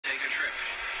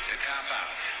tap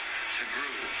out, to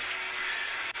groove.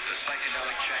 The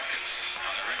psychedelic jackets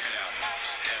on the record albums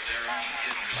have their own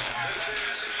hidden This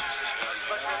is a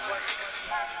special question.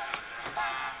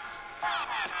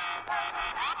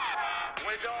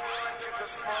 We don't want you to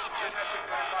smoke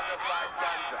genetically modified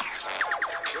ganja.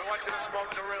 We want you to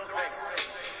smoke the real thing.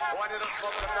 We want you to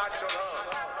smoke the natural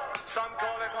herb. Some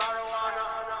call it marijuana,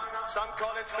 some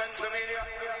call it sensimilla,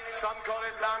 some call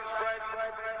it lamb's bread,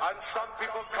 and some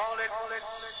people call it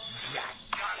ganja.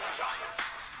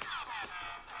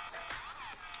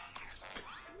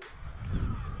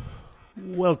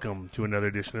 Welcome to another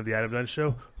edition of the Adam Dunn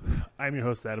Show. I'm your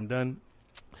host, Adam Dunn,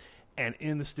 and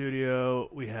in the studio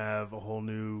we have a all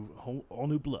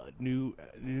new blood.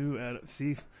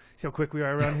 See how quick we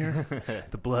are around here.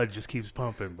 The blood just keeps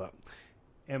pumping. But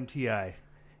MTI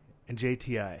and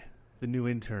JTI, the new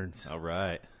interns. All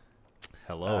right.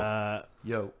 Hello.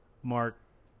 Yo, Mark,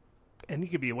 and you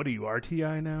could be. What are you?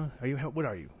 RTI now? Are you? What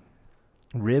are you?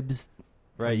 Ribs.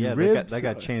 Right, yeah, that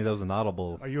got changed. That was an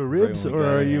audible. Are you a Ribs or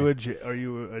are you a?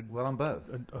 Well, I'm both.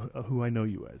 Who I know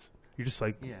you as? You're just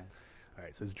like Yeah. All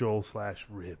right, so it's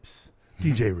Joel/Ribs,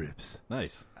 DJ Ribs.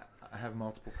 Nice. I have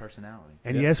multiple personalities.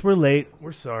 And yes, we're late.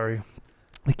 We're sorry.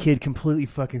 The kid completely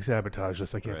fucking sabotaged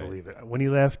us. I can't believe it. When he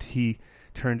left, he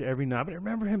turned every knob. And I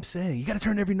remember him saying, "You got to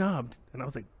turn every knob." And I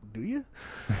was like, "Do you?"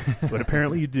 But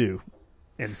apparently you do.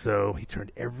 And so he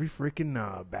turned every freaking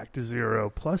knob back to zero,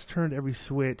 plus turned every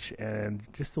switch and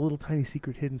just a little tiny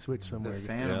secret hidden switch somewhere. The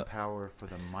fan power for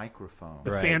the microphone.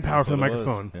 The fan power for the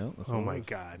microphone. Yeah, oh, my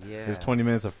God. Yeah. There's 20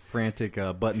 minutes of frantic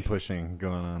button pushing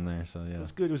going on there. So, yeah. It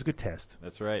was good. It was a good test.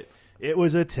 That's right. It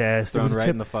was a test. Thrown it was right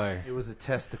in the fire. It was a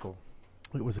testicle.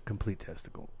 It was a complete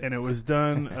testicle. And it was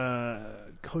done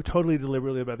totally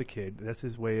deliberately by the kid. That's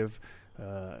his way of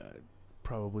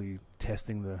probably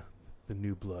testing the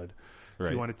new blood. Right.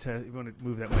 If you want to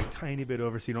move that mic tiny bit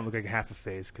over so you don't look like half a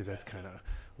face, because that's kind of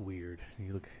weird.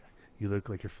 You look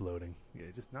like you're floating. Yeah,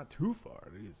 just not too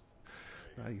far.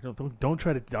 Don't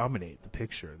try to dominate the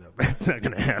picture. Though. That's not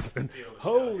going to happen.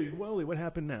 Holy moly! What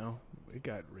happened now? It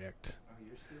got wrecked.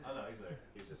 Oh, no, he's there.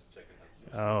 He's just checking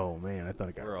out. Oh man, I thought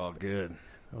it got. We're all good.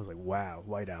 I was like, wow,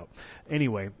 white out.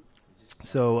 Anyway,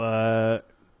 so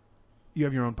you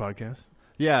have your own podcast.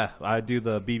 Yeah, I do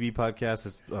the BB podcast.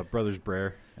 It's Brothers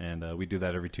Brer, and we do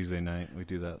that every Tuesday night. We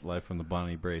do that live from the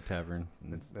Bonnie Bray Tavern.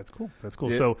 That's cool. That's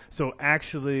cool. Yeah. So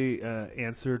actually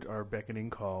answered our beckoning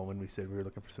call when we said we were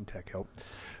looking for some tech help,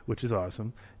 which is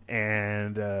awesome,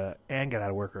 and got out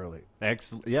of work early.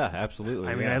 Yeah, absolutely.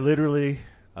 I mean,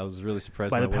 I was really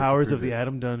surprised by the my work powers of approved the it.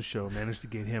 Adam Dunn Show, managed to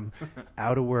get him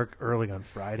out of work early on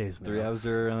Fridays now. 3 hours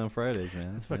there on Fridays,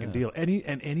 man. That's a fucking deal.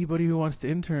 Anybody who wants to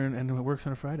intern and works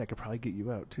on a Friday, I could probably get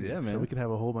you out too. Yeah, man. So we could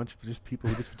have a whole bunch of just people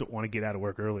who just don't want to get out of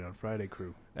work early on Friday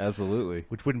crew. Absolutely.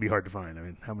 Which wouldn't be hard to find. I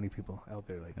mean, how many people out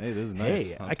there like, hey, this is nice.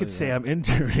 Hey, I could say I'm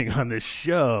interning on this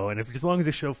show, and as long as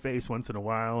they show face once in a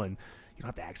while, and you don't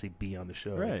have to actually be on the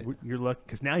show. Right. You're lucky,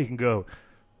 because now you can go,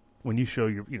 when you show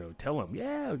your, tell them,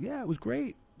 yeah, it was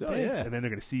great. Oh, Thanks. yeah. And then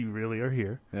they're going to see you really are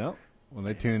here. Yeah. When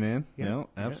they tune in. Yeah,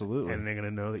 absolutely. And they're going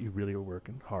to know that you really are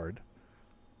working hard.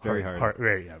 Very hard.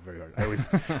 Very hard. I always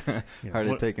hard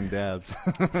at taking dabs.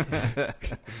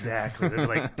 Exactly. They're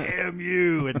like, damn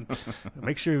you, and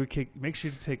make sure to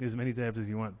take as many dabs as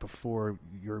you want before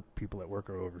your people at work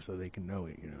are over, so they can know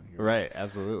it. Right.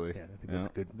 Absolutely. Yeah, I think that's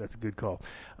good. That's a good call.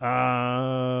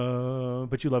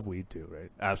 But you love weed too,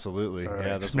 right? Absolutely. Right.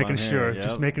 Yeah. That's just making sure. Yep.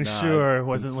 Just making sure it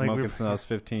wasn't like smoking since I was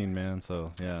 15, man.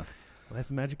 So yeah. Well, that's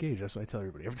the magic age. That's what I tell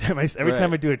everybody. Every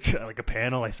time I do a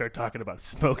panel, I start talking about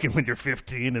smoking when you're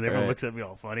 15, and everyone looks at me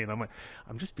all funny, and I'm like,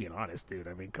 I'm just being honest, dude.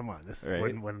 I mean, come on. This is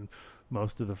when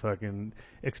most of the fucking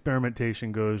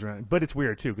experimentation goes around. But it's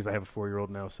weird too, because I have a 4-year-old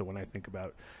now. So when I think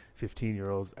about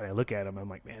 15-year-olds, and I look at them, I'm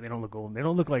like, man, they don't look old. They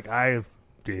don't look like I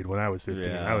did when I was 15.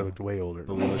 Yeah. I looked way older.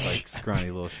 But we looked like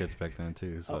scrawny little shits back then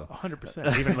too. So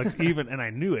 100%. Even, and I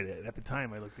knew it at the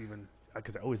time. I looked even.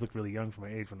 Because I always looked really young for my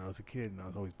age when I was a kid, and I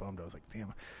was always bummed. I was like,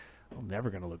 damn, I'm never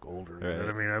going to look older. You know what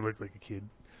I mean? I looked like a kid.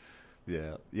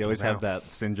 Yeah. You always have that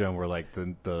syndrome where, like,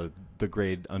 the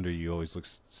grade under you always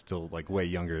looks still, like, way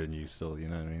younger than you still, you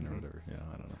know what I mean? Or whatever. Yeah,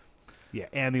 I don't know. Yeah,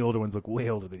 and the older ones look way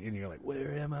older than you, and you're like,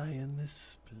 where am I in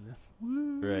this?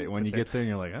 Right. When you get there, and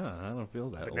you're like, I don't feel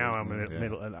that But old. now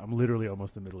I'm literally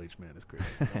almost a middle-aged man. It's crazy.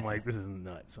 I'm like, this is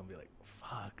nuts. I'll be like,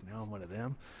 fuck, now I'm one of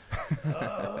them.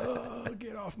 Oh,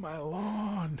 get off my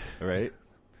lawn. Right.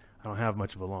 I don't have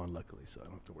much of a lawn, luckily, so I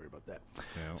don't have to worry about that.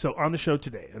 Yeah. So on the show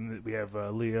today, and we have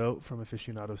Leo from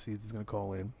Aficionado Seeds is going to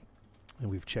call in, and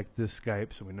we've checked this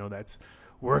Skype, so we know that's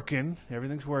working.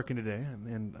 Everything's working today,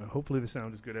 and hopefully the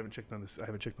sound is good. I haven't checked on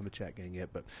the chat gang yet,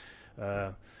 but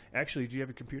actually, do you have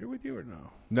a computer with you or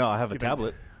no? No, I have a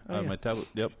tablet. My tablet.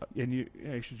 Yep. And you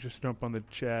should just jump on the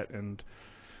chat and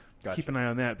keep an eye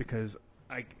on that, because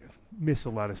I miss a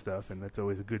lot of stuff, and that's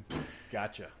always a good.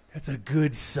 Gotcha. That's a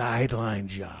good sideline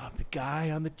job. The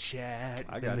guy on the chat,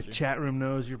 the chat room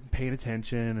knows you're paying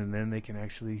attention, and then they can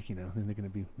actually, then they're going to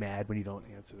be mad when you don't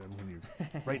answer them when you're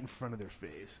right in front of their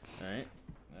face. All right.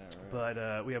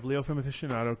 But we have Leo from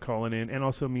Aficionado calling in, and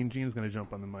also Mean Gene's going to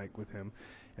jump on the mic with him,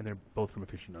 and they're both from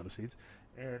Aficionado Seeds.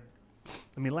 And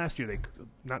I mean, last year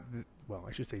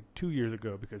I should say 2 years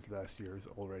ago, because last year has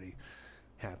already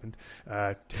happened.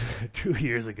 2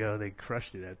 years ago, they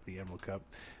crushed it at the Emerald Cup.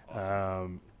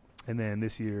 Awesome. And then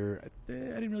this year, I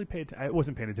didn't really I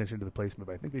wasn't paying attention to the placement,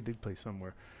 but I think they did play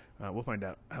somewhere. We'll find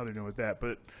out how they're doing with that.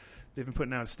 But they've been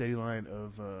putting out a steady line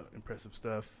of impressive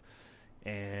stuff.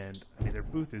 And I mean, their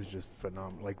booth is just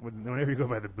phenomenal. Like whenever you go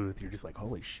by the booth, you're just like,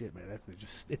 holy shit, man!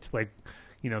 It's like,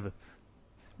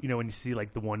 when you see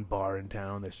like the one bar in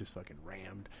town that's just fucking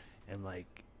rammed, and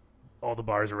like all the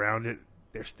bars around it,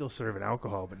 they're still serving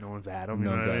alcohol, but no one's at them.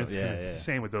 No one's at them. Yeah.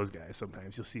 Same with those guys.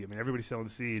 Sometimes you'll see. I mean, everybody's selling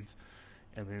seeds,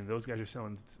 and then those guys are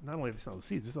selling. Not only are they selling the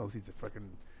seeds, they're selling seeds at fucking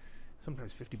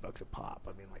sometimes $50 a pop.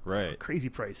 I mean, like crazy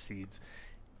price seeds.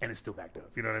 And it's still backed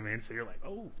up, you know what I mean? So you're like,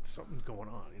 oh, something's going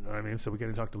on, you know what I mean? So we're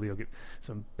going to talk to Leo, get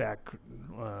some back,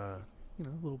 a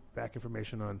little back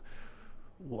information on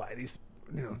why these,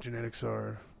 genetics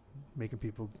are making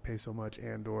people pay so much,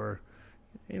 and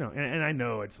I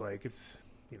know it's like, it's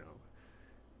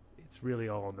really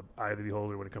all on the eye of the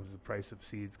beholder when it comes to the price of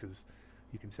seeds, because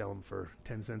you can sell them for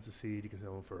 10 cents a seed, you can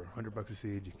sell them for $100 a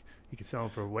seed, you can sell them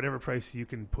for whatever price you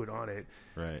can put on it.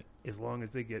 Right. As long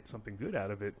as they get something good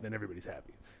out of it, then everybody's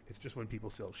happy. It's just when people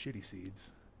sell shitty seeds,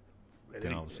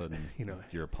 then all of a sudden,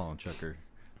 you're a pawn checker.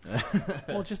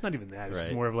 Well, it's just not even that. It's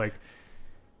just more of like,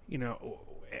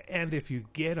 and if you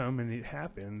get them and it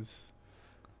happens,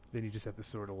 then you just have to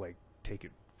sort of like take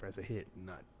it as a hit and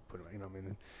not put them.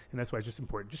 And that's why it's just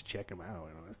important. Just check them out.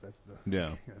 That's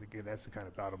the kind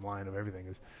of bottom line of everything,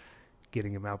 is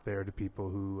getting them out there to people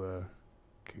who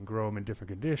can grow them in different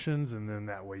conditions, and then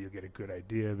that way you get a good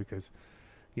idea. Because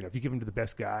if you give them to the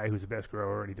best guy who's the best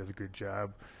grower and he does a good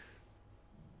job,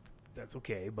 that's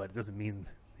okay, but it doesn't mean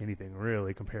anything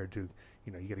really compared to,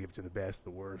 you got to give it to the best, the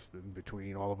worst, and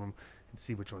between all of them, and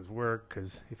see which ones work.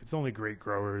 Because if it's only great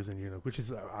growers, and which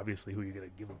is obviously who you're going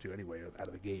to give them to anyway, out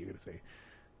of the gate, you're going to say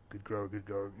good grower,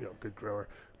 good grower.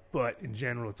 But in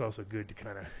general, it's also good to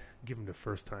kind of give them to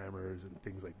first timers and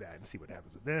things like that, and see what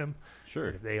happens with them. Sure.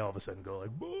 And if they all of a sudden go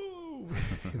like, whoa,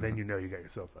 then you got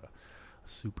yourself a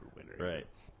super winner. Right.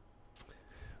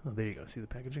 Oh, there you go. See the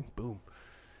packaging? Boom.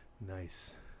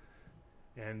 Nice.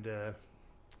 And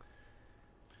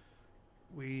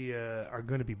we are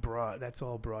going to be that's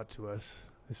all brought to us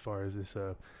as far as this.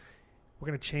 We're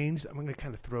going to change. I'm going to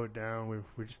kind of throw it down.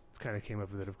 We just kind of came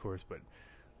up with it, of course, but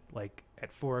like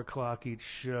at 4:00 each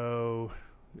show,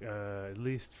 at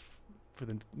least for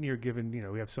the near given,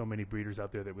 we have so many breeders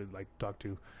out there that we'd like to talk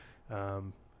to.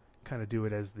 Kind of do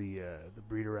it as the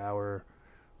breeder hour,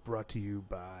 brought to you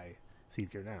by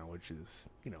Seeds Here Now, which is,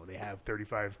 they have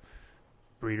 35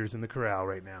 breeders in the corral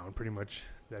right now, and pretty much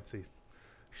that's a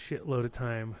shitload of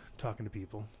time talking to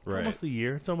people.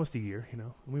 It's almost a year.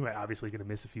 We might obviously going to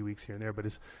miss a few weeks here and there, but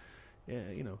it's,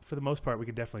 for the most part, we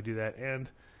can definitely do that. And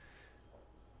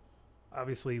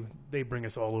obviously, they bring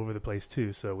us all over the place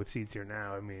too. So with Seeds Here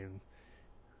Now, I mean,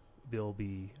 there'll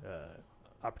be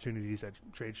opportunities at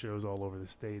trade shows all over the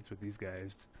states with these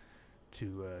guys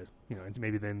to, and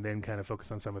maybe then kind of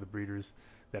focus on some of the breeders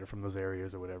that are from those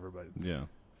areas or whatever. But yeah.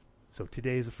 So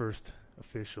today is the first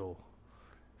official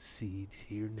Seeds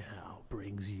Here Now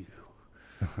brings you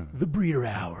the breeder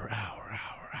hour.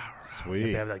 Sweet.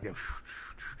 They have like that.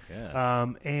 Yeah.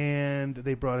 And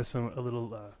they brought us a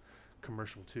little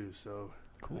commercial too. So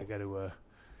cool. I got to.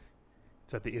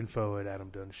 It's at the info at Adam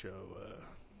Dunn Show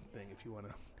thing. If you want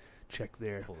to check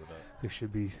there, pull it up.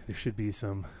 There should be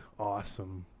some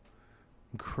awesome,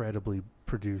 incredibly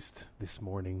produced this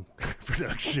morning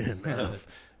production of.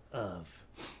 All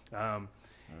right.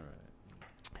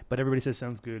 But everybody says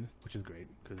sounds good, which is great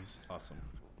because awesome.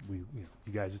 You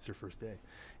guys, it's your first day.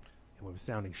 And we were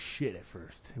sounding shit at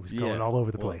first. It was going all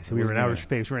over the place. We were in outer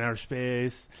space.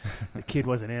 The kid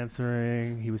wasn't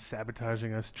answering. He was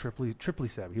sabotaging us, triply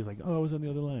sabotaging. He was like, "Oh, I was on the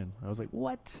other line." I was like,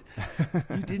 "What?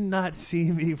 You did not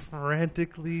see me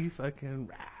frantically fucking."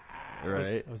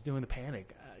 Right. I was doing the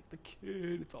panic. The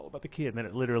kid. It's all about the kid. And then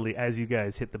it literally, as you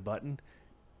guys hit the button,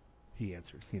 he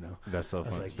answered. That's so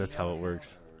fun. Like, that's how it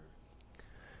works.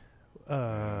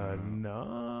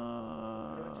 No.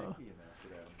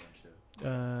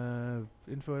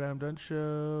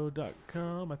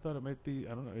 Info@AdamDunnShow.com. I thought it might be.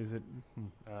 I don't know. Is it?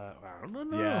 I don't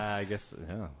know. Yeah, I guess.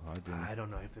 Yeah, I don't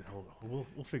know. I have to hold on. We'll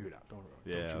figure it out. Don't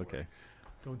Yeah. you Okay. Worry.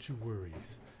 Don't you worry.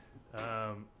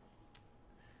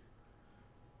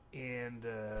 And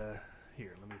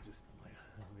here, let me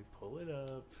pull it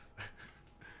up.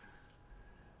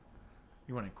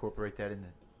 You want to incorporate that in the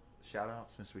shout out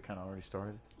since we kind of already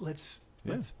started? Let's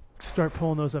start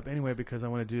pulling those up anyway because I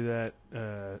want to do that.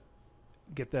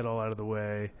 Get that all out of the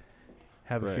way.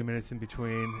 Have a few minutes in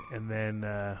between, and then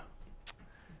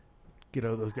get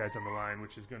all those guys on the line,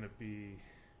 which is going to be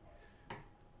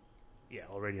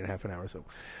already in half an hour. So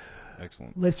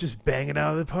excellent. Let's just bang it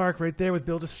out of the park right there with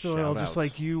Build a Soil, Shout-outs. just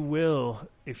like you will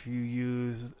if you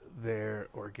use their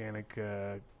organic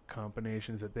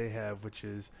combinations that they have, which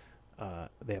is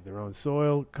they have their own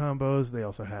soil combos. They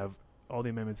also have all the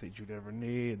amendments that you'd ever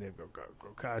need. They've got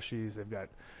Grokashis. They've got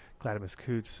Cladamus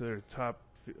coots, their top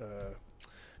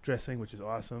dressing, which is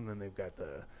awesome. And they've got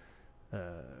the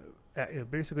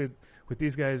basically with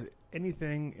these guys,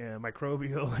 anything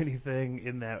microbial, anything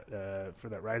in that for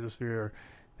that rhizosphere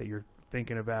that you're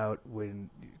thinking about when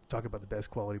you talk about the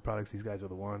best quality products, these guys are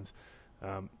the ones.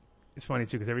 It's funny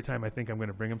too because every time I think I'm going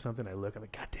to bring them something, I'm like,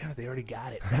 God damn it, they already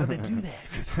got it. How did they do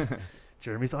that? 'Cause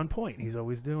Jeremy's on point. He's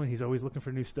always looking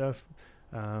for new stuff.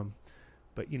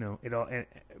 But it all, and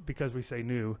because we say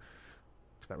new,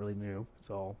 it's not really new. It's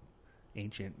all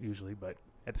ancient usually. But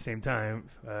at the same time,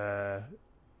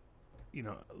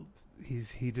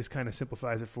 he just kind of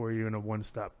simplifies it for you in a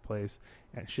one-stop place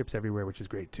and ships everywhere, which is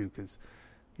great too. Because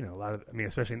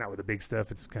especially not with the big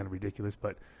stuff, it's kind of ridiculous.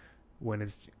 But when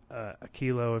it's a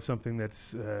kilo of something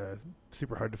that's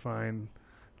super hard to find,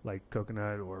 like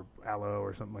coconut or aloe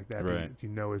or something like that, right, that you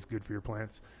know is good for your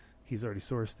plants, he's already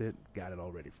sourced it, got it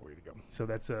all ready for you to go. So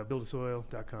that's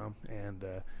buildasoil.com, and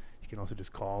you can also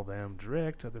just call them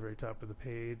direct at the very top of the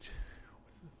page.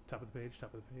 What's the top of the page?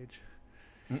 Top of the page.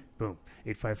 Boom.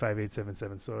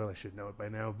 855-877-SOIL. I should know it by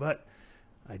now, but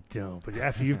I don't. But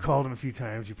after you've called them a few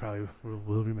times, you probably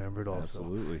will remember it also.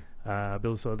 Absolutely.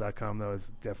 Buildasoil.com, though,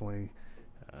 is definitely,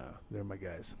 they're my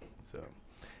guys. So,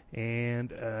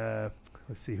 and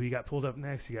let's see, who you got pulled up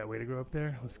next? You got Way to Grow up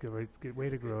there? Let's get Way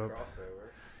to Grow up.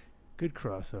 Good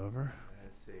crossover.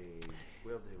 Let's see.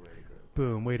 We'll do Way to Grow.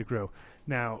 Boom, Way to Grow.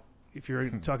 Now, if you're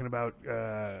talking about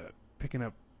picking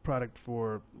up product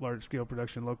for large-scale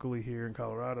production locally here in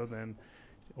Colorado, then,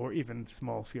 or even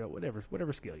small-scale,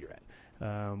 whatever scale you're at.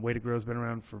 Way to Grow's been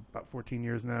around for about 14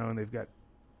 years now, and they've got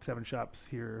 7 shops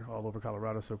here all over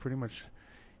Colorado, so pretty much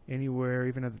anywhere,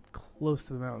 even close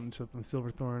to the mountains up in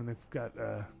Silverthorne, they've got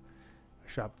a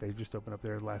shop they just opened up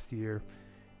there last year.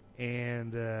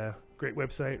 And great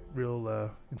website,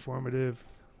 real informative.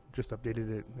 Just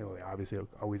updated it. Obviously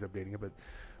always updating it, but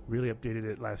really updated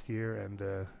it last year, and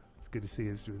it's good to see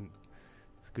it's a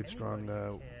good,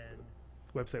 strong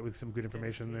website with some good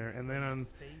information there. And then on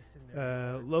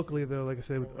locally, though, like I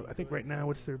said, I think right now,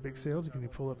 what's their big sales? Can you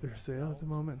pull up their sale at the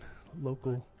moment?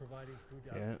 Local.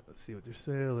 Yeah, let's see what their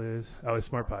sale is. Oh, it's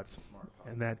Smart Pots.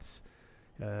 And that's,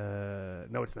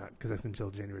 no, it's not, because that's until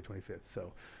January 25th.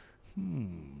 So,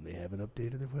 they haven't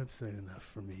updated their website enough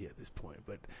for me at this point.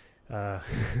 But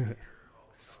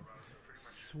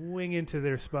swing into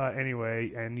their spot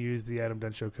anyway and use the Adam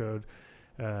Dunn Show code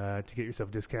to get yourself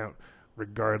a discount,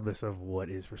 regardless of what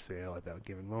is for sale at that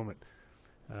given moment.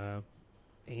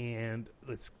 And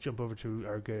let's jump over to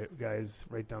our guys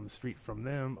right down the street from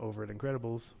them over at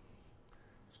Incredibles.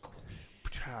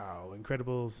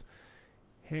 Incredibles,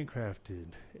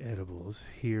 handcrafted edibles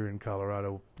here in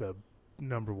Colorado, the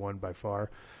number one by far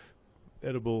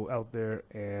edible out there,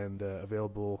 and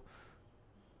available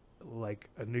like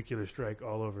a nuclear strike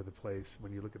all over the place.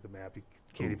 When you look at the map,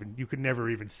 you could never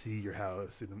even see your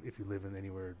house if you live in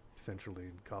anywhere centrally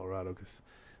in Colorado, because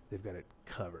they've got it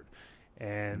covered.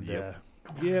 And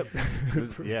these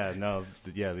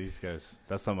guys,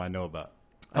 that's something I know about.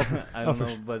 I don't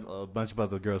know but a bunch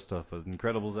about the gross stuff, but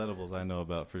Incredibles edibles I know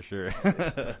about for sure.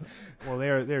 Well,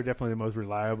 they're definitely the most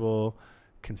reliable,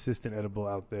 consistent edible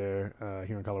out there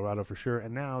here in Colorado for sure.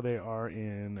 And now they are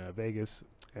in Vegas,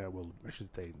 I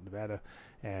should say Nevada,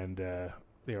 and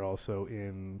they're also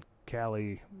in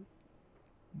Cali,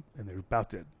 and they're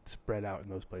about to spread out in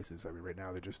those places. I mean, right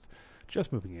now they're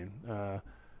just moving in.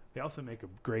 They also make a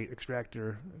great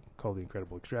extractor called the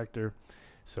Incredible Extractor.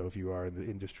 So if you are in the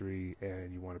industry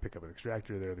and you want to pick up an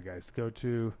extractor, they're the guys to go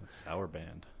to. Sour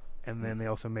Band. And then they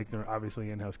also make their obviously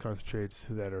in-house concentrates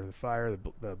that are the fire.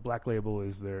 The Black Label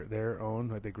is their own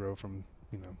that they grow from.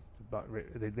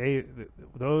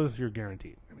 Those you're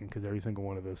guaranteed. I because every single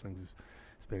one of those things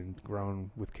has been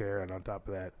grown with care, and on top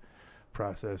of that,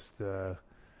 processed, and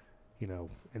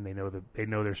they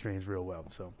know their strains real well.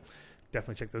 So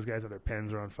definitely check those guys out. Their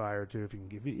pens are on fire too.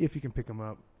 If you can pick them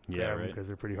up, grab them because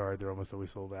they're pretty hard. They're almost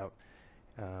always sold out.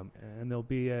 And they'll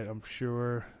be at, I'm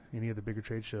sure, any of the bigger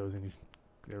trade shows, and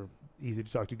they're easy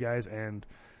to talk to guys and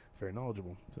very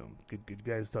knowledgeable. So good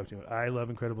guys to talk to.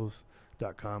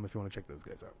 iloveincredibles.com if you want to check those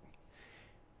guys out.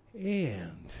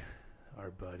 And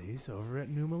our buddies over at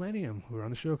New Millennium, who were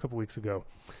on the show a couple weeks ago.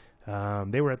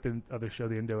 They were at the other show,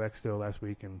 the Indo Expo, last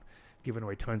week, and giving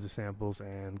away tons of samples,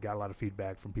 and got a lot of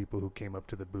feedback from people who came up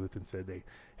to the booth and said they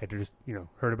had just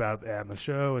heard about it on the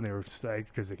show, and they were psyched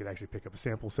because they could actually pick up a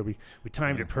sample. So we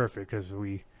timed it perfect because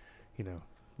we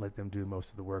let them do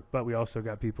most of the work. But we also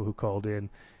got people who called in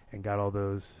and got all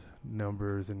those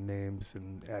numbers and names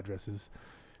and addresses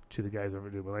to the guys over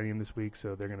at New Millennium this week.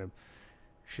 So they're going to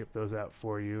ship those out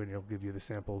for you, and they'll give you the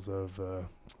samples of the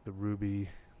Ruby,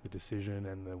 the Decision,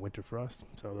 and the Winter Frost.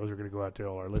 So those are going to go out to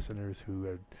all our listeners who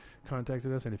have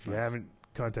contacted us. And if you haven't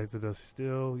contacted us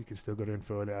still, you can still go to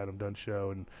info at Adam Dunn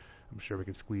Show, and I'm sure we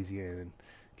can squeeze you in and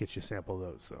get you a sample of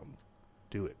those. So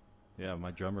do it. Yeah,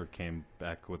 my drummer came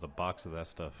back with a box of that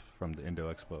stuff from the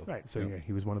Indo Expo. Right, so yeah,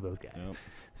 he was one of those guys. Yep.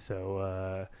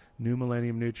 So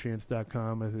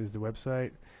newmillenniumnutrients.com is the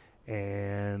website,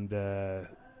 and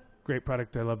great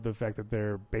product. I love the fact that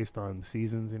they're based on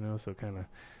seasons, so kind of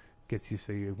gets you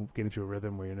so you get into a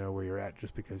rhythm where you know where you're at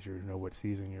just because you know what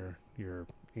season you're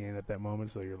in at that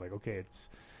moment. So you're like, okay,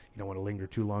 you don't want to linger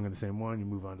too long in the same one. You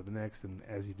move on to the next, and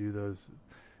as you do those,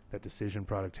 that Decision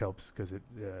product helps because it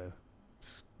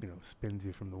spins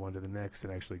you from the one to the next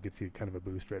and actually gets you kind of a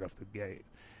boost right off the gate.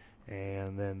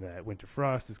 And then that Winter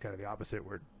Frost is kind of the opposite,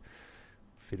 where it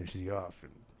finishes you off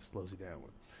and slows you down.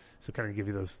 So kind of give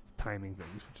you those timing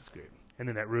things, which is great. And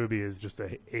then that Ruby is just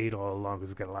a 8 all along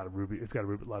because it's got a lot of Ruby. It's got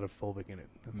a lot of fulvic in it.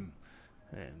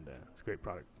 And it's a great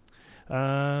product.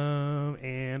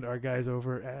 And our guys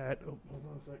over at hold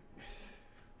on a sec.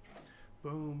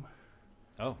 Boom.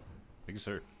 Oh, thank you,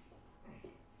 sir.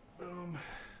 Boom.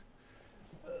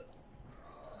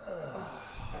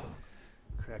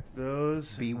 Crack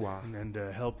those. And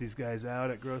help these guys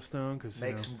out at Growstone because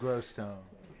make some Growstone.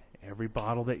 Every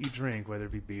bottle that you drink, whether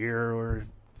it be beer or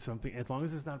something, as long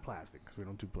as it's not plastic, because we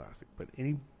don't do plastic, but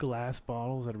any glass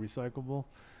bottles that are recyclable,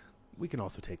 we can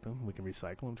also take them. We can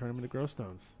recycle them, turn them into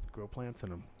Growstones, grow plants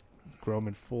in them, grow them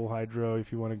in full hydro.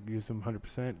 If you want to use them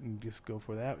 100% and just go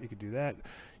for that, you can do that.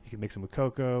 You can mix them with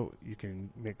cocoa. You can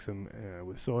mix them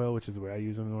with soil, which is the way I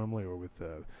use them normally, or with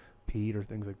peat or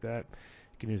things like that.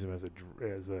 You can use them as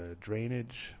a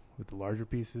drainage with the larger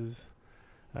pieces.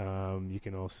 You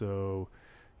can also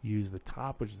use the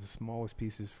top, which is the smallest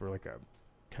pieces, for like a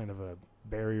kind of a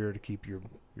barrier to keep your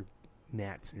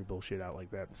gnats and your bullshit out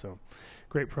like that. So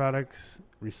great products,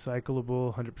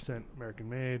 recyclable, 100% American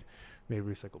made with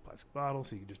recycled plastic bottles,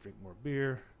 so you can just drink more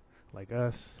beer like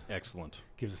us. Excellent.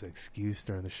 Gives us an excuse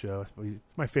during the show. It's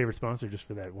my favorite sponsor just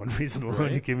for that one reason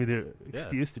alone. You give me the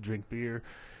excuse to drink beer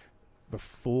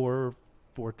before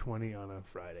 4:20 on a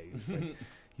Friday. It's like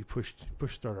you push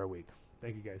start our week.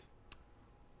 Thank you guys.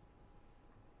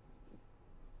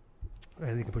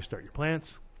 And you can push start your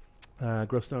plants.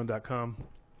 Growstone.com.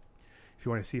 If you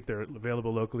want to see if they're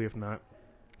available locally. If not,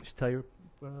 just tell your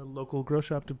local grow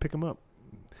shop to pick them up.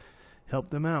 Help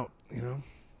them out,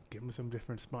 Give them some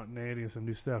different spontaneity and some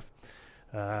new stuff.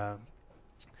 And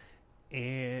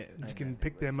you can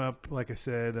pick them up, like I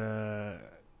said,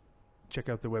 check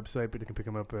out their website, but you can pick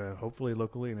them up hopefully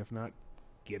locally, and if not,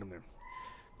 get them there.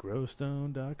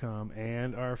 Growstone.com.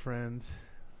 And our friends...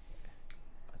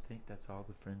 I think that's all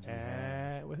the friends we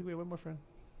have. I think we have one more friend.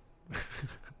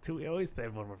 Do we always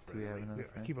have one more friend? Do we have another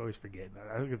friend? I keep always forgetting.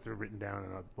 I think it's written down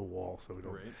on a wall, so we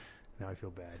don't. Right. Now I feel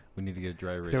bad. We need to get a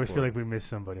dry erase. I always feel like we missed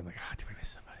somebody. I'm like, did we miss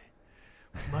somebody?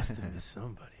 We must have missed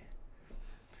somebody.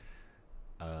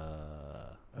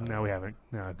 No, we haven't.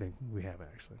 No, I think we haven't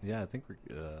actually. Yeah, I think we're.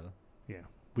 Yeah,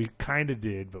 we kind of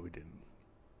did, but we didn't.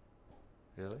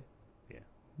 Really?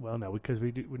 Well, no, because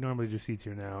we normally do seeds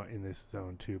here now in this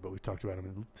zone too, but we talked about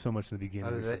them so much in the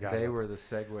beginning. They were the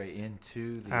segue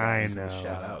into the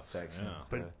shout-out section. Yeah.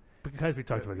 But because we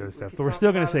talked about the other stuff, but we're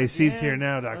still going to say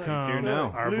seedsherenow.com. Seeds here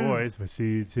now. Our boys, but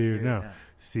seeds here now.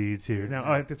 Seeds here now.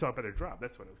 Oh, I have to talk about their drop.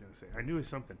 That's what I was going to say. I knew it was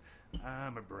something.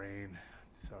 My brain.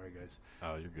 Sorry, guys.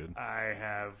 Oh, you're good. I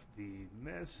have the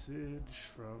message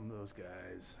from those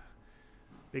guys.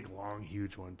 Big, long,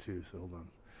 huge one too. So hold on.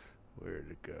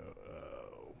 Where'd it go?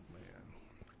 Oh, man.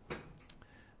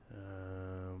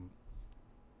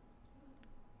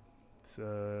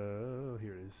 So,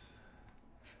 here it is.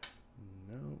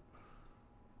 No.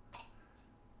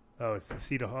 Oh, it's the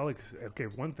Seedaholics. Okay,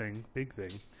 big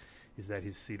thing, is that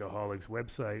his Seedaholics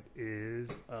website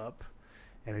is up,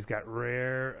 and he's got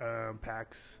rare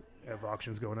packs of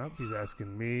auctions going up. He's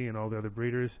asking me and all the other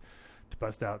breeders to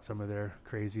bust out some of their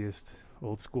craziest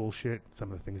old school shit,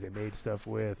 some of the things they made stuff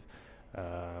with,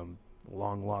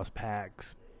 long lost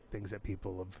packs, things that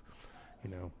people have,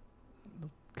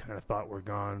 kind of thought were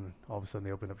gone. All of a sudden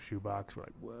they open up a shoebox. We're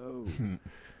like, whoa.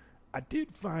 I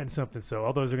did find something. So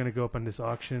all those are going to go up on this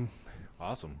auction.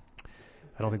 Awesome.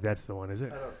 I don't think that's the one, is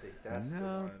it? I don't think that's the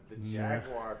one. The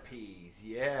Jaguar peas,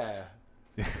 yeah.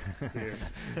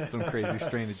 Some crazy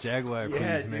strain of Jaguar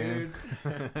peas, man.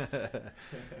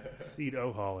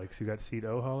 Seed-oholics. You got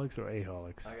seed-oholics or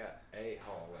aholics? I got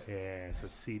aholic. Yeah, so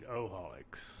it's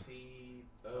seed-oholics.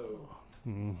 Seed-o.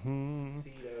 Mm-hmm.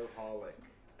 Seed-oholic.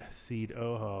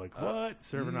 Seed-oholic. What?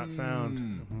 Server not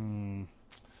found.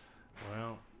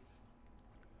 Well,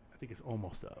 I think it's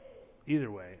almost up.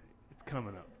 Either way, it's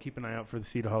coming up. Keep an eye out for the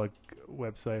Seedaholic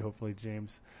website. Hopefully,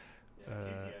 James. Yeah,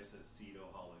 KTI says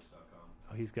seedaholics.com.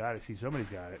 Oh, he's got it. See, somebody's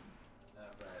got it. All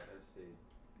right, let's see.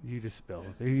 You just spelled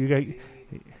it. You got.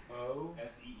 O.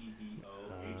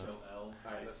 SEEDOHOLICS. All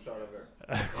right, let's start over.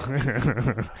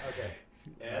 Okay.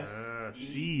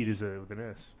 Seed is with an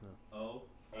S. OHOLICS.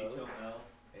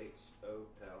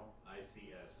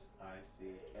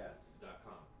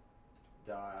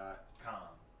 HOLICS.com.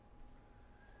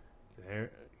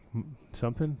 There,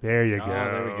 something. There you go.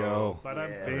 There we go. Bada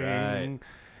Yeah, bing. right.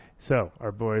 So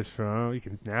our boys from you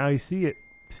see it.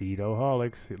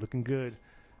 Seed-oholics. Looking good.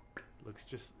 Looks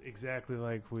just exactly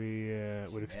like we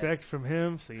would expect from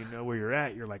him. So you know where you're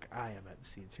at. You're like, I am at the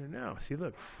Seeds here now. See,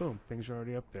 look, boom, things are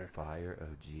already up there. Fire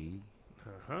OG.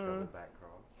 Double back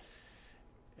cross.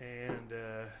 And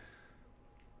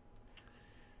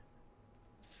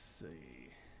let's see.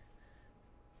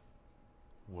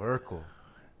 Workle.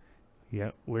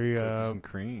 Yeah, we Cookies and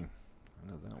cream.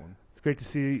 I know that one. it's great to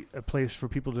see a place for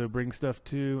people to bring stuff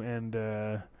to, and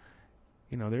there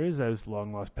is those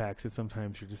long lost packs that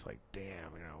sometimes you're just like,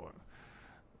 damn,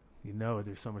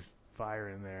 there's so much fire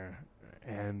in there,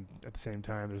 and at the same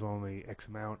time there's only X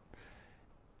amount,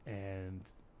 and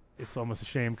it's almost a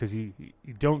shame because you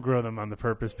don't grow them on the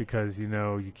purpose because you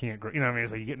can't grow.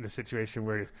 It's like you get in a situation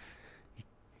where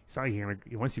it's not like you're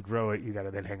gonna, once you grow it, you got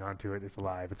to then hang on to it. It's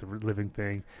alive. It's a living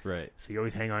thing. Right. So you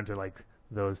always hang on to like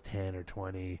those 10 or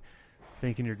 20,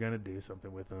 thinking you're gonna do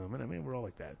something with them. And we're all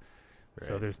like that. Right.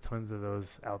 So there's tons of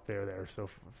those out there that are so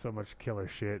much killer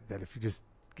shit that if you just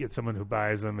get someone who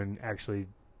buys them and actually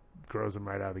grows them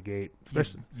right out of the gate,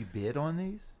 especially You bid on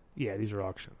these? yeah, these are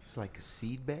auctions. It's like a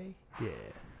seed bay? Yeah.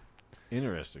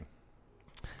 Interesting.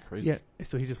 Crazy. Yeah,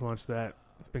 so he just launched that.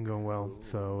 It's been going well. Ooh.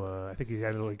 So I think he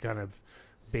had a like kind of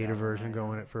beta version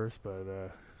going at first, but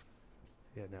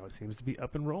now it seems to be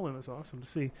up and rolling. That's awesome to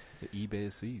see. The eBay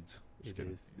of seeds. It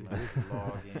kidding. is.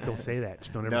 Log in. Don't say that.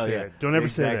 Just don't ever No, say yeah. that. Don't ever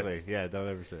say that. Exactly. Yeah, don't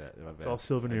ever say that. My It's bad. all I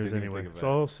souvenirs didn't even anyway. think It's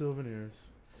about all souvenirs.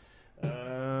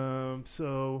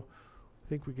 So I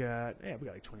think we got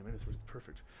like 20 minutes, which is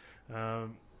perfect.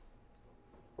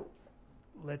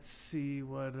 Let's see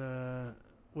what else.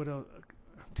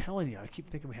 I'm telling you, I keep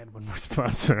thinking we had one more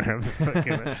sponsor.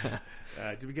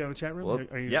 Did we get on the chat room? Well,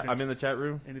 yeah, I'm in the chat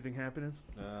room. Anything happening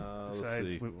Let's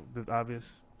besides see. the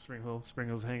obvious?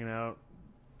 Springhill's hanging out.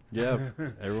 Yeah,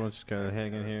 everyone's just kind of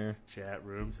hanging here. Chat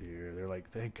room's here. They're like,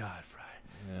 thank God, Fry.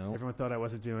 You know? Everyone thought I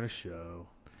wasn't doing a show.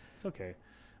 It's okay.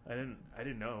 I didn't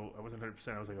know. I wasn't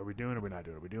 100%. I was like, are we doing it or are we not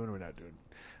doing it? Are we doing it or are we not doing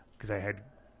it? Because I had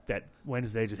that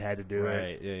Wednesday just had to do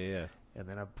it. Right, yeah. And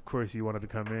then, of course, you wanted to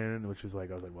come in, which was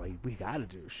like, I was like, well, we got to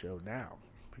do a show now.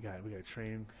 We got to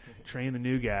train the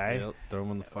new guy. Yep, throw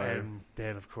him on the fire. And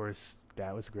then, of course,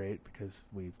 that was great because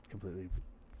we completely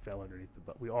fell underneath the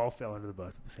bus. We all fell under the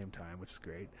bus at the same time, which is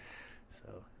great. So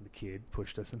the kid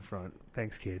pushed us in front.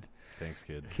 Thanks, kid. Thanks,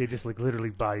 kid. Kid just like literally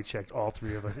body checked all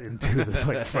three of us into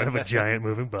the front of a giant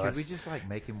moving bus. Could we just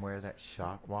make him wear that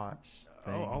shock watch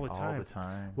thing all the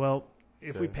time? Well, Well,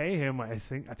 if we pay him, I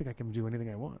think I can do anything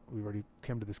I want. We already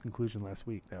came to this conclusion last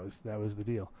week. That was the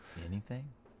deal. anything?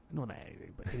 No, not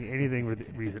anything, but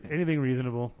anything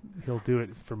reasonable. He'll do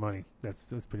it for money. That's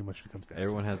pretty much what it comes down to.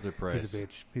 Everyone has their price. He's a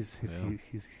bitch. He's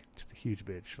just a huge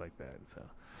bitch like that. So,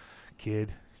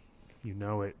 kid, you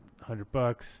know it.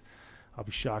 $100. I'll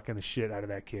be shocking the shit out of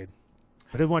that kid.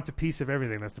 But he wants a piece of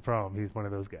everything. That's the problem. He's one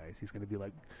of those guys. He's going to be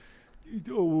like,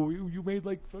 oh, you made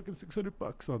like fucking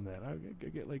 $600 on that. I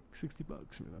get like $60.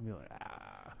 I'm like,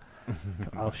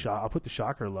 I'll put the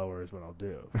shocker lower is what I'll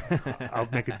do. I'll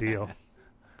make a deal.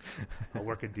 I'll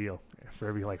work a deal for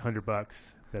every like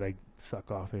 $100 that I suck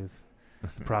off his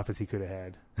the profits he could have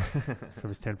had from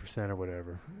his 10% or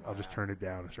whatever. I'll just turn it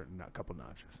down a couple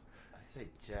notches. I say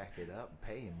jack it up and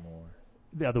pay him more.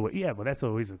 The other way, yeah, but that's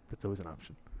always an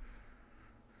option.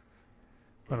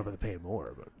 I don't know about paying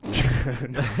more, but I'm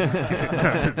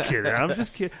just kidding. I'm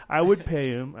just kidding. I would pay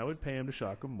him to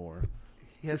shock him more.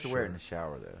 He has to wear it in the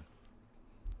shower though.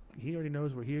 He already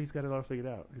knows where he's got it all figured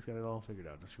out. Don't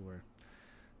you worry.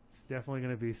 It's definitely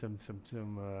going to be some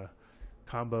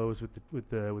combos with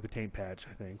the taint patch.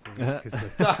 I think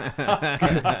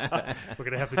we're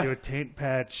going to have to do a taint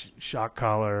patch shock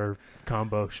collar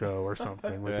combo show or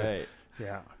something. Right.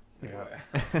 Yeah.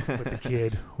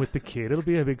 with the kid. It'll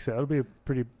be a big set. It'll be a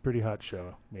pretty hot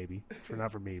show. Maybe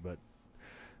not for me, but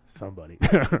somebody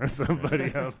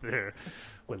out there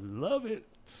would love it.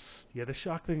 Yeah, the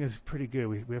shock thing is pretty good.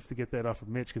 We have to get that off of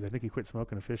Mitch because I think he quit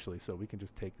smoking officially, so we can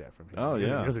just take that from him. Oh, he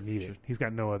yeah. doesn't need it. He's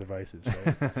got no other vices,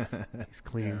 right? He's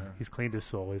clean. Yeah. He's cleaned his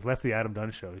soul. He's left the Adam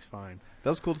Dunn show. He's fine. That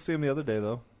was cool to see him the other day,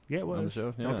 though. Yeah, it was. On the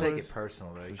show. Don't take it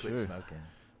personal, though. He quit smoking.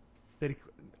 He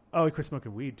quit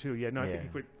smoking weed, too. Yeah, no, I think he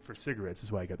quit for cigarettes.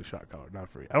 That's why he got the shock collar, not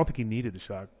for. I don't think he needed the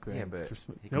shock thing. Yeah, but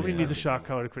nobody needs a shock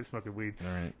collar to quit smoking weed.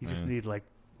 All right, you just need, like,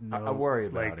 I worry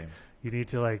about him. You need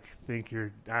to think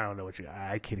you're. I don't know what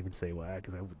I can't even say why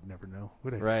because I would never know.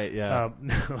 Would I? Right? Yeah.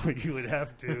 No, you would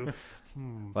have to.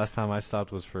 Last time I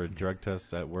stopped was for a drug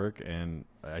test at work, and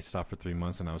I stopped for 3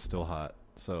 months, and I was still hot.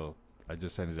 So I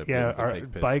just ended up getting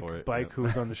the fake piss for it. Bike who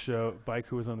was on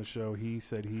the show. He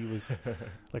said he was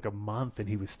like a month, and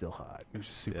he was still hot. He was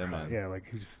just super hot. Yeah, like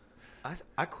he just.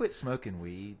 I quit smoking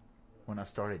weed when I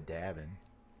started dabbing.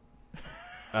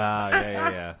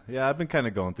 Yeah. I've been kind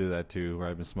of going through that too, where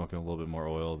I've been smoking a little bit more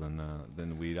oil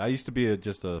than weed. I used to be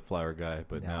just a flower guy,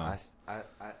 but now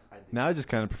I just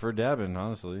kind of prefer dabbing,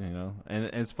 honestly. And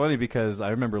it's funny because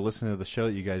I remember listening to the show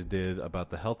that you guys did about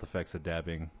the health effects of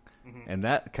dabbing, and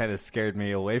that kind of scared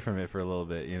me away from it for a little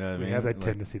bit. You know what I mean? We have that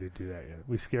tendency to do that. Yeah.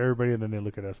 We scare everybody, and then they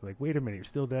look at us like, "Wait a minute, you're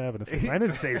still dabbing." I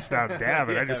didn't say stop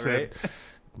dabbing. I just said.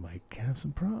 Might have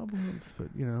some problems, but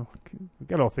we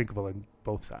got to all think about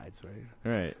both sides, right?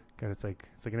 Right. It's like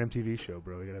an MTV show,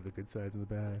 bro. You got to have the good sides and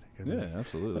the bad. Yeah,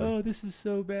 absolutely. Oh, this is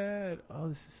so bad. Oh,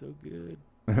 this is so good.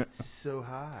 This is so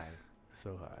high.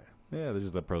 So high. Yeah,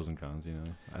 there's the pros and cons.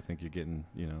 I think you're getting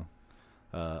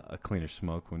a cleaner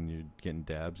smoke when you're getting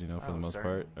dabs. For the most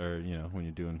part, or when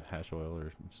you're doing hash oil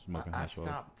or smoking hash oil. I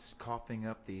stopped coughing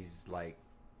up these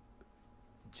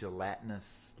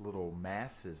gelatinous little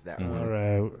masses that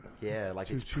were like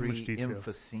it's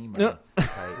pre-emphysema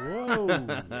type.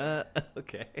 Whoa.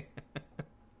 Okay.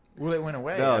 Well, it went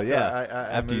away. No,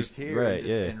 I moved here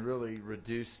and really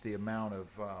reduced the amount of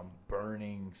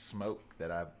burning smoke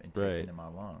that I've been taking in my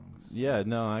lungs. Yeah,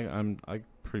 no, I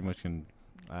pretty much can.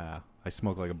 I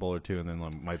smoke like a bowl or two, and then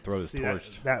my throat is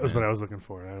torched. That was what I was looking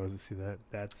for. I was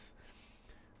that's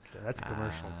a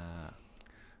commercial.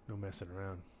 No messing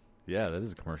around. Yeah, that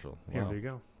is a commercial. Wow. Here, there you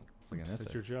go.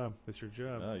 That's your job.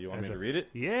 Oh, you want me to read it?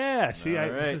 Yeah. See, I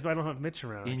don't have Mitch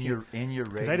around. In your radio.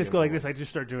 Because I just go like this. I just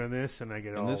start doing this, and I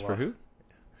get all. And this for who?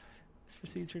 It's for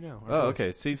Seeds Here Now. Oh,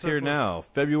 okay. Seeds Here Now.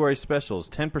 February specials: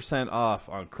 10% off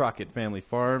on Crockett Family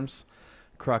Farms,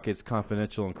 Crockett's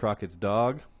Confidential, and Crockett's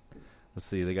Dog. Let's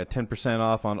see. They got 10%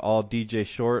 off on all DJ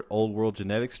Short Old World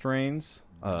Genetic strains,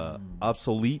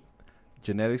 Obsolete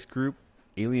Genetics Group,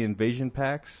 Alien Invasion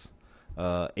Packs.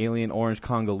 Alien Orange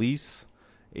Congolese,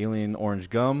 Alien Orange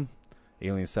Gum,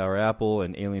 Alien Sour Apple,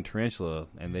 and Alien Tarantula,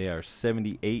 and they are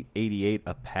 $78.88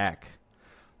 a pack.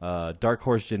 Dark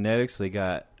Horse Genetics, they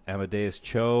got Amadeus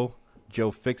Cho,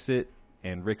 Joe Fixit,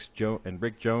 and Rick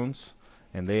Jones,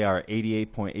 and they are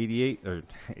 $88.88 or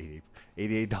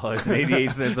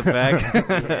 $88.88 a pack.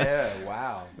 Yeah,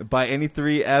 wow! Buy any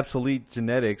 3 Obsolete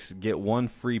Genetics, get 1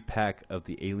 free pack of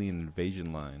the Alien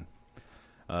Invasion line.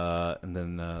 And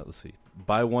then let's see.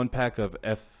 Buy 1 pack of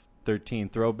F13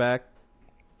 Throwback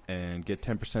and get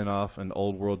 10% off an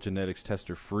Old World Genetics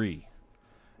tester free.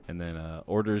 And then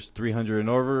orders 300 and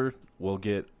over will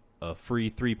get a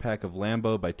free 3-pack of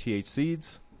Lambo by TH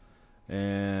Seeds.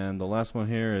 And the last one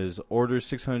here is orders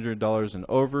 $600 and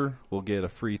over will get a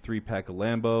free 3-pack of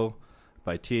Lambo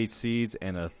by TH Seeds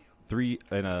and a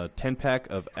 10-pack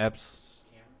of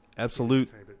Obsolete.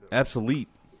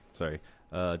 Sorry.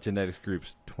 Genetics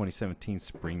Group's 2017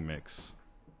 Spring Mix.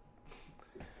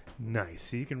 Nice.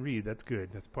 So you can read. That's good.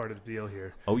 That's part of the deal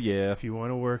here. Oh, yeah. If you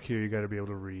want to work here, you got to be able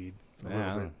to read.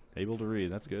 Able to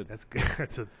read. That's good. That's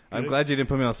good. I'm glad you didn't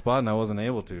put me on the spot and I wasn't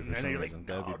able to for some reason.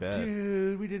 That would be bad.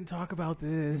 Dude, we didn't talk about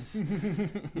this.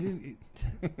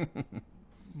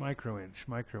 Micro-inch.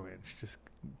 Just,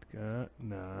 kind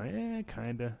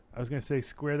of. I was going to say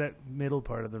square that middle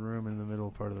part of the room in the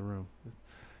middle part of the room.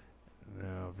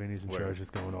 Vinny's in charge. It's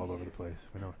going all over the place.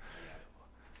 We know.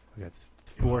 We got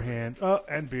forehand. Oh,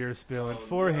 and beer spilling.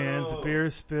 Forehands, beer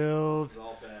spilled.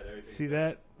 See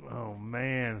that? Oh,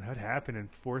 man. That happened in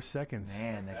 4 seconds.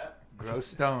 Man, that gross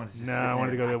stones. No, I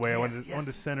wanted to go the other way. I wanted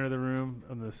to center of the room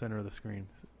on the center of the screen.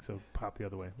 So pop the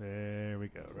other way. There we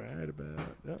go. Right about.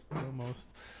 Oh, almost.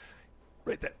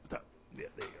 Right there. Stop. Yeah,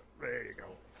 there you go. There you go.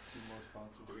 2 more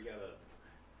sponsors. Do we got a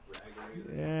rag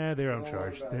right? Yeah, they're in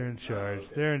charge. They're in charge.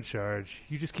 They're in charge.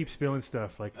 You just keep spilling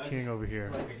stuff like King over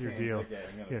here. This is your deal. Okay,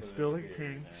 Yeah, spill like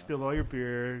King. Spill all your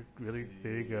beer. Really,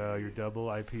 there you go. Your double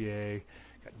IPA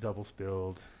got double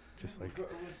spilled. Just like It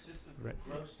was just a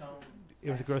gross stone.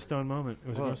 it was a Gross Stone moment. It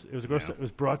was a Gross Stone. It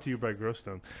was brought to you by Gross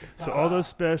Stone. So all those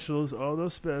specials,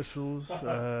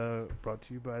 brought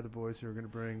to you by the boys who are going to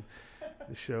bring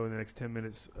the show in the next 10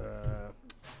 minutes.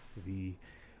 The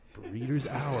Breeders'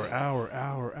 Hour.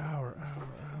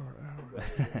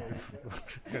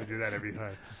 Gotta do that every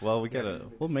time. Well,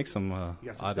 we'll make some You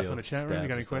got some audio stuff on the chat room? You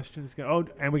got any questions?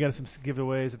 And we got some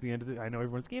giveaways at the end of it. I know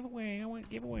everyone's giveaway. I want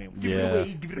giveaway.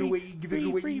 Give it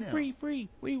away. Free.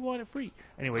 We want it free.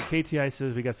 Anyway, KTI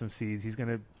says we got some seeds. He's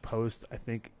gonna post, I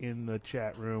think, in the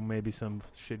chat room maybe some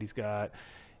shit he's got,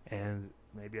 and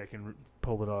maybe I can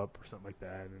pull it up or something like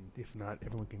that. And if not,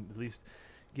 everyone can at least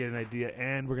get an idea.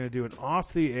 And we're gonna do an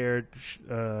off-the-air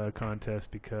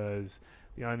contest because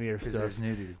the on-the-air stuff. There's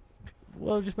nudity.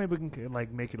 Well, just maybe we can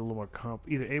like make it a little more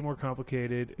either more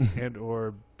complicated and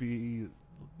or be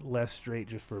less straight,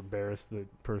 just for embarrass the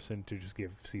person to just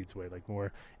give seeds away, like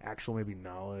more actual, maybe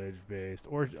knowledge based,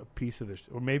 or a piece of this,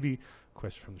 or maybe a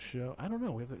question from the show. I don't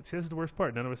know. See, this is the worst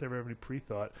part. None of us ever have any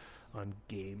pre-thought on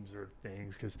games or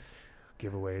things because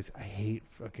giveaways. I hate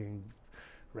fucking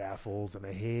raffles, and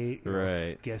I hate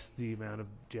guess the amount of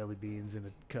jelly beans in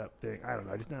a cup thing. I don't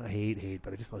know. I just not hate,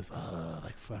 but I just like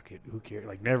fuck it. Who cares?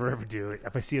 Like never ever do it.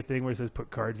 If I see a thing where it says put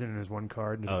cards in and there's one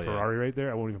card and there's a Ferrari right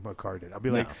there, I won't even put a card in. I'll be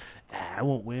like, I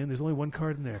won't win. There's only one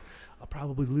card in there. I'll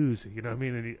probably lose. You know what I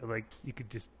mean? And you could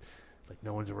just like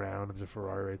no one's around and there's a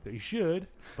Ferrari right there. You should,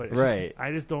 but it's just,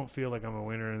 I just don't feel like I'm a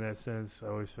winner in that sense. I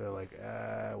always feel like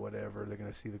whatever. They're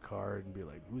gonna see the card and be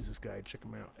like, who's this guy? Check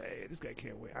him out. Hey, this guy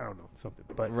can't win. I don't know, something.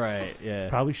 But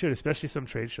probably should, especially some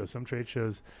trade shows. Some trade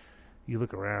shows, you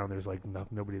look around, there's like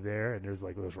nobody there, and there's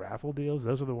like those raffle deals.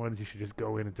 Those are the ones you should just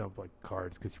go in and dump like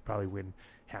cards, because you probably win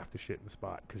half the shit in the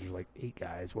spot, because there's like 8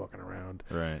 guys walking around.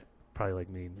 Right. Probably like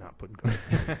me, not putting cards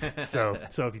in.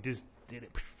 So if you just did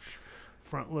it,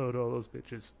 front load all those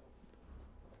bitches.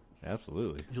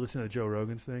 Absolutely. Did you listen to Joe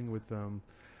Rogan's thing with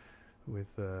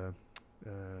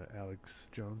Alex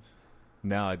Jones?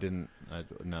 No, I didn't.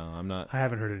 No, I'm not. I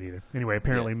haven't heard it either. Anyway,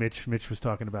 apparently Mitch was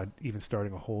talking about even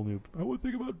starting a whole new. I would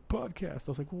think about podcast.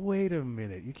 I was like, wait a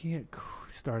minute, you can't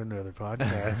start another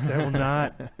podcast. That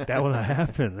will not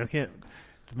happen. That can't.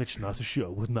 The Mitch Nuss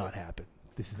show will not happen.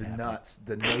 This is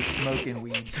the no smoking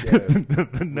weed show.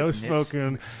 the no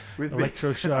smoking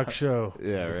electroshock show.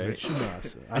 Yeah, right. Mitch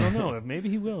Nuss. I don't know. Maybe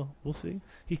he will. We'll see.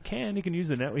 He can. He can use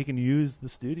the network. He can use the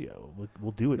studio.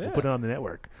 We'll do it. Yeah. We'll put it on the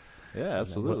network. Yeah,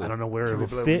 absolutely. I don't know where Can it will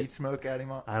blow fit. Weed smoke at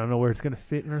him. I don't know where it's going to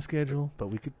fit in our schedule, but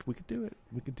we could do it.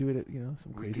 We could do it at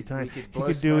some crazy time. He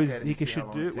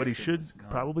What he should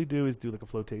probably do is do like a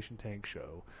flotation tank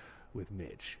show with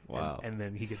Mitch. Wow. And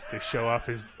then he gets to show off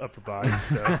his upper body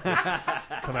stuff.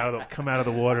 come out of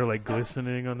the water like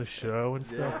glistening on the show and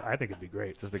stuff. I think it'd be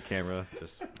great. Just the camera,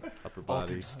 just upper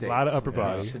body. A lot of upper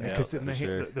body. Yeah, Because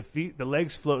sure. the feet, the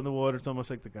legs float in the water. It's almost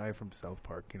like the guy from South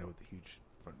Park, with the huge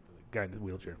front, the guy in the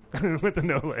wheelchair with the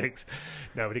no legs.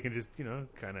 No, but he can just,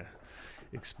 kind of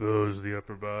expose the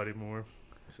upper body more.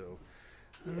 So,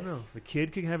 I don't know. The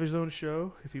kid can have his own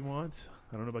show if he wants.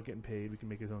 I don't know about getting paid. We can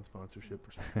make his own sponsorship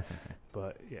or something.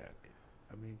 But, yeah.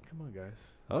 I mean, come on,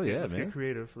 guys. Let's get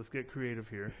creative. Let's get creative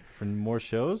here. For more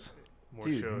shows? More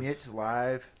Dude, shows. Mitch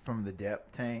live from the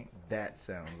depth tank. That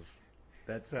sounds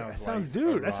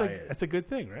dude. That's a good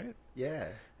thing, right? Yeah.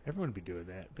 Everyone would be doing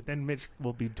that, but then Mitch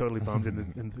will be totally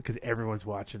bummed because everyone's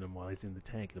watching him while he's in the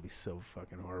tank. It'll be so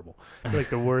fucking horrible. It's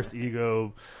like the worst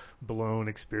ego blown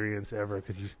experience ever.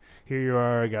 Because here you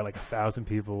are, got like 1,000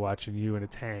 people watching you in a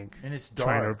tank, and it's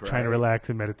dark, trying to relax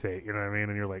and meditate. You know what I mean?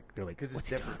 And they're like, what's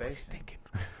he doing? What's he thinking?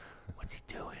 What's he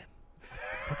doing?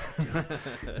 What's he doing?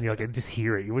 And you're like, I just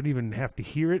hear it. You wouldn't even have to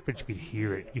hear it, but you could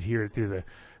hear it. You could hear it through the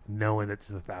knowing that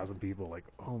there's 1,000 people. Like,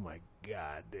 oh my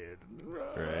God, dude.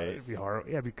 Right. It'd be horrible.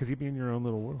 Yeah, because you'd be in your own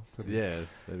little world. Yeah,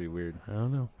 that'd be weird. I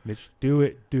don't know. Mitch, do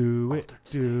it.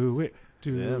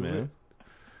 Yeah, man.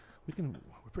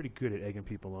 We're pretty good at egging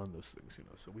people on those things,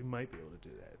 so we might be able to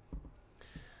do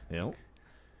that. Yep.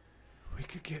 We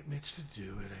could get Mitch to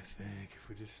do it. I think if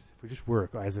we just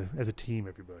work as a team,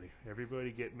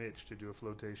 everybody get Mitch to do a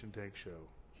flotation tank show.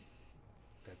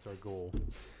 That's our goal.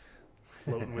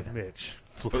 Floating with Mitch.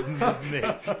 Floating with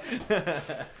Mitch.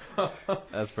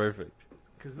 That's perfect.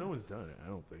 Because no one's done it, I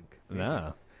don't think.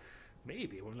 Nah.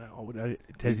 Maybe.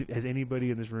 Has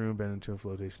anybody in this room been into a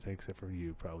flotation tank except for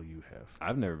you? Probably you have.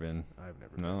 I've never been. I've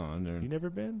never been. No, I've never. You never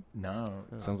been? No.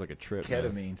 Sounds like a trip.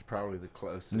 Ketamine's probably the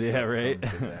closest. Yeah, right?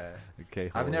 To that.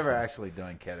 Okay. I've never actually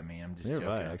done ketamine. I'm just Never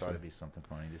joking. I thought it'd be something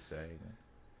funny to say.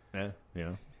 Yeah, you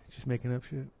know. Just making up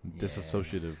shit.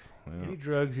 Disassociative. Yeah. Any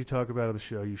drugs you talk about on the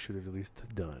show, you should have at least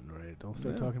done, right? Don't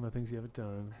start talking about things you haven't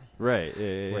done. Right.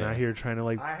 Yeah. We're not here trying to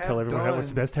tell everyone what's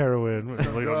the best heroin.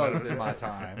 Some drugs in my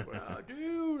time. Well,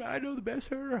 dude, I know the best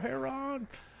heroin.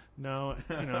 No,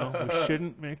 we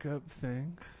shouldn't make up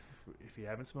things. If you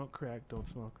haven't smoked crack, don't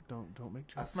smoke. Don't make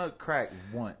jokes. I smoked crack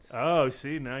once. Oh,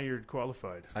 see, now you're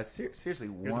qualified. I seriously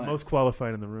You're once. the most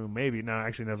qualified in the room. Maybe. No,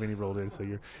 actually, no, Vinny rolled in, so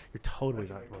you're totally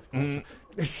not the most qualified.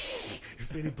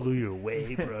 Vinny blew you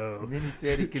away, bro. Vinny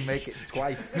said he can make it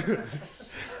twice.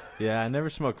 Yeah, I never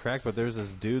smoked crack, but there's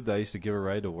this dude that I used to give a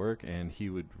ride to work, and he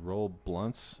would roll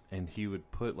blunts, and he would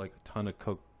put like a ton of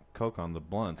coke on the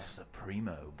blunts. That's a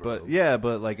primo, bro.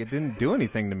 But like it didn't do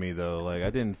anything to me though. Like I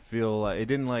didn't feel like it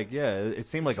didn't like it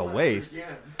seemed like a waste.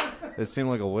 It seemed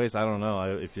like a waste. I don't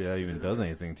know if it even does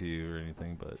anything to you or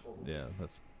anything, but yeah,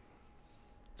 that's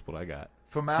what I got.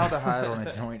 Formaldehyde on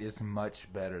a joint is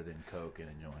much better than coke in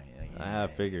a joint. I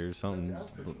figure something,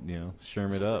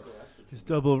 sherm it up. This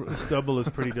double is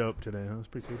pretty dope today. Huh? It's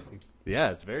pretty tasty. Yeah,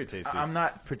 it's very tasty. I'm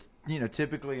not,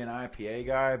 typically an IPA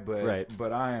guy, right.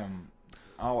 but I am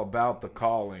all about the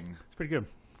calling. It's pretty good.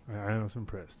 I was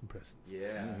impressed. Yeah.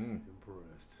 Mm-hmm.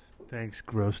 Impressed. Thanks,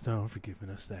 Growstone, for giving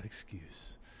us that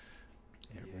excuse.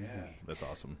 Every week. That's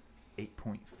awesome.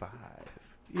 8.5.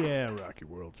 Yeah, rock your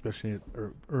world, especially at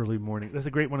early morning. That's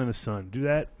a great one in the sun. Do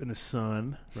that in the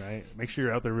sun, right? Make sure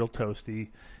you're out there real toasty.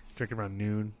 Drink around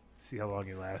noon. See how long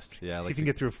you last. Yeah, see if you can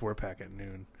get through a 4-pack at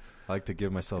noon. I like to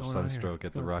give myself sunstroke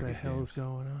at the Rocket games. What the hell is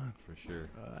going on? For sure.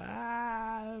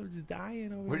 I'm just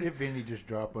dying over Where here. did Vinny just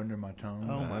drop under my tongue?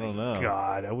 Oh, I don't know.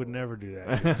 God, I would never do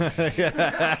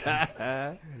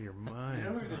that. In your mind.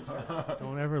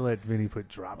 Don't ever let Vinny put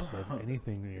drops of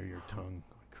anything near your tongue.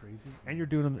 Crazy. And you're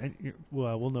doing them. And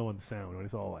we'll know on the sound when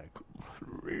it's all like.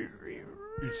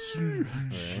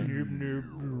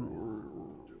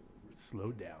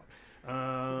 Slow down.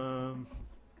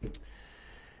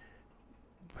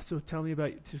 So tell me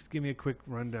about. Just give me a quick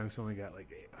rundown. So only got I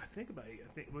think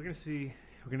we're gonna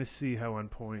see how on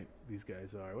point these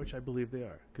guys are, which I believe they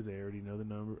are because they already know the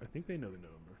number. I think they know the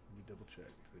number. Let me double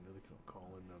check. They know the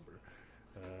call-in number.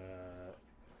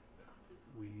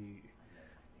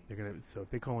 They're gonna. So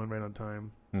if they call in right on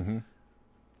time, I don't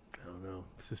know.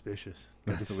 Suspicious.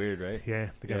 That's weird, right? Yeah,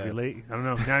 they gotta be late. I don't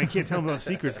know. Now you can't tell them all the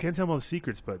secrets. Can't tell them all the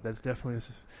secrets, but that's definitely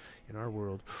in our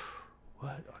world.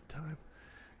 What on time?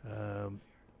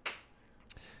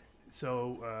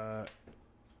 So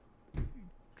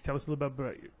tell us a little bit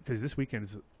about because this weekend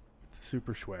is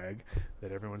super swag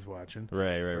that everyone's watching.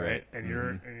 Right. And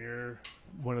you're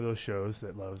one of those shows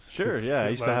that loves. Sure, yeah. I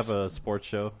used to have a sports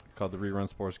show called the Rerun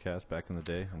Sportscast back in the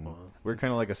day. And we're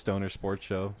kind of like a stoner sports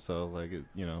show, so we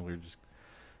just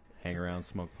hang around,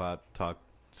 smoke pot, talk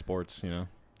sports. So.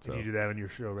 And you do that on your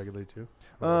show regularly too,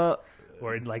 or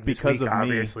in this because week, of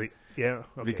obviously. Me. Yeah,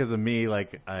 okay. Because of me,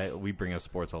 we bring up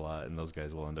sports a lot, and those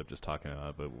guys will end up just talking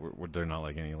about it. But they're not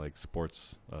like any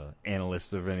sports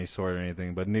analysts of any sort or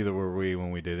anything. But neither were we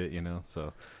when we did it,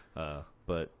 So,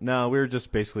 but no, we were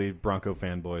just basically Bronco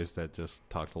fanboys that just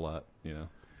talked a lot,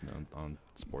 on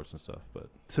sports and stuff. But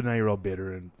so now you're all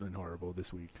bitter and horrible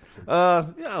this week. Yeah,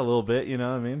 a little bit.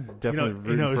 Definitely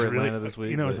rooting for Atlanta this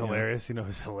week. It's hilarious.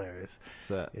 It's hilarious.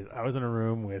 So, I was in a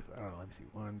room with let me see,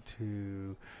 1,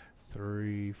 2,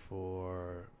 3,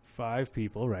 4, 5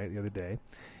 people, right, the other day,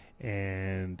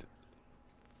 and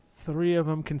 3 of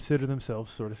them consider themselves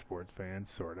sort of sports fans,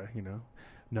 sort of,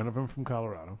 none of them from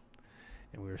Colorado,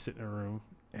 and we were sitting in a room,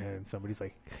 and somebody's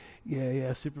like,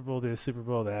 yeah, Super Bowl this, Super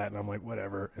Bowl that, and I'm like,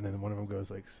 whatever, and then one of them goes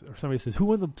or somebody says, who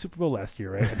won the Super Bowl last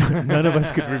year, right? And none of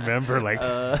us could remember,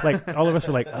 all of us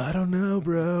were like, I don't know,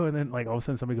 bro, and then all of a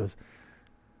sudden somebody goes,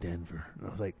 Denver, and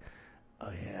I was like, oh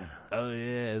yeah,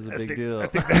 it's a big deal. I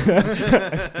think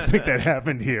that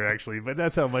happened here actually, but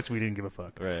that's how much we didn't give a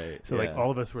fuck. Right. So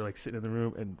all of us were sitting in the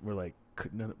room and we're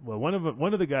one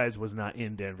of the guys was not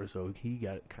in Denver, so he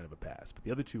got kind of a pass, but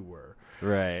the other 2 were.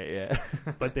 Right. Yeah.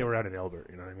 But they were out in Elbert,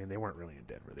 you know what I mean? They weren't really in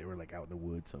Denver. They were out in the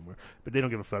woods somewhere. But they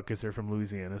don't give a fuck because they're from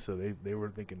Louisiana, so they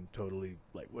were thinking totally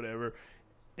whatever.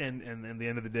 And at the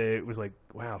end of the day, it was like,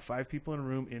 wow, 5 people in a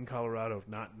room in Colorado.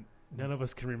 None of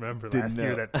us can remember last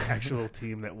year that the actual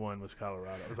team that won was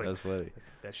Colorado. I was like, that's funny.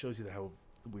 That shows you how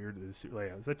weird it is.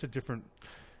 Like, such a different.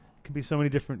 Can be so many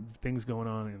different things going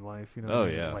on in life, you know. Oh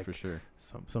yeah, like, for sure.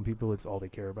 Some people, it's all they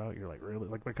care about. You're like, really?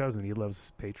 Like my cousin, he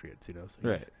loves Patriots, you know.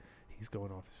 So he's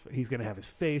going off he's gonna have his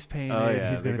face painted. Oh, yeah,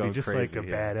 he's gonna be just crazy, like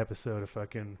a bad episode of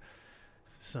fucking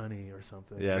Sunny or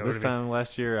something. Yeah, you know this time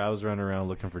last year, I was running around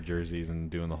looking for jerseys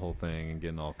and doing the whole thing and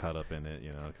getting all caught up in it,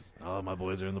 you know, because my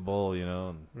boys are in the bowl, you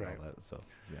know, and all that. So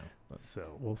yeah.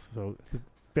 So the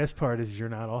best part is you're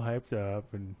not all hyped up,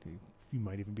 and you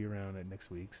might even be around it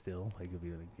next week still. Like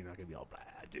you're not gonna be all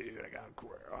bad, dude. I got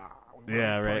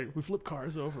right. We flip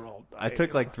cars over all day. I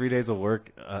took like 3 days of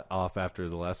work off after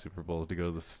the last Super Bowl to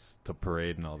go to the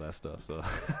parade and all that stuff. So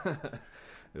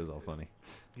it was all funny.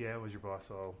 Yeah, was your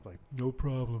boss all like, no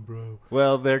problem, bro?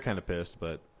 Well, they're kind of pissed,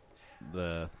 but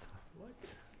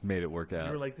made it work out.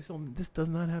 You were like, this does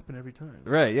not happen every time.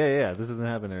 Right, yeah. This doesn't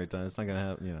happen every time. It's not going to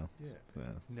happen, you know. Yeah.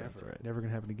 Never going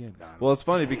to happen again. Well, it's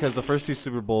funny because the first 2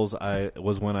 Super Bowls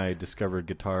was when I discovered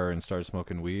guitar and started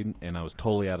smoking weed, and I was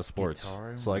totally out of sports.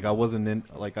 So, like, I wasn't in,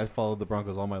 like, I followed the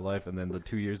Broncos all my life, and then the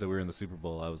 2 years that we were in the Super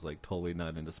Bowl, I was, like, totally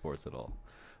not into sports at all.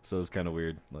 So it was kind of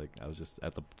weird. Like, I was just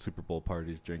at the Super Bowl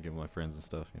parties drinking with my friends and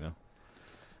stuff, you know.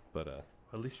 But,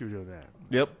 at least you were doing that.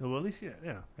 Yep. Well, at least, yeah,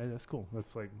 that's cool.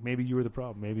 That's like, maybe you were the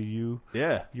problem. Maybe you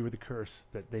were the curse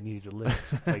that they needed to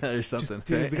lift. Like, or something.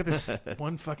 Dude, we got this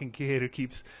one fucking kid who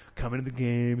keeps coming to the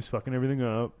games, fucking everything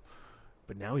up,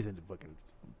 but now he's into fucking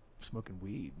smoking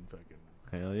weed and fucking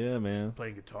hell yeah, man,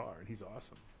 playing guitar, and he's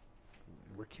awesome.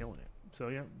 We're killing it. So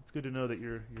yeah, it's good to know that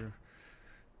you're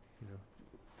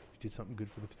you did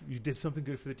something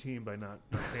good for the team by not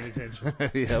paying attention.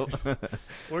 Yep.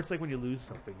 Or it's like when you lose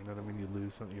something, you know what I mean? You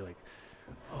lose something, you're like,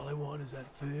 all I want is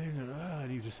that thing,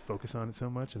 and you just focus on it so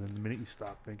much, and then the minute you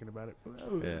stop thinking about it,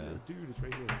 dude, it's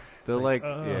right here. They're like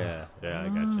I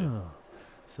got you.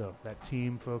 So that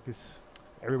team focus,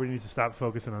 everybody needs to stop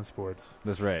focusing on sports.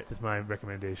 That's right. That's my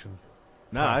recommendation.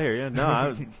 No, I hear you. No, I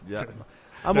lived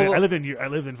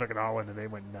in fucking Holland, and they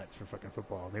went nuts for fucking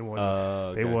football. And they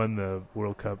won. They won the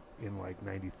World Cup in like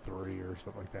 '93 or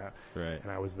something like that. Right.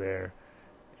 And I was there,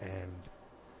 and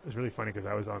it was really funny because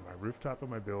I was on my rooftop of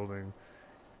my building,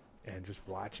 and just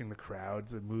watching the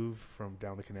crowds that move from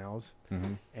down the canals.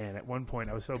 Mm-hmm. And at one point,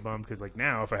 I was so bummed because like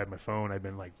now, if I had my phone, I'd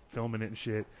been like filming it and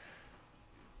shit.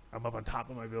 I'm up on top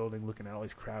of my building looking at all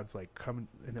these crowds like coming,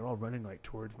 and they're all running like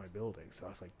towards my building. So I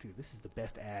was like, dude, this is the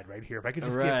best ad right here. If I could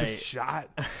just get this shot,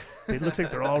 it looks like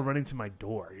they're all running to my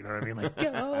door. You know what I mean? Like,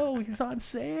 go, it's on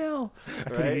sale. I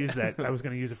could have used that. I was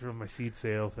going to use it for my seed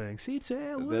sale thing. Seed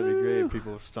sale, that'd be great.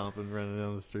 People stomping, running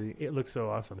down the street. It looked so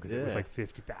awesome because it was like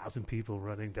 50,000 people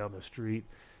running down the street.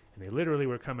 And they literally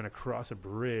were coming across a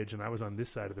bridge, and I was on this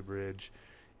side of the bridge,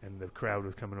 and the crowd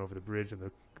was coming over the bridge, and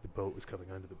the boat was coming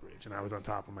under the bridge, and I was on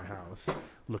top of my house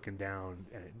looking down,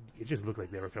 and it just looked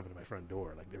like they were coming to my front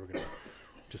door, like they were gonna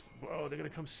they're gonna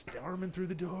come storming through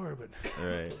the door. But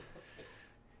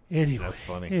anyway, that's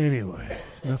funny. Anyway,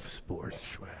 enough sports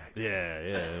swag.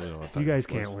 Yeah. You guys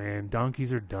can't win.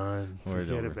 Donkeys are done.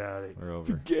 Forget about it. We're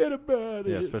over. Forget about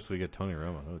it. Yeah, especially we get Tony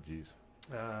Romo. Oh, jeez.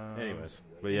 Anyways,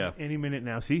 but yeah, any minute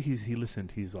now. See, he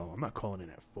listened. He's all. I'm not calling in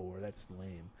at 4. That's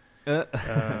lame. Let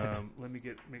me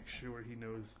make sure he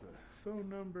knows the phone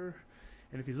number.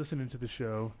 And if he's listening to the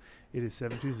show, it is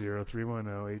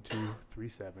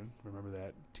 720-310-8237. Remember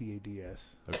that,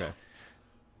 TADS. Okay.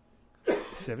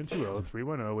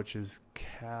 720-310, which is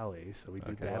Cali, so we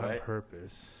did that on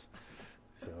purpose.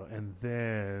 So, and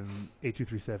then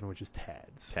 8237, which is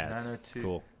Tads. 902.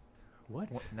 Cool. What?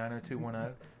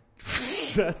 90210.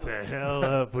 Shut the hell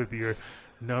up with your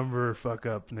number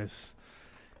fuck-upness.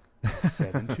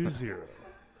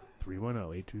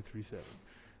 720-310-8237.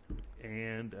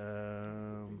 And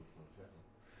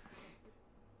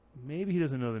maybe he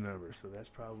doesn't know the number, so that's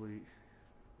probably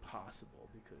possible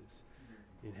because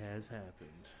it has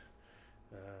happened.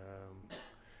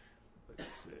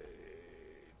 Let's say...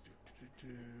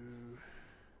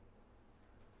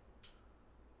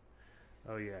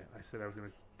 Oh, yeah, I said I was going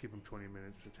to give him 20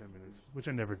 minutes or 10 minutes, which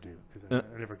I never do because I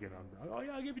never get on. Oh,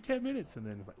 yeah, I'll give you 10 minutes. And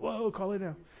then it's like, whoa, call it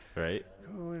now. Right.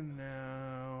 Call in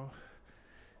now.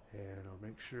 And I'll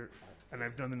make sure. And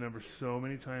I've done the number so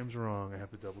many times wrong, I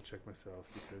have to double check myself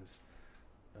because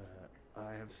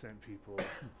I have sent people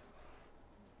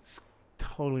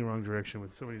totally wrong direction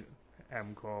with so many have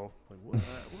them call. Like, what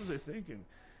was I thinking?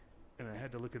 And I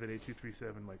had to look at that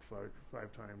 8237 like five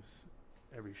times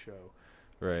every show.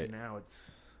 Right. And now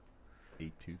it's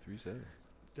 8237.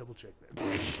 Double check that.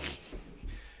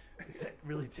 Is that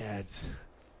really Tad's?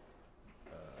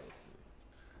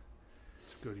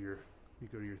 go to your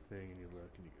thing and you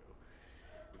look and you go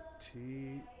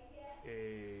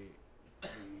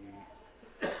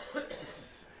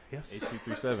Yes.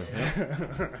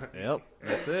 8237. Yep,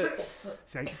 that's it.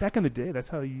 See, back in the day, that's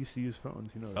how you used to use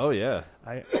phones. You know. Oh yeah.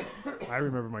 I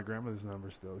remember my grandmother's number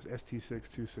still. It was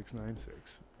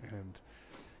ST62696, and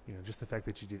just the fact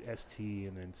that you did ST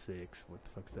and then 6. What the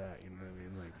fuck's that? You know what I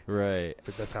mean? Like. Right.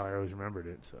 But that's how I always remembered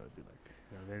it. So it'd be like,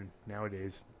 then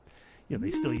nowadays,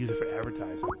 they still use it for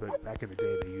advertising, but back in the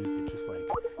day, they used it just like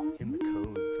in the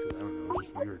codes because I don't know, it was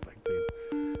just weird. Like they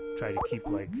tried to keep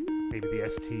like maybe the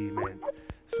ST meant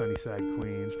Sunnyside,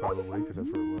 Queens, probably, because that's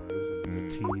where it was. And the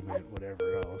T meant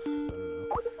whatever else. I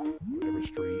don't know. Whatever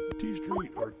street. T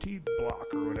Street or T Block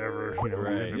or whatever.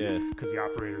 Right, yeah. Because the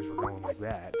operators were going like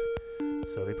that.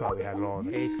 So they probably had it all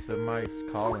in Hey, somebody's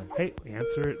calling. Hey,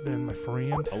 answer it then, my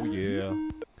friend. Oh, yeah.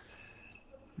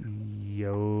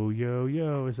 Yo, yo,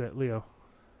 yo. Is that Leo?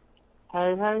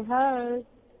 Hi, hi, hi.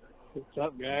 What's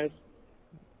up, guys?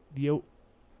 Yo.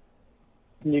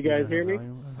 Can you guys hear me?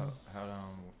 Hold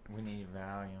on. We need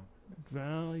volume.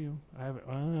 Volume. I have it.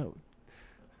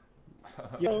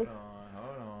 Yo.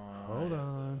 Hold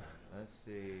on. Let's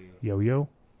see. Yo, yo.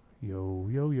 Yo,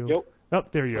 yo, yo. Yo. Oh,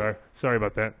 there you are. Sorry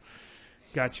about that.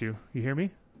 Got you. You hear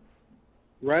me?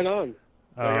 Right on.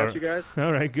 I got you guys.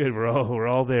 All right, good. We're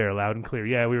all there, loud and clear.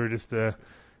 Yeah, we were just playing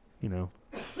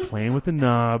with the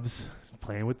knobs,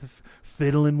 playing with the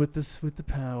fiddling with the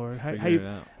power. How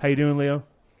you doing, Leo?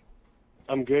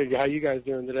 I'm good. How you guys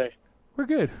doing today? We're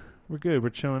good. We're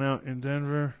chilling out in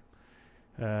Denver.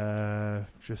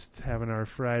 Just having our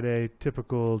Friday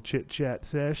typical chit chat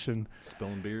session.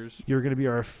 Spilling beers. You're going to be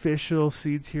our official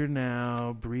Seeds Here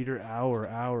Now breeder hour.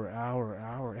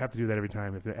 I have to do that every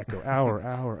time. I have to echo hour.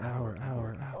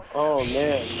 Oh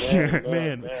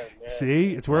man.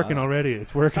 See, it's working already.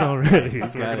 It's working already.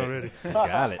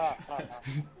 Got it.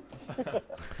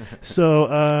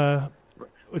 So,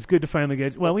 it's good to finally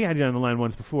get. Well, we had you on the line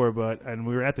once before, and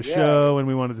we were at the show and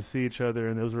we wanted to see each other,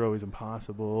 and those were always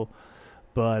impossible.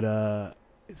 But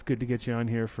it's good to get you on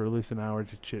here for at least an hour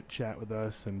to chit chat with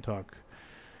us and talk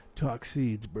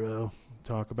seeds, bro.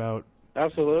 Talk about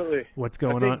absolutely what's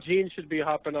going on. I think Gene should be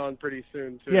hopping on pretty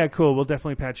soon too. Yeah, cool. We'll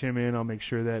definitely patch him in. I'll make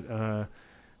sure that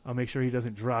he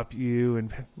doesn't drop you,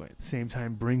 and at the same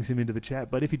time brings him into the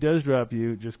chat. But if he does drop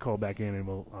you, just call back in, and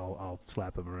I'll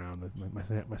slap him around with my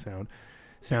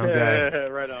sound guy.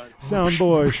 Right on. Sound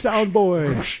boy.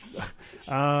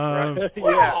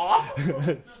 Yeah.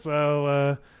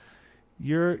 So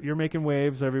you're making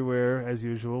waves everywhere as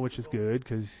usual, which is good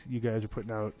because you guys are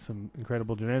putting out some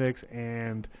incredible genetics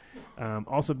and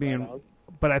also being.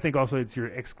 But I think also it's your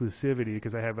exclusivity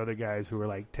because I have other guys who are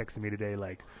like texting me today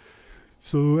like.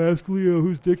 So ask Leo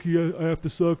whose dick I have to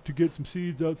suck to get some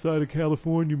seeds outside of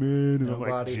California, man. And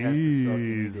Nobody I'm like, has to suck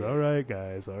any geez, dick. all right,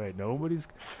 guys, all right. Nobody's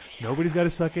got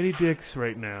to suck any dicks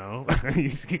right now.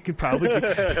 you can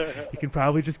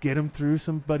probably just get them through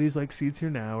some buddies like Seeds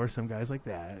Here Now or some guys like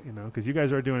that, because you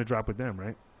guys are doing a drop with them,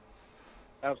 right?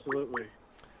 Absolutely.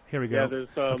 Here we go. Yeah, there's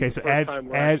okay, so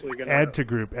add to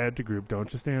group. Don't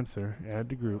just answer. Add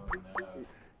to group.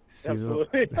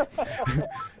 Absolutely.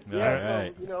 Yeah,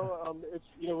 right.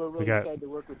 We're really excited to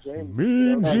work with James.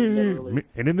 Mean Gene,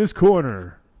 and in this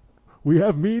corner, we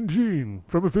have Mean Gene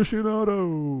from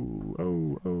Aficionado.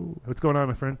 Oh, what's going on,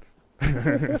 my friend?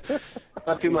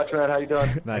 Not too much, man. How you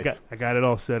doing? Nice. I got it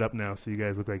all set up now, so you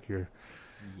guys look like you're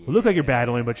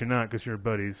battling, but you're not because you're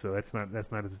buddies. So that's not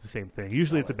the same thing.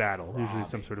 Usually it's a battle. Usually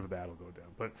it's some sort of a battle going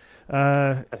down. But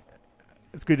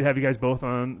it's good to have you guys both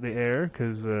on the air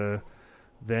because.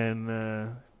 Then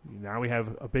now we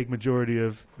have a big majority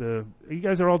of the. You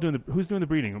guys are all doing who's doing the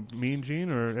breeding? Me and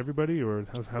Gene, or everybody, or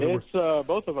how's it work? It's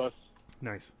both of us.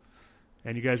 Nice.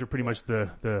 And you guys are pretty much the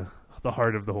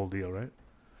heart of the whole deal, right?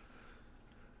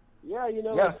 Yeah,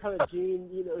 it's kind of Gene.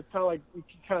 It's kind of like you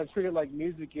kind of treat it like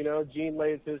music. Gene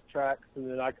lays his tracks, and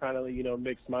then I kind of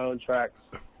mix my own tracks.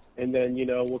 And then,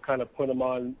 we'll kind of put them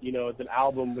on, as an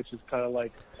album, which is kind of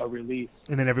like a release.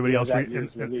 And then everybody else,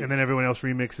 and then everyone else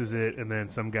remixes it. And then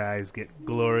some guys get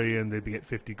glory and they get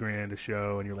 $50,000 a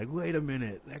show. And you're like, wait a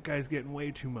minute, that guy's getting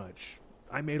way too much.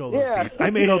 I made all those beats. I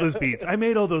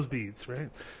made all those beats, right?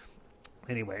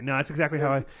 Anyway, no, it's exactly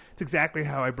how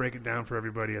I break it down for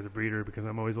everybody as a breeder because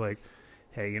I'm always like,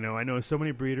 hey, I know so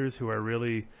many breeders who are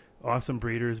really awesome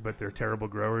breeders, but they're terrible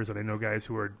growers, and I know guys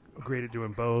who are great at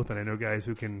doing both, and I know guys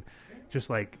who can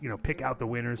just pick out the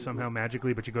winners somehow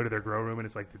magically, but you go to their grow room and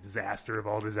it's like the disaster of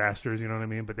all disasters, you know what I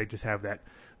mean? But they just have that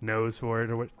nose for it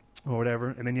or whatever.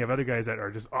 And then you have other guys that are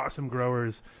just awesome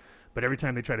growers, But every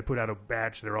time they try to put out a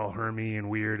batch, they're all hermy and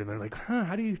weird, and they're like,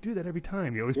 how do you do that every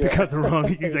time? You always pick out the wrong.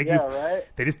 Like, right?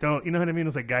 They just don't, you know what I mean?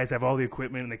 It's like guys have all the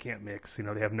equipment and they can't mix. They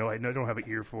have don't have an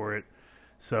ear for it.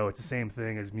 So it's the same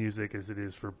thing as music as it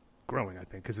is for growing, I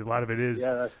think, because a lot of it is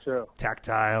that's true.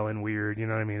 Tactile and weird. You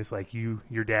know what I mean? It's like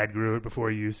your dad grew it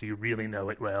before you, so you really know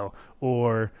it well,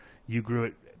 or you grew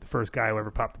it the first guy who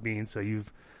ever popped the bean, so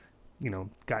you've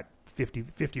got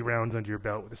 50 rounds under your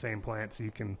belt with the same plant, so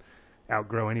you can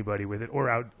outgrow anybody with it, or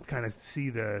out kind of see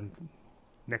the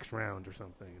next round or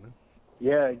something.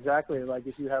 Yeah, exactly. Like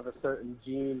if you have a certain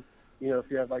gene, if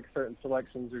you have like certain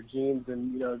selections or genes,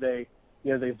 and they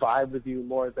vibe with you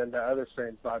more than the other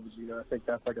strains vibe with you. I think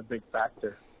that's like a big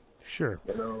factor. Sure.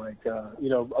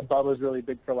 Bubba's really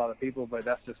big for a lot of people, but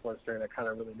that's just one strain I kind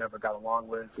of really never got along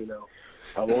with.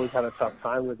 I've always had a tough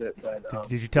time with it. But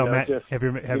did you tell Matt? Have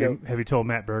you told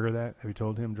Matt Berger that? Have you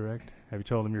told him direct? Have you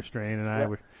told him your strain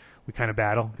and we kind of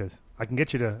battle because I can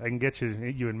get you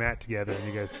and Matt together and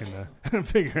you guys can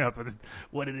figure out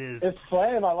what it is. It's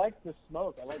fun. I like the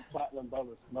smoke. I like Platinum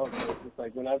Bubba smoke. It's just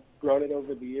like when I've grown it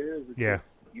over the years. It's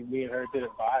just, me and her didn't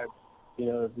vibe.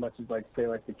 As much as like say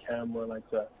like the chem or like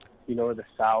the or the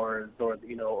sours or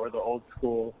or the old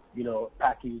school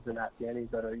Packies and Afghanis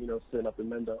that are sitting up in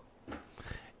Mendo.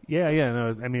 Yeah.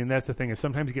 No, I mean that's the thing is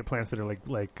sometimes you get plants that are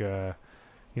like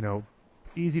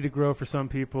easy to grow for some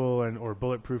people or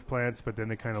bulletproof plants, but then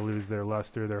they kind of lose their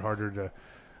luster. They're harder to.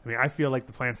 I mean, I feel like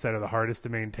the plants that are the hardest to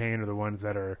maintain are the ones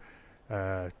that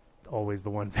are always the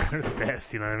ones that are the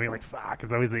best. You know what I mean? Like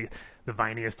it's always the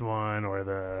viniest one or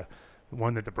the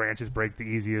one that the branches break the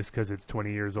easiest because it's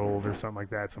 20 years old or something like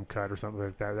that, some cut or something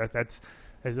like that.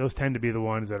 Those tend to be the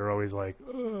ones that are always like,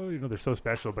 they're so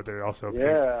special, but they're also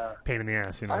pain in the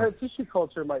ass. I heard tissue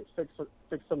culture might fix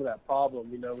some of that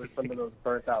problem, with some of those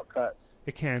burnt out cuts.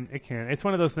 It can. It's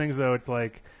one of those things, though. It's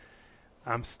like,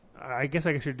 I guess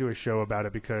I should do a show about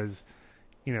it because,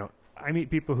 I meet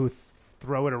people who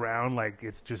throw it around like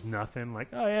it's just nothing. Like,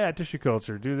 oh yeah, tissue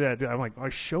culture, do that. I'm like,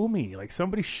 show me. Like,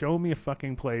 somebody show me a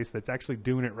fucking place that's actually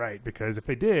doing it right. Because if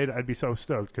they did, I'd be so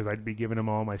stoked because I'd be giving them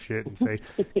all my shit and say,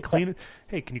 clean it.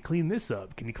 Hey, can you clean this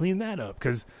up? Can you clean that up?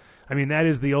 Because I mean, that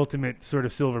is the ultimate sort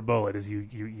of silver bullet is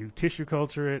you tissue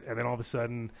culture it, and then all of a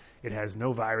sudden it has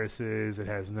no viruses, it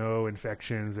has no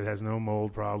infections, it has no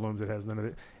mold problems, it has none of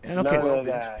it. And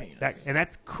and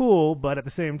that's cool, but at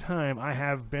the same time, I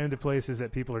have been to places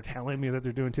that people are telling me that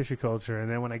they're doing tissue culture,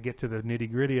 and then when I get to the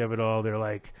nitty-gritty of it all, they're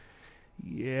like,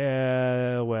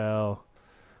 yeah, well,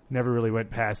 never really went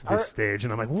past this stage.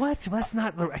 And I'm like, what? That's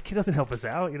not, it doesn't help us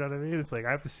out. You know what I mean? It's like,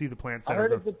 I have to see the plant center. I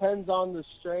heard it depends on the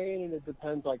strain, and it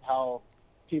depends like how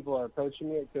people are approaching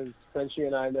it, because Frenchie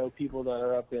and I know people that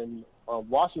are up in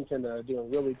Washington that are doing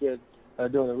a really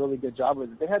good job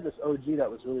with it. They had this OG that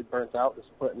was really burnt out, was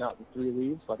putting out the 3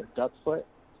 leaves, like a duck's foot.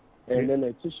 And then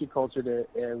they tissue cultured it,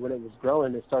 and when it was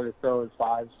growing, they started throwing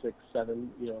 5, 6,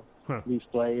 7, leaf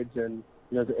blades, and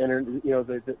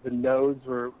the nodes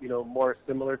were more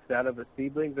similar to that of a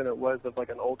seedling than it was of like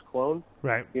an old clone.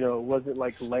 Right. It wasn't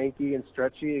like lanky and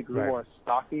stretchy. It grew more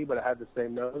stocky, but it had the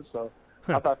same nose. So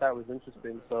I thought that was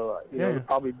interesting. So there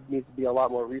probably needs to be a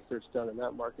lot more research done in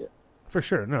that market. For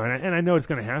sure. No, and I know it's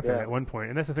going to happen at one point.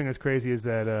 And that's the thing that's crazy is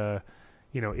that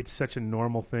it's such a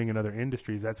normal thing in other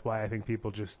industries. That's why I think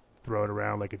people just throw it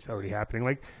around like it's already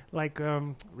happening. Like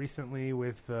recently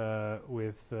with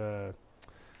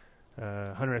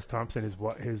Hunter S. Thompson,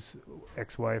 his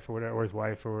ex-wife or whatever, or his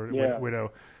wife or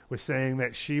widow, was saying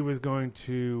that she was going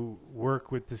to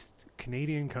work with this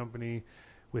Canadian company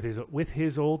with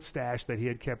his old stash that he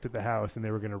had kept at the house, and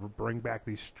they were going to bring back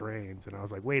these strains. And I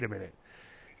was like, wait a minute.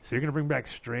 So you're going to bring back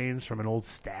strains from an old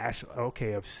stash,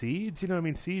 okay, of seeds?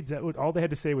 Seeds, all they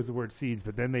had to say was the word seeds,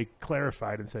 but then they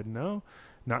clarified and said, no,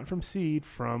 not from seed,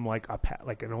 from like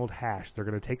an old hash. They're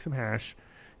going to take some hash,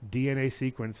 DNA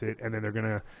sequence it, and then they're going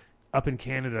to, up in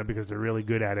Canada, because they're really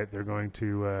good at it, they're going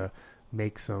to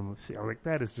make some. I was like,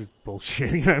 that is just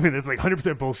bullshit. It's like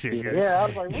 100% bullshit. Yeah, I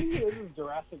was like, this is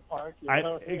Jurassic Park.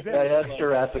 Exactly. Yeah, that's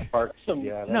Jurassic Park.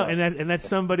 No, and that's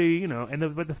somebody,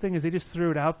 but the thing is, they just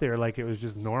threw it out there like it was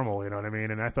just normal. You know what I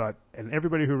mean? And I thought, and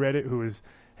everybody who read it who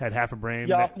had half a brain,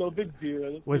 no big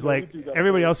deal, was like,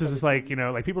 everybody else was just like,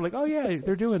 like people were like, oh yeah,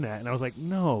 they're doing that, and I was like,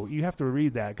 no, you have to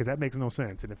read that because that makes no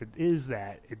sense, and if it is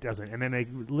that, it doesn't. And then they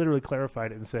literally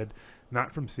clarified it and said,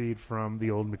 not from seed, from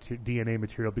the old DNA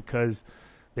material, because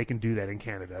they can do that in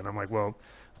Canada. And I'm like, well,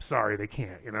 I'm sorry, they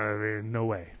can't. No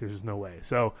way. There's just no way.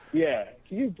 So yeah,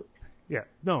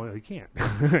 no, you can't.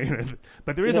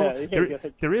 But there is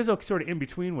there is a sort of in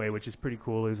between way, which is pretty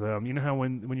cool. Is you know how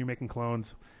when you're making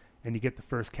clones, and you get the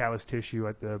first callus tissue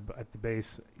at the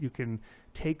base, you can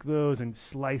take those and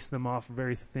slice them off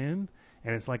very thin,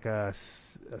 and it's like a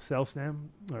cell stem,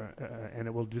 and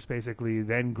it will just basically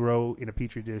then grow in a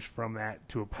petri dish from that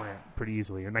to a plant pretty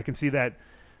easily. And I can see that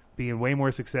being way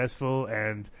more successful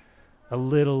and a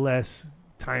little less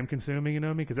time consuming, you know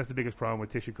what I mean? Because that's the biggest problem with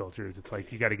tissue culture is it's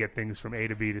like you got to get things from A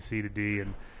to B to C to D,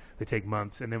 and they take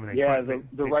months. And then when they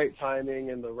the right timing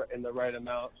and the right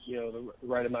amount, the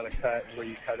right amount of cut where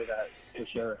you cut it at, for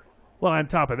sure. Well, on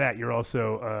top of that, you're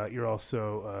also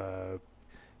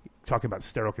talking about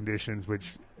sterile conditions,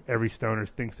 which every stoner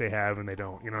thinks they have and they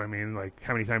don't. You know what I mean? Like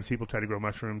how many times people try to grow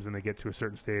mushrooms and they get to a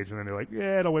certain stage and then they're like,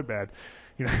 yeah, it all went bad.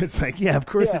 It's like, yeah, of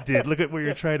course it did. Look at where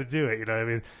you're trying to do it. You know what I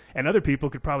mean? And other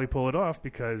people could probably pull it off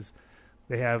because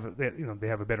they have a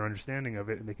better understanding of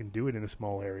it and they can do it in a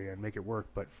small area and make it work.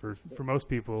 But for most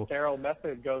people, sterile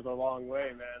method goes a long way,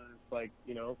 man. It's like,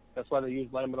 that's why they use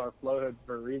laminar flow hoods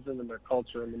for a reason in their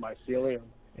culture and the mycelium.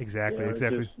 Exactly.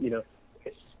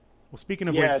 Well, speaking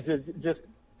of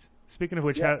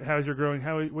which, how's your growing?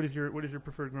 What is your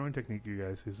preferred growing technique, you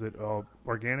guys? Is it all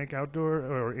organic outdoor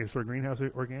or is sort of greenhouse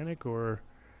organic, or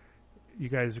you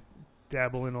guys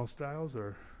dabble in all styles?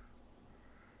 Or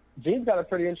Gene's got a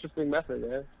pretty interesting method,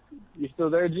 man. You still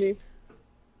there, Gene?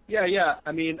 Yeah.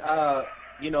 I mean, I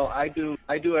do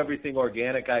everything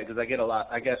organic because I get a lot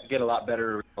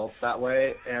better results that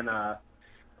way. And I've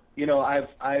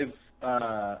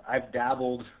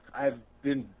dabbled. I've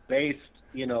been based,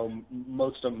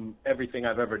 most of everything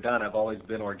I've ever done, I've always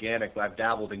been organic, but I've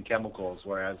dabbled in chemicals,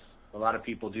 whereas a lot of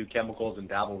people do chemicals and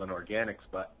dabble in organics.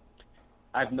 But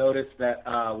I've noticed that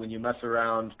when you mess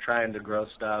around trying to grow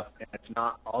stuff and it's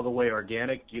not all the way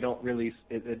organic, you don't really,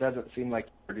 it doesn't seem like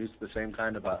you produce the same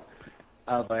kind of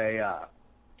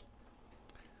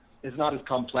it's not as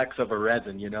complex of a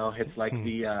resin, It's like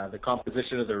the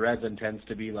composition of the resin tends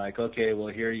to be like, okay, well,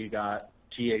 here you got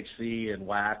THC and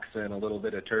wax and a little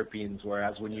bit of terpenes,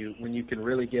 whereas when you can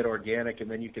really get organic and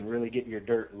then you can really get your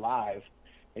dirt live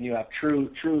and you have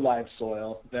true live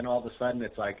soil, then all of a sudden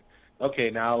it's like, okay,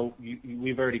 now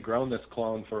we've already grown this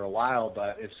clone for a while,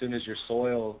 but as soon as your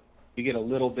soil, you get a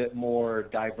little bit more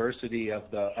diversity of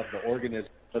the organisms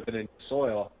living in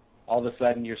soil, all of a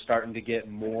sudden you're starting to get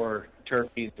more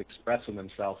terpenes expressing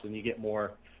themselves, and you get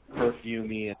more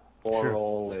perfumey and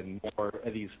floral and more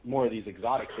of these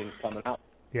exotic things coming out.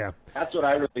 Yeah, that's what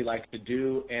I really like to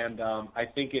do, and I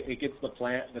think it gets the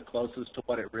plant the closest to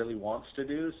what it really wants to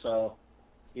do. So,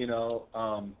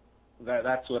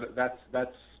 that's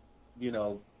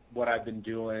what I've been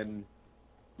doing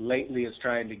lately is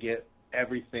trying to get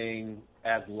everything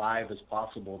as live as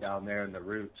possible down there in the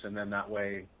roots, and then that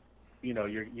way,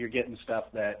 you're getting stuff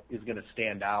that is going to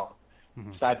stand out.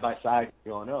 Mm-hmm. Side by side,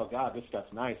 you're going, oh, God, this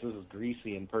stuff's nice. This is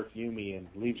greasy and perfumey and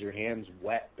leaves your hands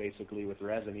wet, basically, with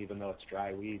resin, even though it's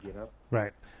dry weed,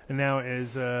 Right. And now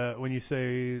when you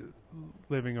say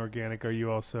living organic, are you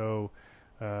also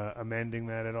amending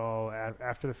that at all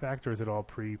after the fact, or is it all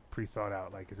pre-thought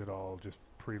out? Like, is it all just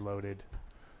preloaded?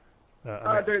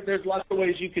 There's lots of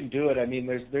ways you can do it. I mean,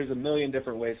 there's a million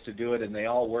different ways to do it, and they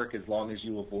all work as long as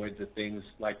you avoid the things.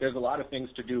 Like, there's a lot of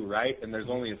things to do right, and there's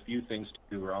only a few things to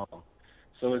do wrong.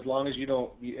 So as long as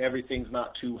everything's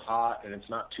not too hot and it's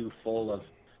not too full of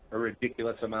a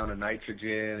ridiculous amount of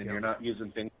nitrogen, and you're not using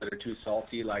things that are too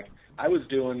salty. Like I was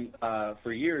doing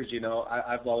for years,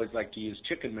 I've always liked to use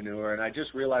chicken manure, and I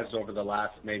just realized over the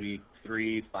last maybe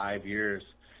 3-5 years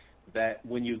that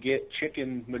when you get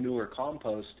chicken manure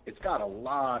compost, it's got a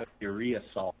lot of urea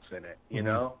salts in it,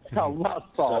 A lot of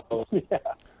salt. So,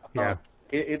 yeah.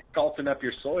 It's salting up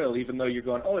your soil, even though you're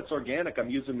going, oh, it's organic, I'm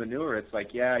using manure. It's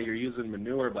like, yeah, you're using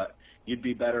manure, but you'd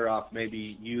be better off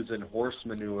maybe using horse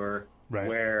manure, right,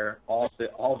 where all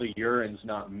the urine's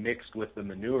not mixed with the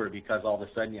manure, because all of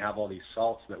a sudden you have all these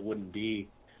salts that wouldn't be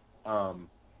in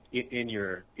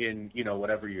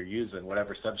whatever you're using,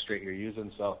 whatever substrate you're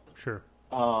using. So sure.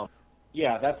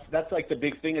 Yeah, that's like the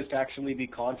big thing, is to actually be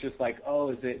conscious, like,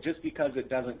 oh, is it just because it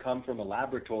doesn't come from a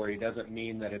laboratory doesn't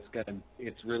mean that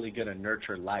it's really gonna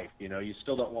nurture life. You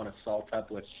still don't want to salt up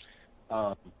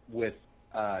with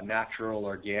natural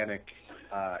organic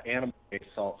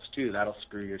animal-based salts too. That'll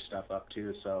screw your stuff up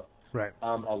too. So right.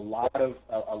 A lot of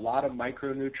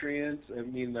micronutrients. I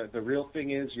mean, the real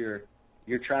thing is you're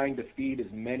trying to feed as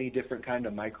many different kind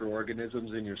of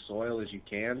microorganisms in your soil as you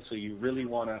can. So you really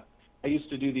want to. I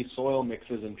used to do these soil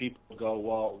mixes, and people go,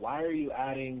 well, why are you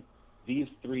adding these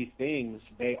 3 things?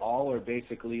 They all are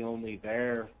basically only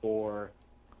there for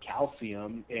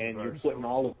calcium, and you're putting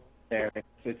all of it there.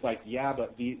 It's like, yeah,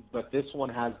 but this one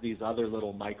has these other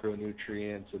little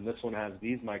micronutrients, and this one has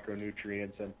these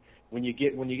micronutrients, and when you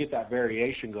get that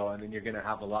variation going, then you're going to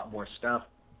have a lot more stuff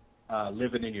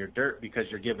living in your dirt because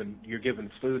you're giving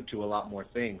food to a lot more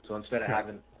things. So instead of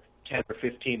having 10 or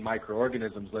 15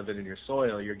 microorganisms living in your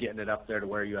soil, you're getting it up there to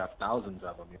where you have thousands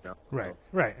of them. You know. Right,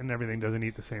 right, and everything doesn't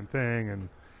eat the same thing. And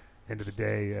end of the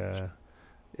day,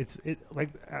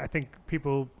 I think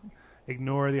people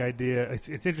ignore the idea.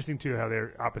 It's interesting too how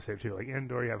they're opposite too. Like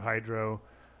indoor, you have hydro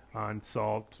on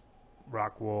salt,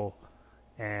 rock wool,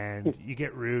 and you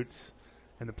get roots,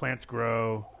 and the plants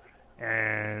grow.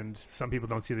 And some people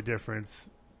don't see the difference,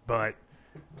 but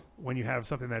when you have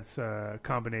something that's a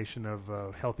combination of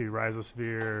a healthy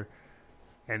rhizosphere,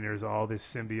 and there's all this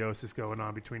symbiosis going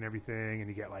on between everything, and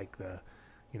you get like the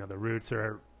roots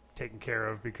are taken care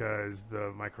of because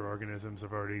the microorganisms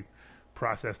have already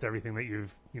processed everything that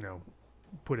you've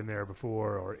put in there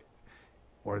before,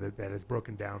 or that is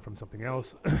broken down from something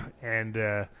else. And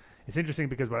it's interesting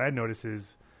because what I notice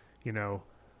is,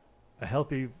 a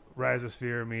healthy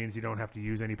rhizosphere means you don't have to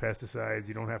use any pesticides.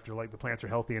 You don't have to, the plants are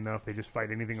healthy enough. They just fight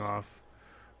anything off.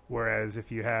 Whereas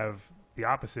if you have the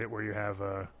opposite, where you have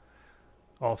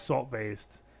all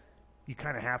salt-based, you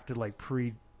kind of have to,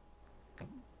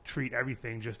 treat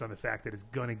everything just on the fact that it's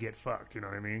going to get fucked. You know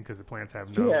what I mean? Because the plants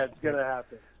have no... Yeah, it's going to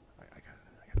happen. I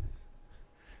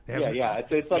got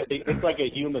this. It's like a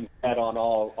human head on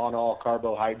all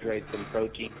carbohydrates and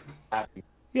protein.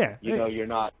 Yeah, you're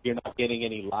not getting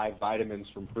any live vitamins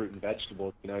from fruit and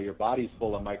vegetables. Your body's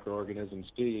full of microorganisms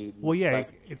too. Well, yeah,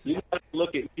 you have to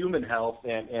look at human health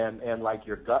and like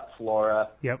your gut flora.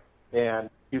 Yep. And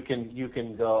you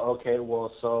can go, okay,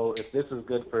 well, so if this is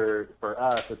good for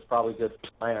us, it's probably good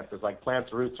for plants. It's like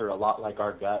plants' roots are a lot like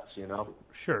our guts,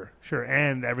 Sure,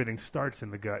 and everything starts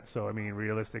in the gut. So I mean,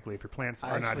 realistically, if your plants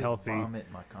are not healthy, vomit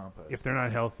my compost. If they're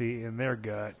not healthy in their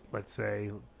gut, let's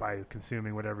say by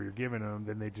consuming whatever you're giving them,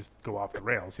 then they just go off the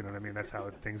rails. You know what I mean? That's how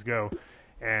things go.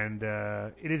 And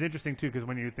it is interesting too, because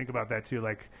when you think about that too,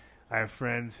 like I have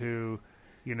friends who,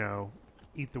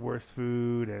 eat the worst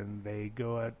food, and they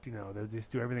go out, they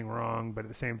just do everything wrong, but at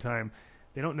the same time,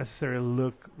 they don't necessarily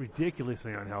look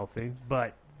ridiculously unhealthy,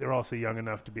 but they're also young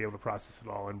enough to be able to process it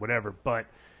all and whatever. But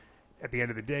at the end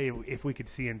of the day, if we could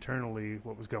see internally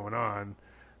what was going on,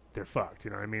 they're fucked.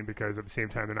 You know what I mean? Because at the same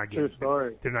time, they're not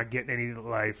getting any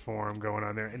life form going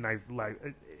on there. And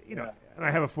and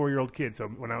I have a 4-year-old kid, so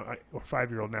or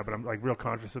 5-year-old now, but I'm real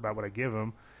conscious about what I give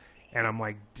him, and I'm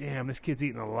like, damn, this kid's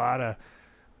eating a lot of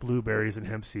blueberries and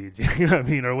hemp seeds, you know what I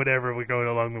mean, or whatever we're going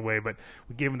along the way. But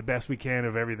we give him the best we can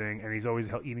of everything, and he's always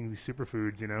eating these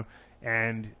superfoods,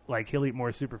 and he'll eat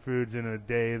more superfoods in a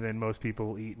day than most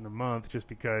people eat in a month, just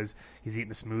because he's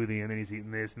eating a smoothie, and then he's eating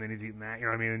this, and then he's eating that, you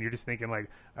know what I mean? And you're just thinking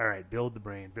all right, build the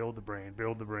brain, you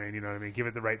know what I mean? Give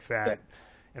it the right fat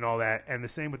and all that. And the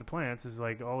same with the plants is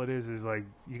all it is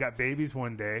you got babies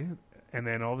one day, and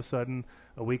then all of a sudden,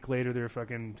 a week later, they're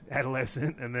fucking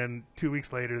adolescent, and then 2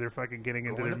 weeks later, they're fucking getting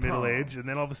into their middle age, and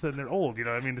then all of a sudden, they're old, you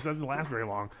know what I mean? This doesn't last very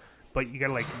long. But you got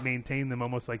to, maintain them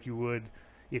almost like you would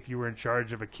if you were in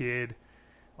charge of a kid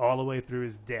all the way through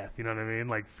his death, you know what I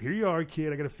mean? Here you are,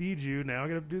 kid, I got to feed you, now I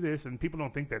got to do this. And people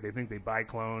don't think that. They think they buy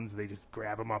clones, they just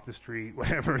grab them off the street,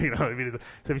 whatever, you know what I mean?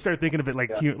 So if you start thinking of it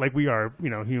like we are,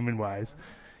 human-wise,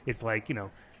 it's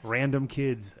random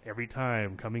kids every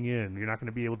time coming in. You're not going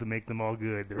to be able to make them all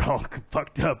good. They're all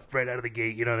fucked up right out of the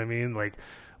gate. You know what I mean?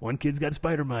 One kid's got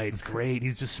spider mites. Great.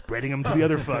 He's just spreading them to the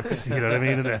other fucks. You know what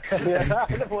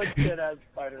I mean? One kid has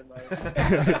spider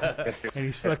mites. And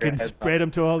he's fucking spread them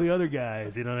to all the other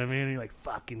guys. You know what I mean? And you're like,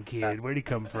 fucking kid, where'd he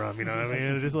come from? You know what I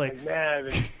mean? It's just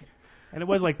man. And it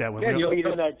was like that when you're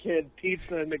eating that kid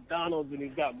pizza at McDonald's, and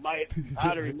he's got mites,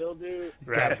 powdery mildew. He's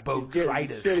got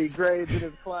botrytis. Shitty grades in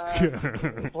his class.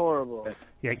 It's horrible.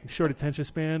 Yeah, short attention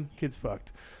span, kid's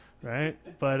fucked, right?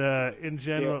 But in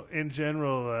general,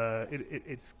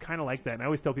 it's kind of like that. And I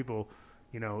always tell people,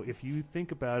 if you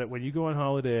think about it, when you go on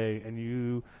holiday and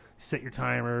you set your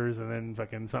timers, and then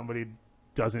fucking somebody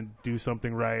doesn't do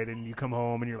something right, and you come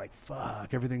home and you're like,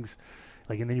 fuck, everything's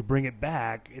and then you bring it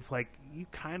back, it's you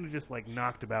kind of just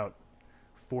knocked about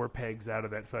 4 pegs out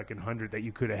of that fucking 100 that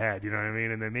you could have had, you know what I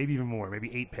mean? And then maybe even more,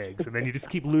 maybe 8 pegs. And then you just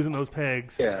keep losing those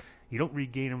pegs. Yeah. You don't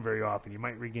regain them very often. You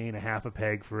might regain a half a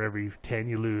peg for every 10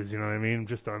 you lose, you know what I mean?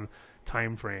 Just on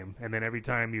time frame. And then every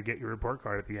time you get your report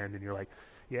card at the end and you're like,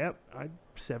 yep, I'm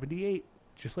 78.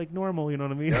 Just like normal, you know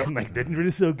what I mean? Yep. Didn't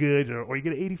really so good. Or you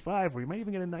get an 85, or you might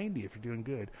even get a 90 if you're doing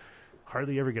good.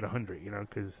 Hardly ever get 100,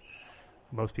 because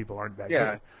most people aren't that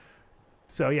good.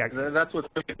 So, yeah. And that's what's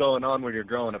going on when you're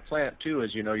growing a plant, too,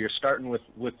 is, you're starting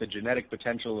with the genetic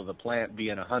potential of the plant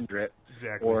being 100.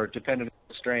 Exactly. Or, depending on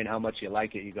strain, how much you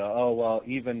like it, you go, oh, well,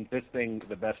 even this thing,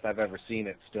 the best I've ever seen,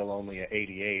 it's still only a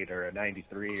 88 or a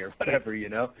 93 or whatever, you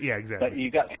know? Yeah, exactly. But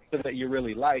you got something that you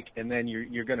really like, and then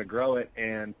you're going to grow it,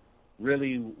 and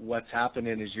really what's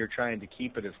happening is you're trying to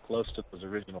keep it as close to those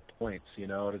original points, you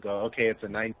know, to go, okay, it's a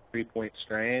 93-point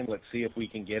strain. Let's see if we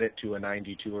can get it to a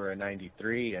 92 or a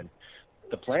 93. And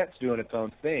the plant's doing its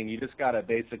own thing. You just got to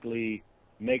basically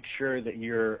make sure that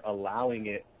you're allowing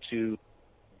it to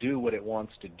do what it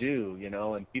wants to do, you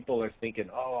know, and people are thinking,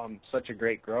 oh, I'm such a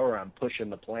great grower. I'm pushing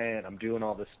the plant. I'm doing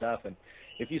all this stuff. And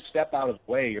if you step out of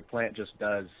the way, your plant just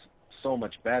does so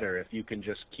much better if you can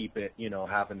just keep it, you know,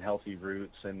 having healthy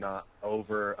roots and not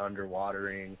under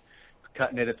watering,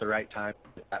 cutting it at the right time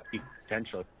at peak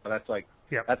potential. So that's like,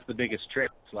 that's the biggest trick.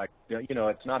 It's like, you know,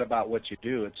 it's not about what you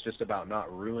do. It's just about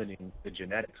not ruining the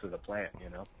genetics of the plant, you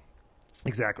know?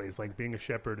 Exactly. It's like being a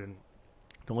shepherd and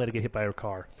don't let it get hit by a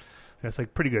car. That's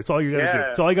like pretty good. That's all you got to do.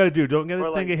 That's all you got to do. Don't get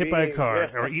the thing get hit by a car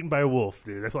or eaten by a wolf,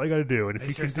 dude. That's all you got to do. And if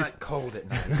you can just not cold at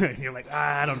night, and you're like,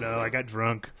 I don't know. I got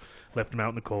drunk, left them out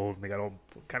in the cold, and they got all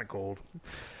kind of cold.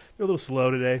 They're a little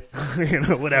slow today, you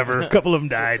know. Whatever. A couple of them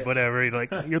died. Whatever. You're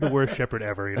like, you're the worst shepherd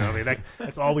ever. You know. I mean,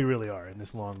 that's all we really are in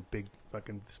this long, big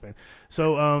fucking span.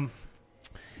 So,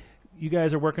 you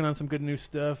guys are working on some good new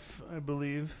stuff, I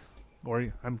believe.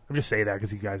 Or I'm just saying that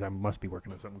because you guys, must be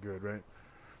working on something good, right?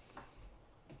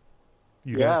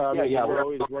 We're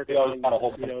always working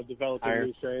on, you know, developing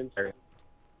new strains.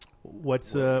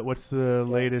 What's the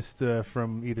latest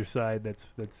from either side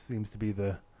that seems to be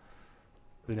the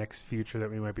next future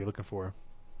that we might be looking for?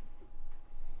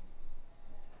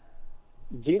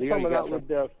 Gene's coming out with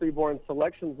the Freeborn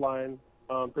Selections line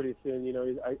pretty soon. You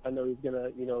know, I know he's gonna,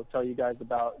 you know, tell you guys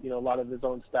about, you know, a lot of his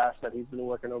own stash that he's been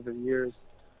working over the years.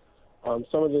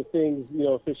 Some of the things, you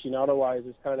know, aficionado-wise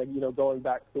is kind of, you know, going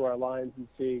back through our lines and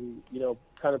seeing, you know,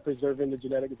 kind of preserving the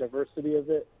genetic diversity of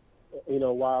it, you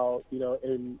know, while, you know,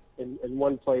 in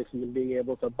one place and then being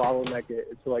able to bottleneck it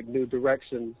into, like, new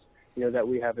directions, you know, that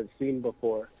we haven't seen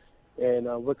before. And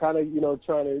we're kind of, you know,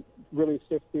 trying to really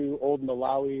sift through old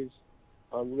Malawis,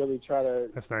 really try to,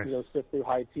 you know, sift through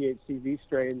high THCV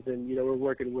strains. And, you know, we're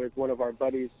working with one of our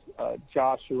buddies,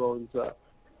 Josh, who owns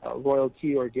Royal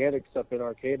Tea Organics up in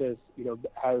Arcadis, you know,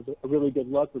 has a really good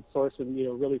luck with sourcing, you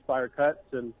know, really fire cuts.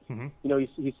 And, you know,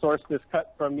 he sourced this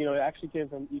cut from, you know, it actually came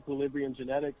from Equilibrium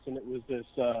Genetics, and it was this,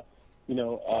 you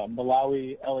know,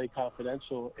 Malawi LA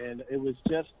Confidential. And it was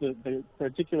just the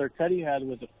particular cut he had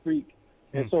was a freak.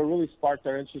 And so it really sparked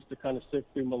our interest to kind of sift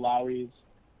through Malawis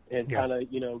and kind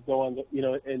of, you know, go on, you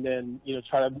know, and then, you know,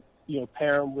 try to, you know,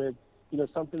 pair them with, you know,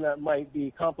 something that might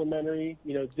be complementary,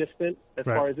 you know, distant as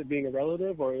far as it being a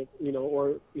relative, or you know,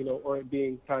 or it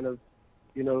being kind of,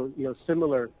 you know,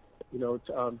 similar, you know,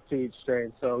 to each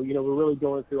strain. So, you know, we're really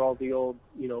going through all the old,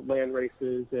 you know, land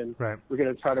races, and we're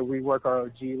going to try to rework our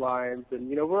OG lines, and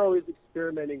you know, we're always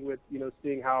experimenting with, you know,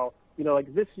 seeing how, you know,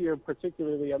 like this year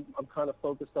particularly, I'm kind of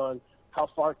focused on how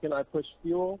far can I push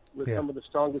fuel with some of the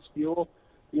strongest fuel,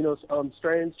 you know,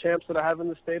 strains, champs that I have in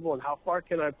the stable, and how far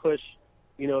can I push,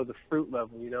 you know, the fruit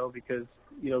level, you know, because,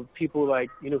 you know, people like,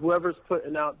 you know, whoever's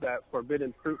putting out that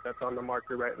forbidden fruit that's on the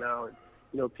market right now, and,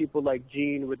 you know, people like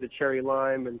Gene with the cherry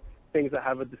lime and things that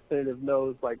have a definitive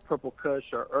nose like Purple Kush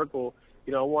or Urkel,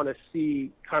 you know, I want to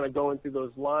see kind of going through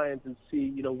those lines and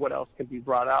see, you know, what else can be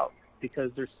brought out,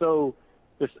 because they're so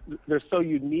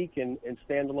unique and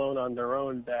standalone on their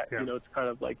own that, you know, it's kind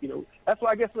of like, you know, that's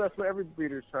what every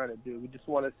breeder's trying to do. We just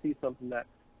want to see something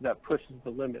that pushes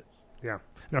the limits. Yeah,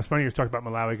 no, it's funny you talk about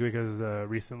Malawi because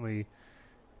recently,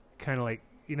 kind of like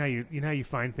you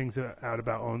find things out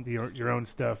about your own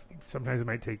stuff. Sometimes it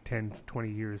might take 10, 20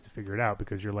 years to figure it out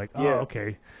because you're like,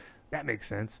 okay, that makes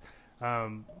sense.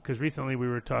 Because recently we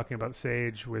were talking about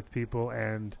sage with people,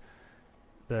 and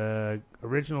the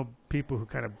original people who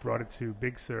kind of brought it to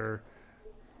Big Sur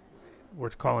were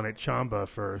calling it Chamba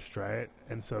first, right?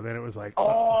 And so then it was like,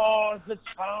 the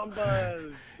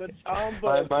Chambas,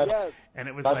 yes. And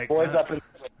it was like,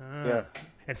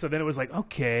 and so then it was like,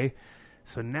 okay,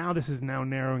 so now this is now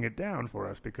narrowing it down for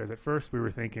us, because at first we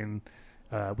were thinking,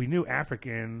 we knew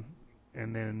African,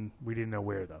 and then we didn't know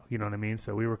where, though. You know what I mean?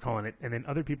 So we were calling it, and then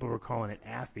other people were calling it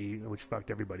Affy, which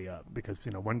fucked everybody up, because,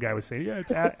 you know, one guy was saying,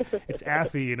 it's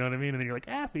Affy, you know what I mean? And then you're like,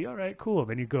 Affy, all right, cool.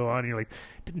 Then you go on and you're like,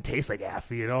 it didn't taste like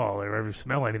Affy at all, or ever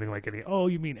smell anything like any. Oh,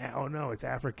 you mean, oh no, it's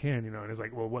African, you know? And it's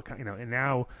like, well, what kind, you know? And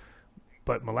now,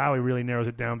 but Malawi really narrows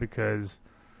it down because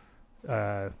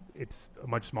it's a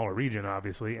much smaller region,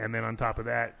 obviously, and then on top of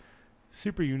that,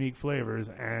 super unique flavors,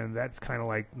 and that's kind of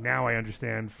like, now I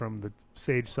understand from the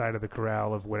sage side of the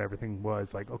corral of what everything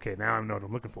was like. Okay, now I know what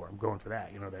I'm looking for. I'm going for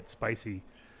that, you know, that spicy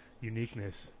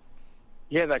uniqueness.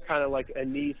 Yeah, that kind of like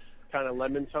anise kind of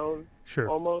lemon tone. Sure.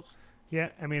 Almost. Yeah,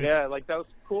 I mean. Yeah, like that was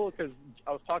cool because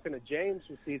I was talking to James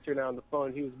from Seeds Here Now on the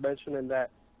phone. He was mentioning that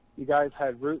you guys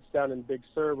had roots down in Big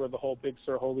Sur, where the whole Big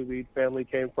Sur holy weed family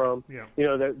came from. Yeah. You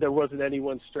know, there wasn't any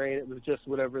one strain. It was just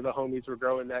whatever the homies were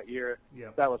growing that year.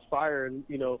 Yeah. That was fire. And,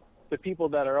 you know, the people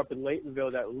that are up in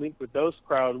Laytonville that link with those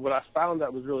crowd, what I found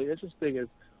that was really interesting is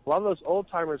a lot of those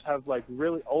old-timers have, like,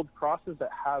 really old crosses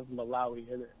that have Malawi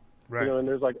in it. Right. You know, and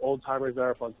there's, like, old-timers that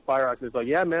are up on Spy Rock. It's like,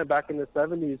 yeah, man, back in the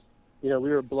 70s, you know, we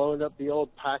were blowing up the old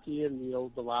Paki and the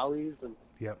old Malawis. And,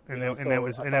 yep. And that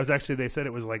was actually, they said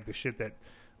it was, like, the shit that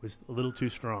was a little too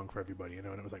strong for everybody, you know,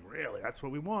 and it was like, really, that's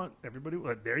what we want. Everybody,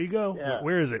 there you go. Yeah.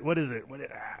 Where is it? What is it?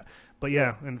 But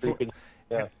yeah, and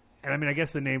I mean, I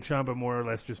guess the name Chamba more or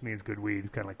less just means good weed. It's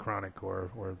kind of like chronic or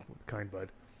kind bud.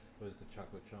 What is the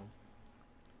chocolate chum?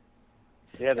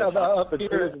 Yeah, up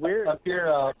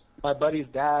here, my buddy's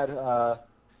dad,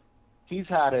 he's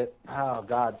had it,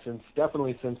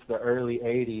 definitely since the early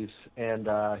 80s,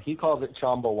 and he calls it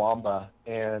Chumbawamba,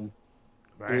 and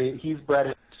right. He's bred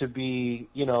it to be,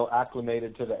 you know,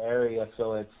 acclimated to the area,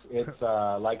 so it's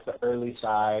like the early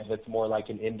side that's more like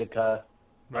an indica,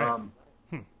 right.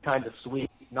 Kind of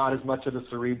sweet, not as much of the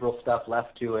cerebral stuff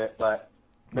left to it, but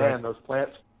man, right. Those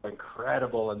plants are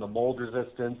incredible, and the mold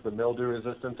resistance, the mildew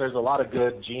resistance, there's a lot of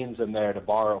good genes in there to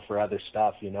borrow for other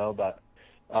stuff, you know, but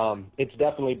it's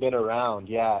definitely been around,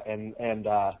 yeah, and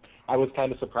I was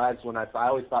kind of surprised when I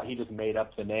always thought he just made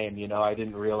up the name, you know. I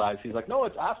didn't realize he's like, no,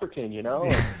 it's African, you know.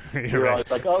 You're right.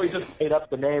 always like, oh, he just made up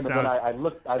the name, and then I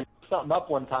looked something up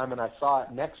one time and I saw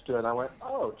it next to it, and I went,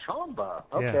 oh, Chamba.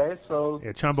 Okay, so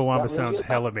Chumbawamba sounds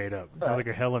hella made up. It sounds like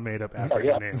a hella made up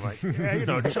African name, like you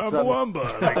know, Chumbawamba.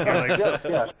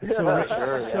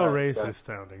 So racist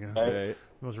sounding. Huh?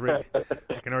 Right.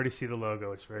 I can already see the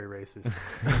logo. It's very racist.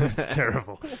 It's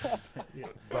terrible.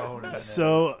 Bone in the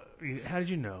So, how did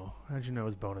you know? How did you know it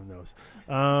was bone in the nose?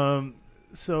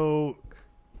 So,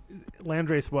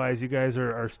 landrace wise, you guys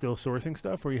are still sourcing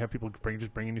stuff, or you have people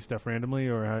bringing you stuff randomly,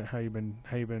 or how you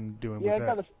been doing with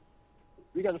that?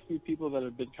 We got a few people that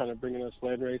have been kind of bringing us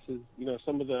land races. You know,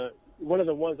 one of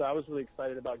the ones I was really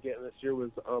excited about getting this year was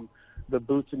the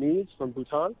Bhutanese from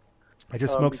Bhutan. I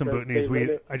just smoked some Bhutanese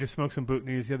weed. I just smoked some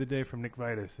Bhutanese the other day from Nick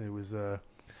Vitus. It was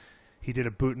he did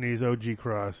a Bhutanese OG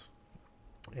cross,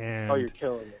 and you're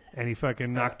killing it. And he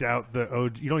fucking knocked out the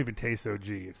OG. You don't even taste OG.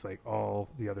 It's like all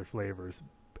the other flavors,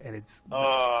 and it's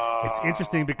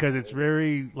interesting because it's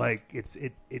very like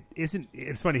it isn't.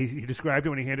 It's funny. He described it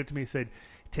when he handed it to me. He said,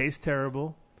 "Tastes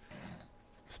terrible,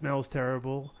 smells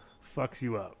terrible, fucks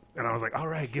you up." And I was like, "All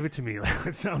right, give it to me.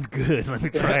 It sounds good. Let me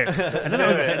try it." And then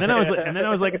I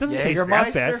was like, "It doesn't taste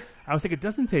that bad." I was like, "It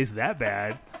doesn't taste that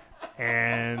bad,"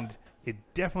 and it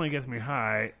definitely gets me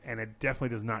high, and it definitely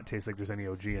does not taste like there's any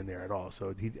OG in there at all. So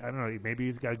I don't know. Maybe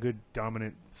he's got a good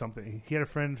dominant something. He had a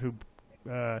friend who,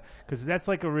 because that's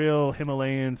like a real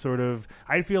Himalayan sort of.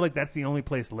 I feel like that's the only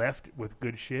place left with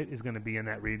good shit is going to be in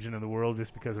that region of the world,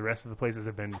 just because the rest of the places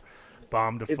have been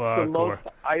bombed to fuck. It's the most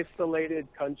isolated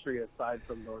country aside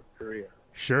from North Korea.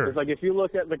 Sure. It's like if you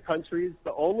look at the countries,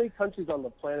 the only countries on the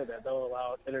planet that don't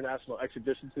allow international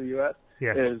extradition to the U.S.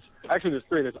 is actually there's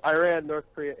three. There's Iran, North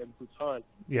Korea, and Bhutan.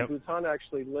 Yep. And Bhutan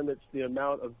actually limits the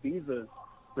amount of visas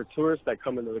for tourists that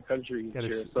come into the country each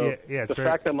year. So the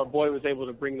fact that my boy was able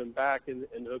to bring them back and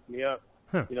hook me up,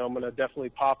 you know, I'm going to definitely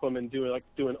pop them and do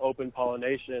an open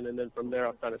pollination, and then from there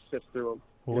I'll kind of sift through them.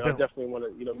 Well, I definitely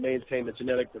want to maintain the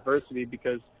genetic diversity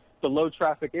because the low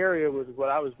traffic area was what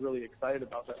I was really excited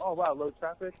about. Like, oh wow, low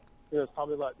traffic. You know,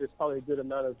 there's probably a good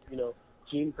amount of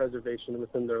gene preservation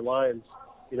within their lines.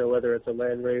 You know, whether it's a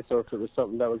land race or if it was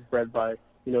something that was bred by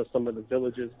some of the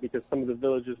villages, because some of the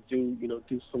villages do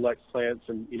select plants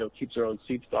and keeps their own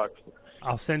seed stock.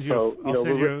 I'll send you.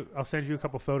 I'll send you a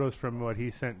couple photos from what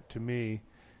he sent to me.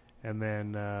 And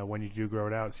then when you do grow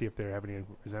it out, see if they have any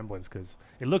resemblance, because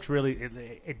it looks really.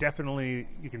 It definitely,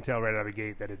 you can tell right out of the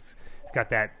gate that it's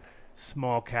got that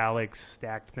small calyx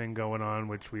stacked thing going on,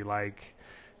 which we like.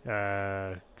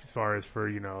 As far as for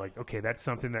like, okay, that's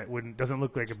something that doesn't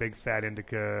look like a big fat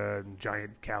indica and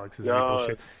giant calyxes. No, and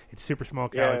bullshit. It's super small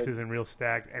calyxes and real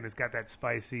stacked, and it's got that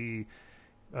spicy.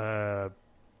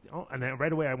 And then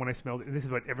right away, when I smelled it, and this is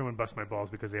what everyone busts my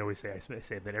balls because they always say, I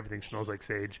say that everything smells like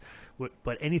sage.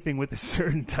 But anything with a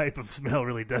certain type of smell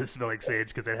really does smell like sage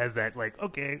because it has that, like,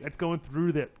 okay, it's going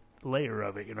through that layer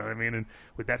of it, you know what I mean? And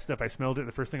with that stuff, I smelled it.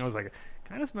 The first thing I was like, it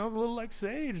kind of smells a little like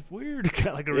sage. It's weird. Kind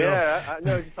of like a real... I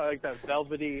know. Just like that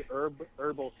velvety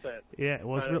herbal scent. Yeah, it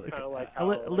was really kind of like a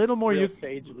little more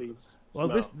sage leaves. Well,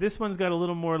 this one's got a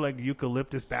little more like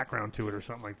eucalyptus background to it or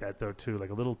something like that, though, too. Like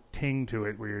a little ting to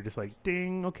it where you're just like,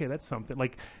 ding, okay, that's something.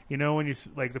 Like, you know, when you,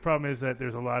 like, the problem is that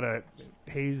there's a lot of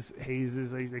hazes,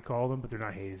 they call them, but they're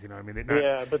not haze, you know what I mean?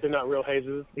 Yeah, but they're not real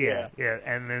hazes. Yeah.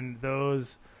 And then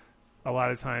those, a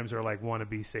lot of times, are like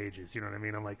wannabe sages, you know what I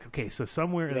mean? I'm like, okay, so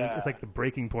somewhere, it's like the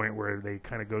breaking point where they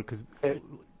kind of go, because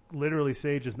literally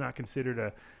sage is not considered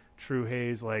a true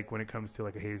haze, like when it comes to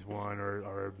like a haze 1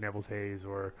 or Neville's haze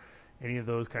or any of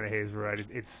those kind of haze varieties.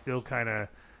 It's still kind of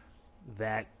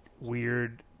that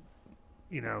weird,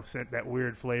 you know, that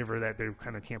weird flavor that they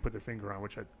kind of can't put their finger on,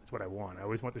 which is what I want. I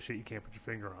always want the shit you can't put your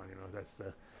finger on, you know.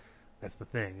 That's the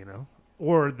thing, you know.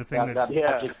 Or the thing that's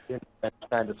that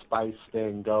kind of spice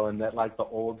thing going, that like the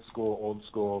old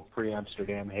school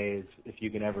pre-Amsterdam haze, if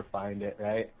you can ever find it,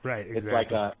 right? Right, exactly.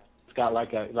 It's like it's got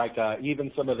like a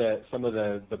even some of the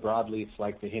broadleafs,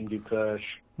 like the Hindu Kush,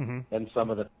 and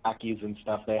some of the Takis and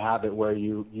stuff, they have it where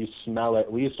you smell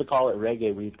it. We used to call it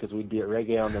reggae weed because we'd be at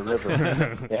Reggae on the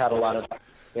River. They had a lot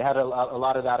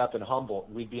of that up in Humboldt.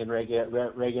 We'd be in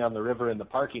Reggae on the River in the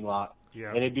parking lot,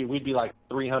 and we'd be like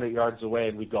 300 yards away,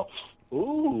 and we'd go,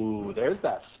 ooh, there's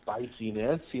that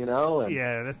spiciness, you know?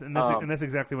 And, that's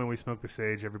exactly when we smoked the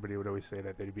sage. Everybody would always say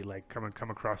that. They'd be like, come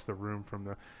across the room from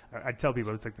the... I'd tell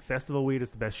people, it's like the festival weed is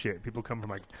the best shit. People come from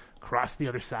like across the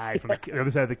other side, from the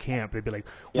other side of the camp. They'd be like,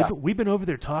 we've been over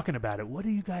there talking about it. What are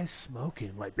you guys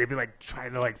smoking? Like, they'd be like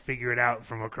trying to like figure it out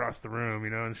from across the room, you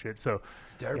know, and shit. So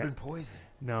it's Durban poison.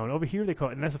 No, and over here they call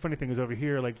it, and that's the funny thing is over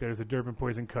here, like there's a Durban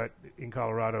poison cut in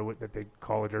Colorado that they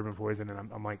call a Durban poison, and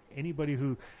I'm like, anybody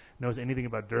who knows anything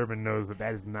about Durban knows that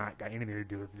has not got anything to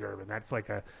do with Durban. That's like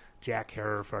a Jack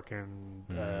Harrer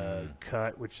fucking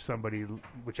cut, which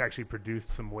actually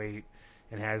produced some weight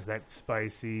and has that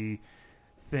spicy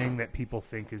thing that people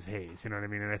think is haze. You know what I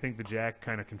mean? And I think the Jack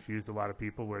kind of confused a lot of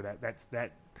people where that's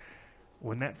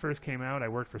when that first came out. I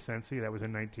worked for Sensi. That was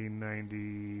in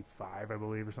 1995, I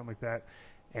believe, or something like that.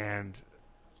 And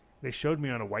they showed me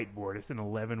on a whiteboard. It's an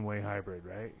 11-way hybrid,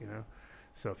 right? You know,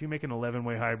 so if you make an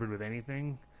 11-way hybrid with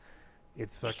anything,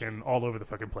 it's fucking all over the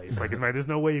fucking place. Like, there's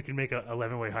no way you can make a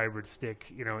 11-way hybrid stick,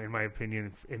 you know, in my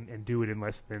opinion, and do it in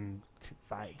less than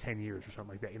 10 years or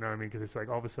something like that. You know what I mean? Because it's like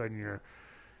all of a sudden you're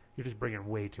just bringing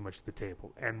way too much to the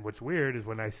table. And what's weird is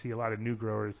when I see a lot of new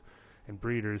growers and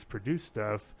breeders produce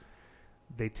stuff,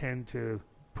 they tend to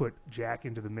put Jack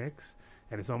into the mix,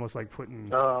 and it's almost like putting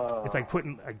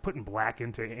putting black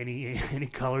into any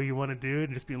color you want to do,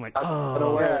 and just being like,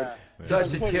 So I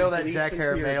should kill that Jack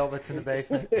Harrer male that's in the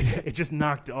basement. It just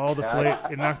knocked all the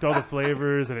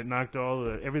flavors, and it knocked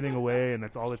everything away, and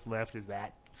that's all that's left is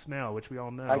that smell, which we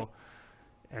all know.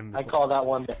 I call that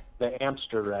one the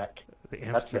Amster wreck.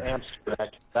 That's the Amster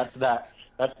wreck.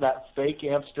 That's that fake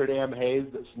Amsterdam haze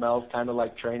that smells kind of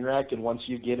like train wreck, and once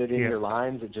you get it in your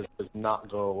lines, it just does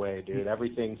not go away, dude.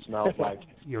 Everything smells like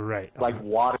you're right, like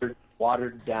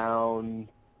watered down.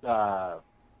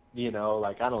 You know,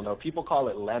 like I don't know. People call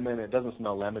it lemon. It doesn't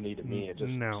smell lemony to me. It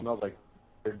just smells like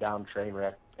watered down train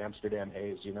wreck Amsterdam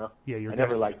haze. You know? Yeah, I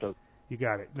never liked those. You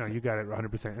got it. No, you got it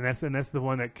 100%. And that's the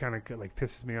one that kind of like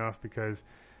pisses me off because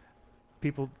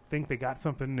people think they got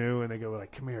something new and they go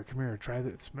like, come here, try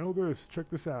this, smell this, check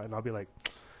this out. And I'll be like,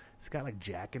 it's got like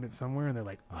Jack in it somewhere. And they're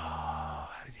like, oh,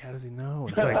 how does he know?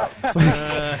 And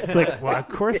it's like, well, of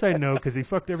course I know because he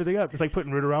fucked everything up. It's like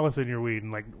putting ruderalis in your weed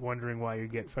and like wondering why you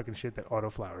get fucking shit that auto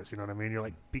flowers. You know what I mean? You're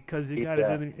like, because you got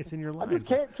it's in your lines. I just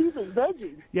can't keep it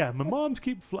veggie. Yeah, my mom's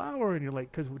keep flower. And you're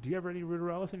like, because do you ever any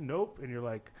ruderalis in? Nope. And you're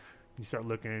like, you start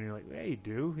looking and you're like, hey,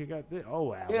 dude, you got this. Oh,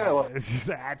 wow. Yeah, well,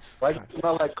 that's like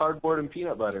smell like cardboard and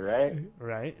peanut butter, right?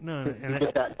 Right. No, and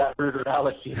you get that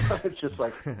ruderalis, you know, it's just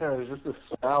like there's just a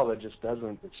smell that just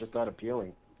doesn't. It's just not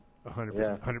appealing.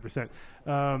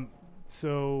 100%.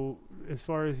 So, as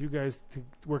far as you guys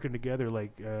working together,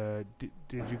 like, do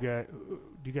you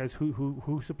guys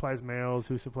who supplies males,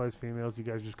 who supplies females? Do you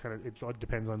guys just kind of it all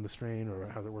depends on the strain, or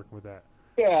how's it working with that?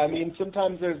 Yeah, I mean,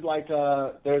 sometimes there's like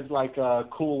a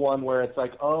cool one where it's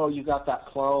like, oh, you got that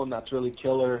clone, that's really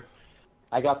killer.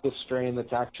 I got this strain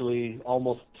that's actually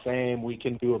almost the same. We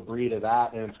can do a breed of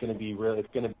that, and it's going to be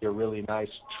a really nice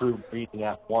true breeding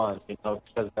F1, you know,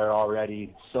 because they're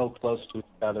already so close to each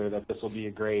other that this will be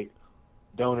a great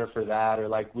donor for that. Or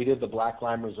like we did the Black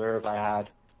Lime Reserve. I had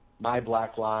my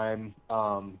Black Lime,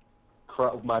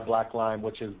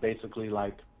 which is basically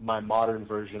like my modern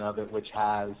version of it, which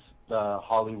has the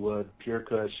Hollywood Pure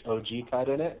Kush OG cut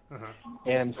in it.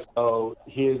 And so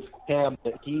his chem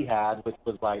that he had, which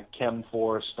was like Chem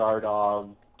 4,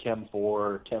 Stardog, Chem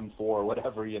 4,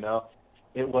 whatever, you know,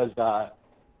 it was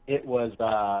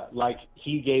like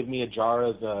he gave me a jar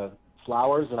of the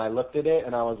flowers, and I looked at it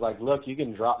and I was like, look, you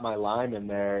can drop my lime in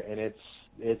there, and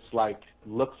it's like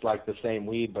looks like the same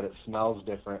weed, but it smells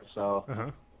different. So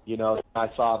you know, I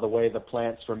saw the way the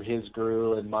plants from his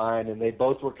grew and mine, and they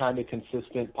both were kind of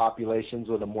consistent populations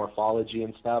with a morphology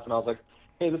and stuff. And I was like,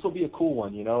 hey, this will be a cool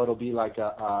one. You know, it'll be like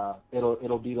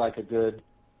it'll be like a good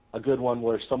one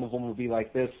where some of them will be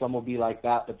like this, some will be like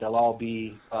that, but they'll all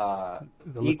be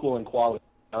equal in quality.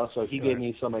 You know? So he gave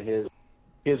me some of his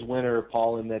winter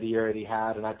pollen that he already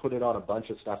had, and I put it on a bunch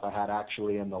of stuff I had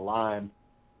actually, and the lime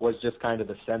was just kind of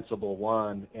the sensible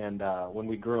one. And when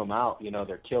we grew them out, you know,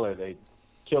 they're killer.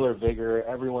 Killer vigor.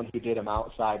 Everyone who did them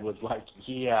outside was like,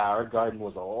 yeah, our garden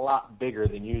was a lot bigger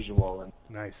than usual, and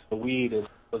nice. The weed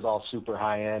was all super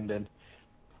high end. And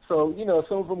so, you know,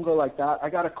 some of them go like that. I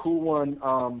got a cool one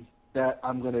that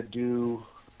I'm going to do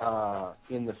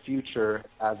in the future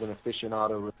as an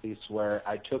aficionado release, where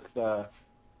I took the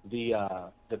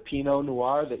Pinot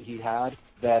Noir that he had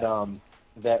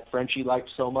that Frenchie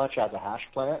liked so much as a hash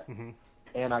plant,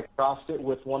 and I crossed it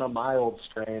with one of my old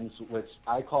strains, which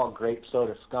I call grape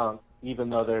soda skunk, even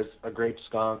though there's a grape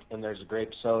skunk and there's a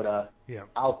grape soda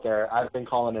out there. I've been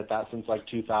calling it that since like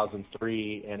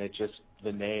 2003, and it just,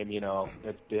 the name, you know,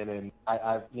 it's been in,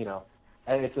 I've you know,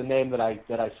 and it's a name that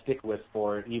I stick with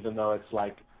for it, even though it's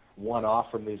like one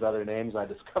off from these other names I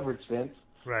discovered since.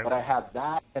 Right. But I had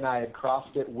that, and I had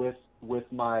crossed it with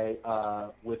my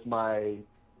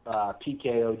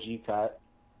PKOG cut,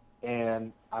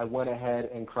 and I went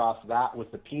ahead and crossed that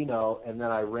with the Pinot, and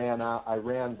then I ran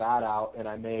that out, and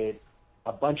I made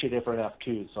a bunch of different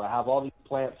F2s. So I have all these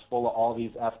plants full of all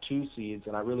these F2 seeds,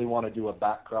 and I really want to do a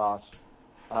back cross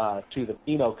to the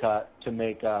Pinot cut to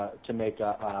make a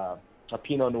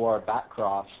Pinot Noir back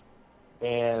cross,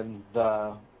 and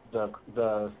the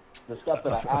stuff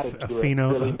that I added to it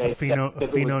really made Pinot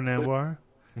Noir.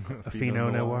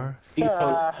 Pinot Noir.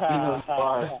 Pinot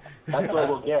Noir. That's what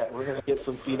we'll get. We're gonna get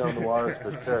some Pinot Noirs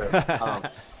for sure.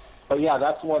 But yeah,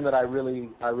 that's one that I really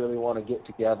want to get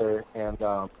together. And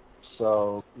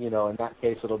so, you know, in that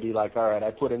case, it'll be like, all right,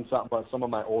 I put in some of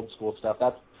my old school stuff.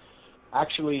 That's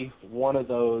actually one of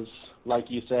those,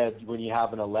 like you said, when you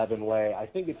have an 11 way. I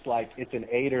think it's an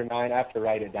 8 or 9. I have to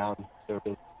write it down to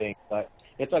really think, but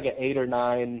it's like an 8 or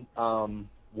 9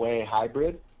 way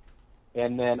hybrid.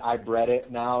 And then I bred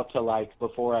it now to, like,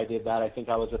 before I did that, I think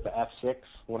I was at the F6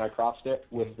 when I crossed it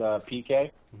with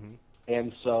PK.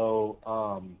 And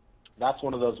so that's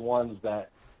one of those ones that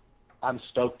I'm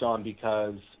stoked on,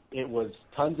 because it was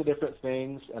tons of different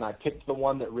things, and I picked the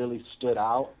one that really stood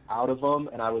out of them,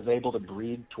 and I was able to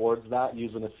breed towards that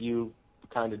using a few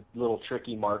kind of little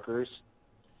tricky markers,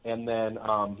 and then,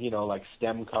 you know, like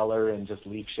stem color and just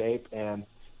leaf shape. And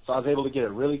so I was able to get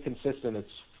it really consistent. It's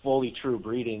fully true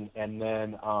breeding. And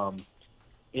then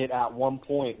it, at one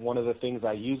point, one of the things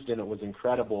I used in it was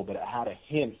incredible, but it had a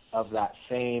hint of that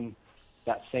same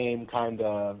kind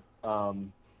of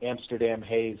Amsterdam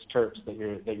haze terps that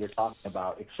you're talking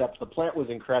about, except the plant was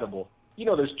incredible. You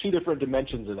know, there's two different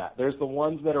dimensions of that. There's the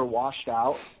ones that are washed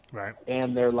out, right,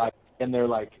 and they're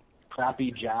like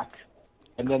Crappy Jack.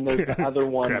 And then there's the other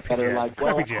ones that are like,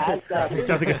 well, it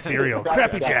sounds like a cereal.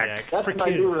 Crappy Jack. That's for my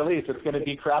kids. new release. It's going to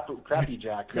be Crappy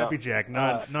Jack. Crappy Jack,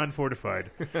 non-fortified.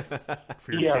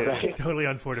 For your kid. Right. Totally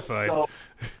unfortified. So,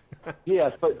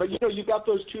 yes, but you know, you've got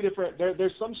those two different.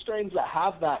 There's some strains that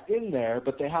have that in there,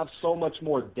 but they have so much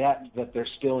more depth that they're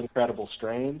still incredible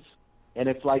strains. And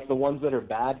it's like the ones that are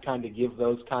bad kind of give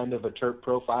those kind of a terp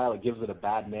profile. It gives it a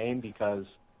bad name, because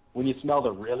when you smell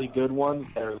the really good ones,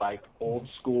 they're like old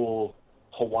school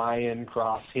Hawaiian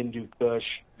cross Hindu Kush,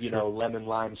 you know, lemon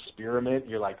lime spearmint.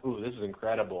 You're like, ooh, this is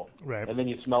incredible. Right. And then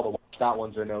you smell the washed out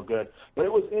ones are no good. But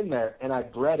it was in there, and I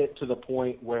bred it to the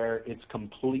point where it's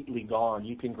completely gone.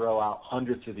 You can grow out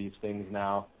hundreds of these things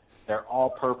now. They're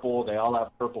all purple. They all have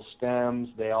purple stems.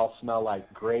 They all smell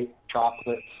like grape,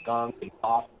 chocolate, skunk, and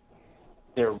pop.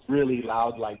 They're really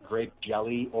loud, like grape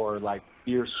jelly or like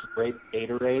fierce grape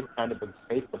Gatorade, kind of a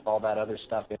grape with all that other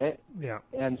stuff in it. Yeah.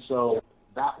 And so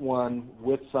that one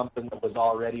with something that was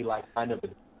already like kind of a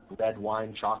red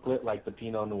wine chocolate, like the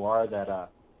Pinot Noir that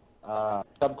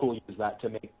Subcool used that to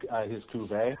make his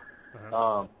cuvee.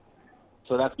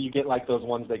 So that's, you get like those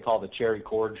ones they call the cherry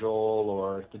cordial,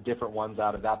 or the different ones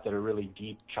out of that are really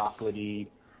deep chocolatey,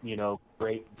 you know,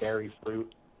 great berry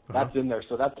fruit. That's in there.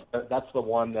 So that's the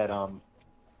one that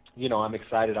you know, I'm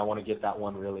excited. I want to get that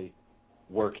one really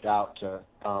worked out to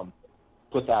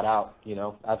put that out, you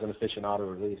know, as an aficionado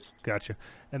release. Gotcha.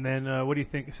 And then what do you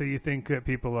think? So you think that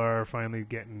people are finally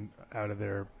getting out of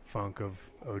their funk of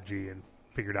OG and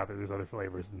figured out that there's other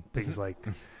flavors and things like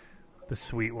the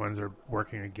sweet ones are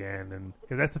working again? And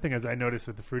 'cause that's the thing, as I noticed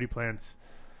with the fruity plants,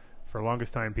 for the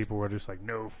longest time, people were just like,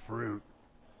 no fruit.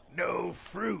 No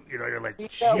fruit. You know, you're like,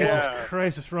 Jesus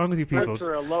Christ, what's wrong with you people? Fruits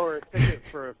were a lower ticket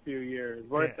for a few years,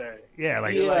 weren't they? Yeah,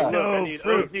 like no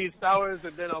fruit. OG sours,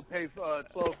 and then I'll pay 12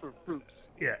 for fruits.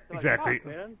 Yeah, You're exactly. Like,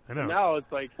 man. I know. Now it's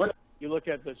like, you look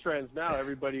at the trends now,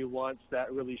 everybody wants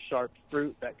that really sharp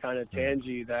fruit, that kind of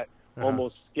tangy, that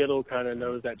almost Skittle kind of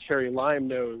nose, that cherry lime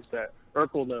nose, that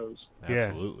Urkel nose.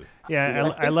 Absolutely.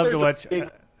 Yeah, I love to watch.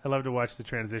 I love to watch the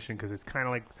transition because it's kind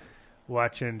of like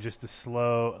watching just the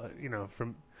slow,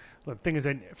 from. The thing is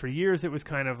that for years it was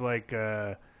kind of like,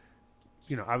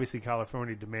 obviously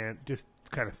California demand just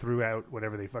kind of threw out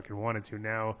whatever they fucking wanted to.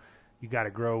 Now you got to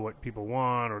grow what people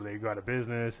want, or they go out of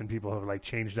business, and people have like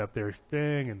changed up their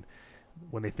thing. And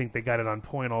when they think they got it on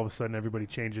point, all of a sudden everybody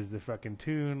changes their fucking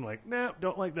tune. Like, no,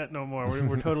 don't like that no more.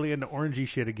 We're totally into orangey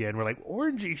shit again. We're like,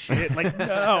 orangey shit? Like,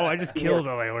 no, I just killed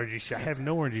all my orangey shit. I have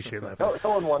no orangey shit left. No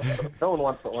one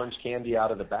wants the orange candy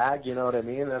out of the bag. You know what I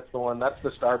mean? That's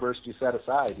the Starburst you set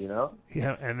aside. You know?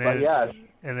 Yeah, and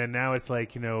then now it's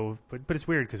like, but it's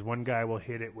weird because one guy will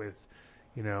hit it with,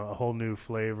 a whole new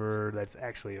flavor that's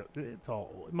actually, it's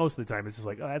all, most of the time it's just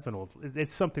like, oh, that's an old,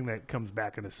 it's something that comes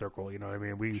back in a circle, you know what I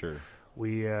mean?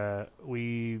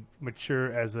 We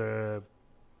mature as a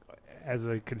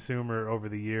consumer over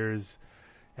the years,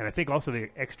 and I think also the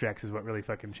extracts is what really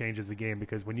fucking changes the game,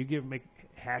 because when you make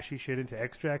hashy shit into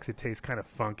extracts, it tastes kind of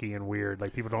funky and weird.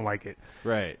 Like, people don't like it.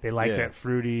 Right. They like that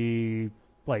fruity,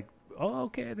 like, oh,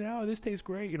 okay, now this tastes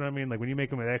great. You know what I mean? Like, when you make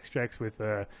them with extracts with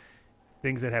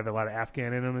things that have a lot of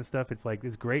Afghan in them and stuff, it's like,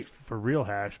 it's great for real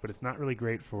hash, but it's not really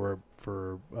great for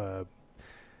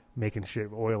making shit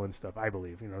oil and stuff, I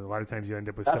believe. A lot of times you end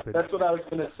up with stuff that's what I was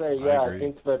going to say. Yeah, I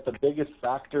think that the biggest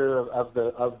factor of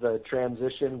the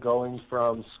transition going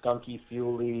from skunky,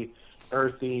 fuely,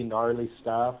 earthy, gnarly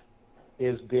stuff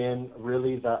has been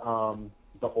really the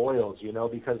oils,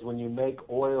 because when you make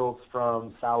oils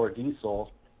from sour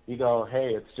diesel, you go,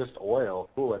 hey, it's just oil.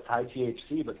 Cool, it's high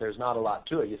THC, but there's not a lot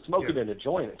to it. You smoke it in a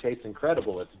joint, it tastes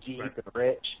incredible. It's deep and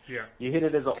rich. Yeah. You hit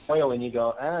it as an oil, and you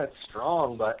go, it's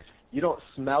strong, but you don't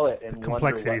smell it and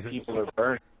wonder what people are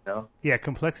burning. Yeah,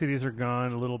 complexities are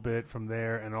gone a little bit from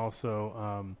there, and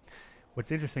also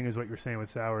what's interesting is what you're saying with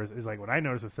sours is, like, what I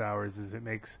notice with sours is it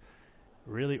makes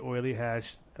really oily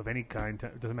hash of any kind.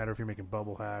 It doesn't matter if you're making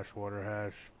bubble hash, water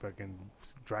hash, fucking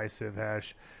dry sieve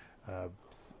hash,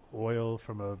 oil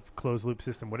from a closed loop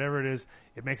system, whatever it is.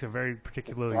 It makes a very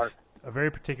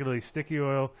particularly sticky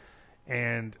oil,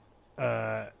 and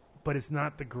but it's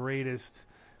not the greatest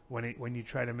when you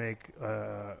try to make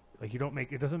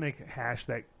it doesn't make hash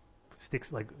that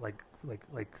sticks like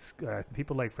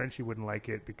people like Frenchie wouldn't like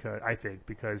it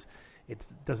because it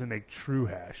doesn't make true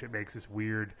hash. It makes this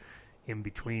weird in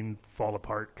between fall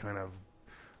apart kind of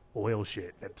oil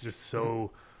shit that's just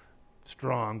so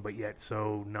strong but yet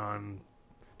so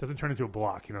doesn't turn into a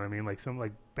block, you know what I mean?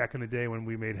 Like back in the day when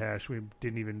we made hash, we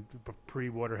didn't even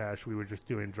pre-water hash. We were just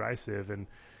doing dry sieve, and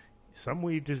some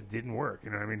weed just didn't work.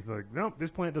 You know what I mean? It's like, nope, this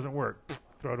plant doesn't work.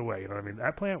 Throw it away. You know what I mean?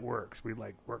 That plant works. We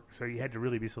work. So you had to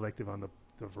really be selective on the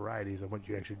varieties of what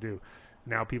you actually do.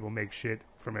 Now people make shit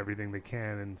from everything they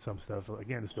can, and some stuff,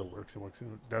 again, it still works and works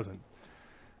and it doesn't.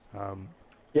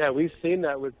 Yeah, we've seen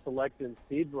that with selecting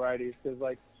seed varieties, because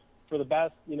like for the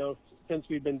past, since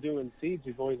we've been doing seeds,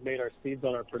 we've always made our seeds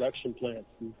on our production plants.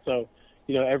 And so,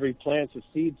 every plant's a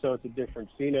seed, so it's a different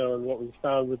pheno. And what we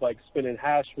found with like spinning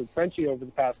hash with Frenchie over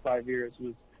the past 5 years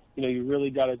was, you really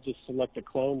got to just select a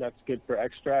clone that's good for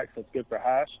extracts, that's good for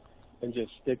hash, and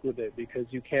just stick with it, because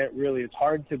you can't really, it's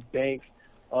hard to bank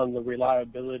on the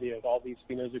reliability of all these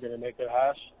phenos are going to make their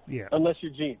hash, unless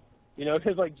you're Gene.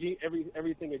 Because like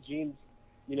everything a Gene's,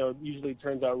 usually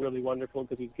turns out really wonderful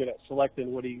because he's good at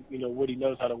selecting what he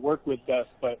knows how to work with best.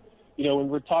 But, when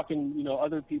we're talking,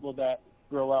 other people that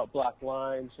grow out black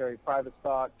line, cherry private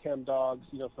stock, chem dogs,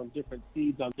 from different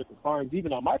seeds on different farms,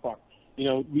 even on my farm,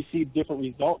 we see different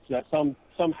results that some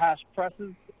hash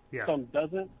presses, some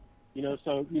doesn't,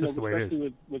 so,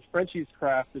 especially with Frenchie's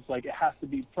craft, it's like it has to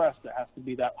be pressed. It has to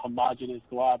be that homogeneous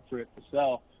glob for it to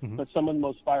sell. Mm-hmm. But some of the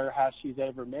most fire hash he's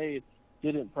ever made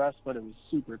didn't press, but it was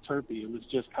super terpy. It was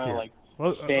just kind of like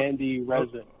sandy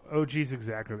resin. OG's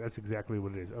that's exactly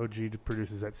what it is. OG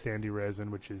produces that sandy resin,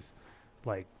 which is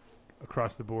like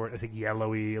across the board, I think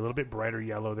yellowy, a little bit brighter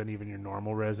yellow than even your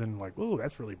normal resin. Like, ooh,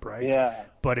 that's really bright. Yeah.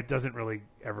 But it doesn't really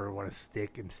ever want to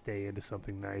stick and stay into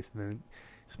something nice. And then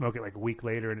smoke it like a week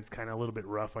later, and it's kind of a little bit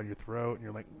rough on your throat, and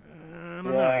you're like, I don't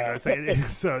know.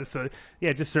 So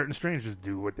yeah, just certain strains just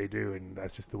do what they do, and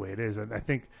that's just the way it is. And I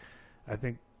think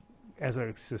as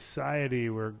a society,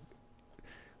 we're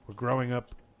growing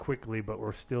up quickly, but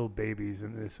we're still babies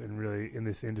in this, and really in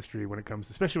this industry when it comes,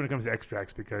 especially when it comes to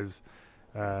extracts, because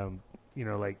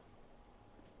like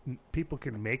people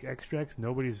can make extracts.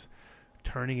 Nobody's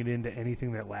turning it into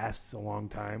anything that lasts a long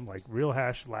time. Like real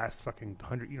hash lasts fucking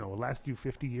 100, lasts you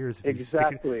 50 years. If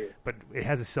exactly. You stick it, but it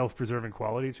has a self-preserving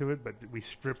quality to it. But we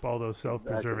strip all those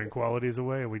self-preserving qualities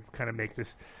away, and we kind of make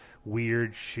this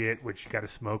weird shit, which you got to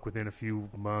smoke within a few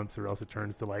months, or else it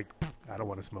turns to like, I don't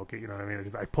want to smoke it. You know what I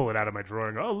mean? I pull it out of my drawer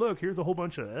and go, oh look, here's a whole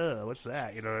bunch of what's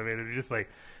that? You know what I mean? It's just like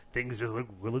things just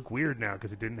look weird now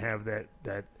because it didn't have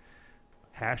that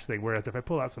hash thing. Whereas if I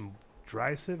pull out some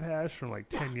dry sieve hash from like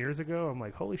 10 years ago, I'm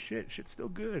like, holy shit's still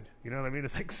good. You know what I mean?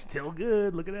 It's like still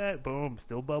good. Look at that. Boom,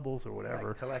 still bubbles or whatever.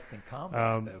 Like collecting comics,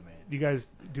 though, man. You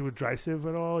guys do a dry sieve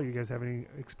at all? You guys have any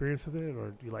experience with it,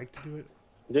 or do you like to do it?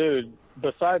 Dude,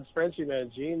 besides Frenchie, man,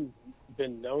 Gene's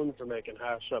been known for making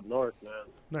hash up north, man.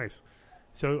 Nice.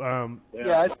 So,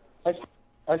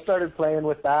 I started playing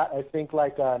with that. I think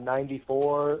like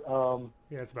 94.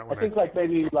 It's about. I think like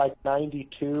maybe like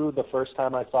 92. The first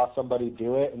time I saw somebody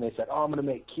do it, and they said, "Oh, I'm going to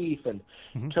make Keith," and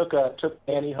took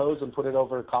pantyhose and put it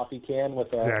over a coffee can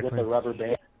with a rubber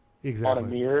band on a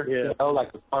mirror,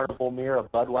 like a Carnival mirror, a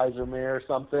Budweiser mirror or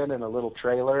something, and a little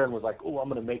trailer, and was like, "Oh, I'm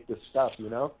going to make this stuff,"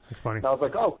 It's funny. And I was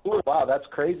like, "Oh, cool! Wow, that's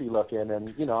crazy looking." And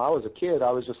I was a kid.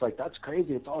 I was just like, "That's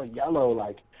crazy! It's all yellow."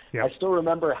 Like, I still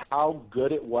remember how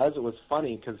good it was. It was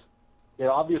funny because.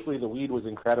 Obviously, the weed was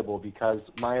incredible because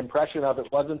my impression of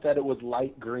it wasn't that it was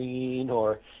light green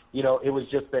or, it was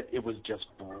just that it was just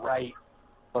bright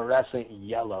fluorescent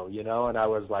yellow, and I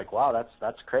was like, wow,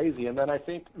 that's crazy. And then I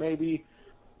think maybe,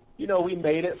 we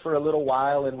made it for a little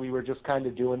while and we were just kind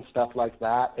of doing stuff like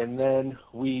that. And then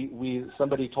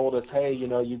somebody told us, hey, you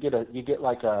get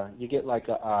like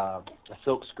a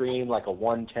silk screen, like a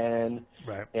 110,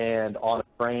 right, and on a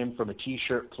frame from a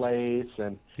T-shirt place,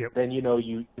 and then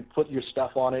you put your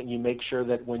stuff on it and you make sure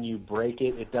that when you break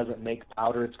it, it doesn't make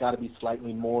powder. It's got to be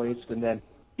slightly moist, and then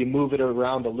you move it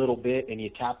around a little bit and you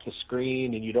tap the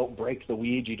screen and you don't break the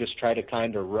weed. You just try to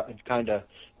kind of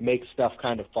make stuff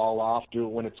kind of fall off. Do it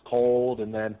when it's cold.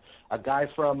 And then a guy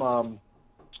from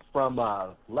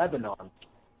Lebanon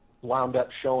wound up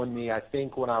showing me, I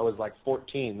think when I was like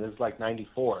 14, this is like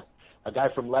 94, a guy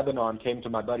from Lebanon came to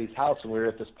my buddy's house and we were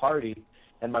at this party,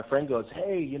 and my friend goes,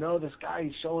 hey, this guy,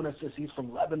 he's showing us this, he's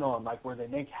from Lebanon, like where they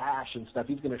make hash and stuff.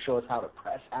 He's going to show us how to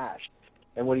press hash.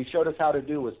 And what he showed us how to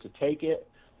do was to take it,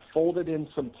 fold it in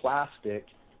some plastic,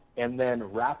 and then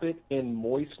wrap it in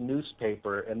moist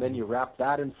newspaper, and then you wrap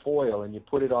that in foil, and you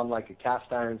put it on like a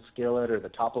cast iron skillet or the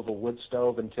top of a wood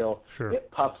stove until it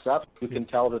puffs up. You can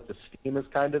tell that the steam is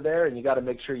kind of there, and you got to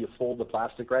make sure you fold the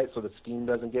plastic right so the steam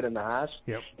doesn't get in the hash.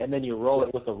 And then you roll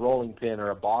it with a rolling pin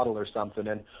or a bottle or something,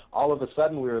 and all of a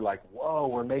sudden we were like, whoa,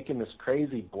 we're making this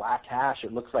crazy black hash.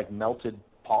 It looks like melted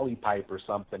polypipe or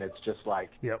something. It's just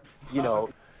like,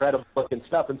 incredible looking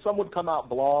stuff. And some would come out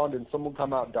blonde and some would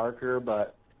come out darker,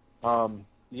 but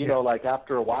like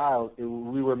after a while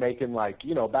we were making like,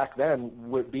 back then,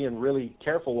 with being really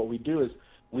careful, what we do is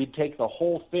we'd take the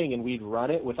whole thing and we'd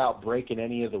run it without breaking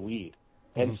any of the weed.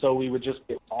 And so we would just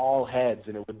get all heads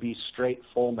and it would be straight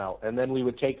full melt. And then we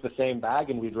would take the same bag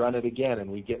and we'd run it again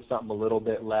and we'd get something a little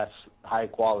bit less high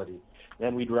quality.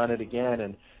 Then we'd run it again,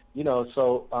 and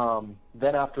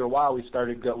then after a while we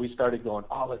started going,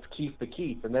 oh, let's keep the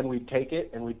keep. And then we'd take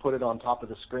it and we'd put it on top of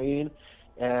the screen.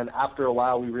 And after a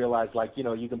while we realized, like, you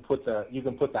can put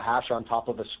the hash on top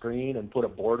of a screen and put a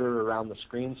border around the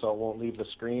screen so it won't leave the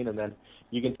screen. And then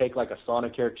you can take like a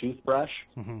Sonicare toothbrush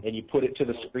and you put it to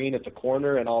the screen at the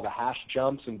corner and all the hash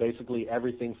jumps and basically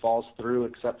everything falls through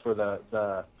except for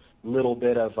the little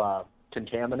bit of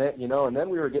contaminant, and then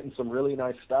we were getting some really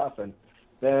nice stuff. And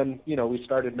then, we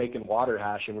started making water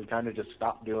hash, and we kind of just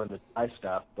stopped doing the dry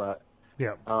stuff. But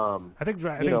I think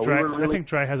dry. I think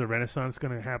dry has a renaissance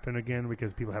going to happen again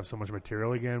because people have so much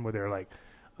material again. Where they're like,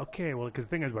 okay, well, because the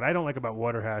thing is, what I don't like about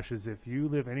water hash is if you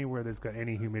live anywhere that's got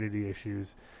any humidity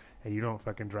issues, and you don't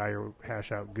fucking dry your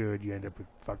hash out good, you end up with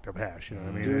fucked up hash. You know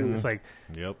what I mean? And it's like,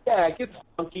 yeah, it gets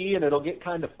funky and it'll get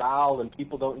kind of foul, and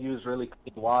people don't use really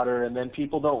clean water, and then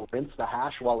people don't rinse the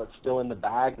hash while it's still in the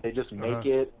bag. They just make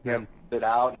it and put it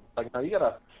out. Like, no, you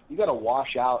gotta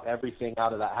wash out everything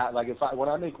out of that hash. Like when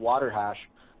I make water hash,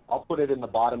 I'll put it in the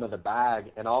bottom of the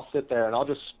bag and I'll sit there and I'll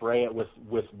just spray it with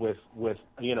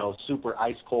super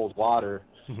ice cold water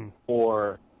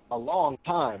for a long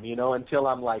time, until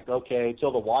I'm like, okay,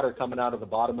 till the water coming out of the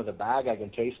bottom of the bag, I can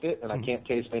taste it, and I can't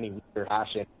taste any weird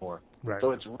hash anymore. Right.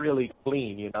 So it's really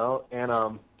clean,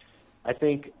 and I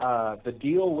think the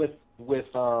deal with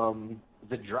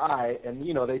the dry, and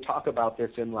they talk about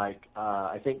this in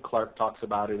I think Clark talks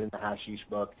about it in the hashish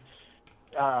book.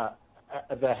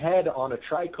 The head on a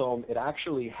trichome, it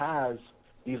actually has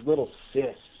these little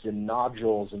cysts and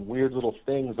nodules and weird little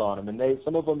things on them, and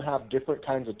some of them have different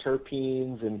kinds of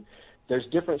terpenes, and there's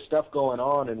different stuff going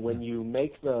on. And when you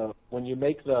make the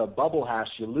bubble hash,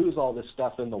 you lose all this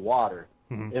stuff in the water,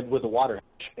 with the water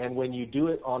hash. And when you do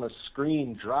it on a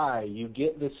screen dry, you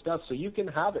get this stuff, so you can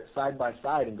have it side by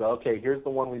side and go, okay, here's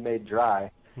the one we made dry,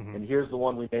 and here's the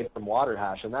one we made from water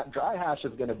hash. And that dry hash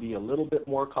is going to be a little bit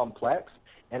more complex,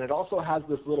 and it also has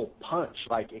this little punch,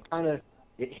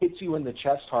 it hits you in the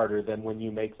chest harder than when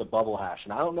you make the bubble hash.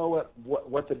 And I don't know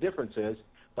what the difference is,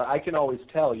 but I can always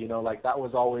tell, that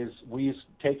was always, we used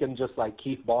taken just like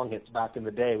Keith Bong hits back in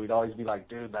the day. We'd always be like,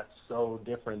 dude, that's so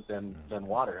different than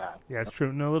water hash. Yeah, it's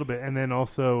true. No, a little bit. And then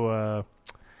also,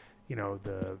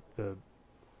 the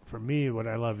for me, what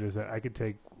I loved is that I could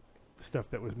take stuff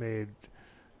that was made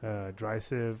dry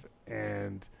sieve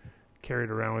and carry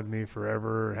it around with me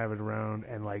forever, have it around,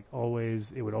 and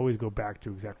it would always go back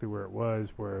to exactly where it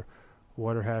was, where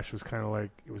water hash was kind of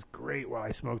it was great while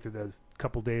I smoked it as a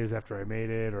couple days after I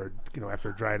made it, or after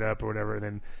it dried up or whatever,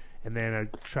 and then I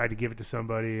tried to give it to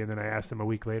somebody, and then I asked them a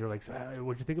week later, so,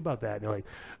 what'd you think about that? And they're like,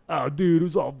 oh, dude, it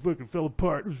was all fucking fell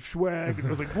apart. It was swag. And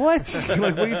I was like, what?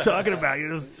 What are you talking about? It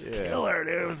was killer,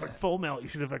 dude. It was full melt. You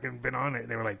should have fucking been on it. And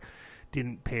they were like,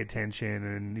 didn't pay attention,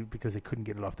 and because they couldn't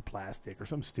get it off the plastic or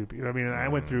something stupid. You know what I mean? And I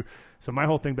went through, so my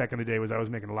whole thing back in the day was I was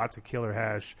making lots of killer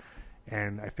hash,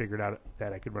 and I figured out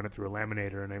that I could run it through a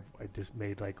laminator, and I just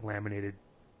made laminated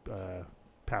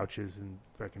pouches and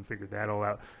fucking figured that all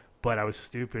out. But I was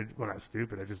stupid. Well, not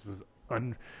stupid. I just was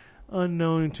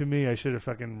unknown to me. I should have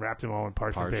fucking wrapped them all in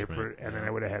parchment paper, and then I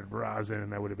would have had rosin,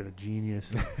 and I would have been a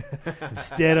genius.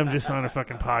 Instead, I'm just on a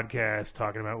fucking podcast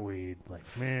talking about weed.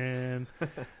 Man,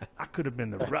 I could have been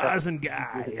the rosin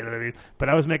guy. You know what I mean? But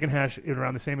I was making hash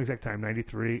around the same exact time,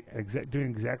 93, doing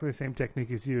exactly the same technique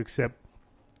as you, except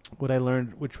what I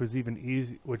learned, which was even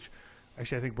easy, which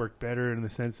actually I think worked better in the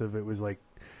sense of it was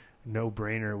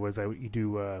no-brainer, was you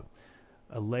do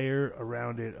a layer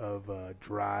around it of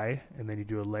dry, and then you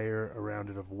do a layer around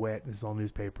it of wet. This is all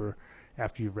newspaper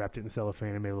after you've wrapped it in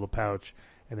cellophane and made a little pouch,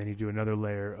 and then you do another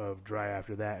layer of dry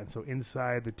after that. And so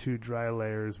inside the two dry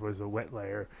layers was a wet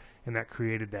layer, and that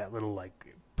created that little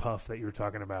puff that you were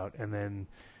talking about. And then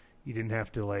you didn't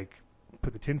have to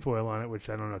put the tinfoil on it, which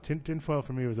I don't know. Tinfoil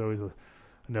for me was always a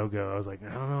no-go. I was like,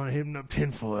 I don't know, hitting up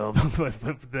tinfoil.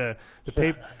 but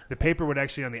the paper would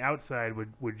actually, on the outside,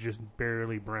 would just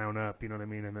barely brown up, you know what I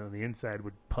mean? And then on the inside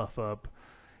would puff up.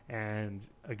 And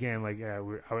again,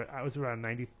 I was around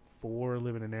 94,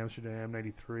 living in Amsterdam,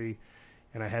 93,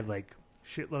 and I had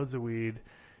shitloads of weed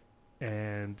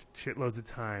and shitloads of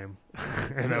time.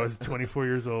 And I was 24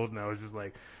 years old, and I was just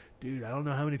like, dude, I don't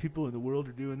know how many people in the world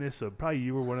are doing this, so probably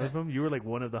you were one of them. You were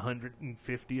one of the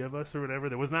 150 of us or whatever.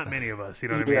 There was not many of us, you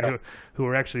know what I mean, who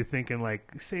were actually thinking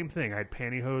same thing. I had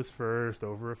pantyhose first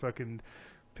over a fucking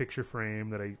picture frame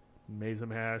that I made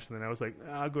some hash, and then I was like,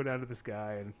 I'll go down to this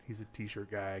guy, and he's a T-shirt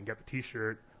guy, and got the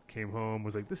T-shirt, came home,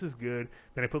 was like, this is good.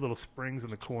 Then I put little springs in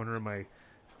the corner of my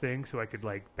thing so I could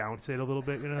bounce it a little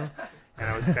bit, And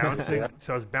I was bouncing,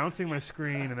 so I was bouncing my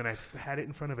screen, and then I had it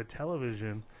in front of a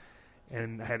television.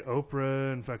 And I had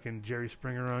Oprah and fucking Jerry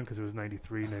Springer on because it was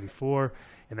 93, 94.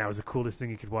 And that was the coolest thing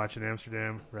you could watch in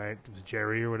Amsterdam, right? It was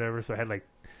Jerry or whatever. So I had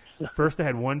first I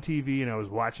had one TV, and I was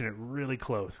watching it really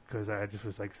close because I just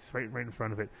was right in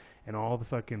front of it. And all the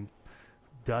fucking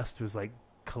dust was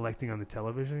collecting on the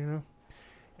television,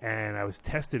 And I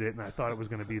tested it, and I thought it was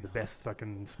going to be the best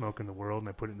fucking smoke in the world. And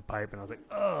I put it in the pipe, and I was like,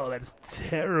 oh, that's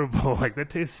terrible. That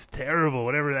tastes terrible.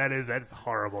 Whatever that is, that's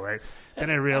horrible, right? Then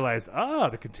I realized,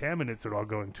 the contaminants are all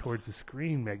going towards the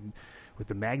screen with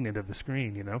the magnet of the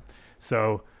screen,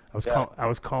 So I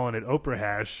was calling it Oprah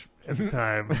hash at the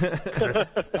time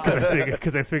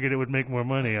because I figured it would make more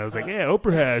money. I was like, yeah,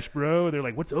 Oprah hash, bro. They're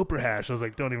like, what's Oprah hash? I was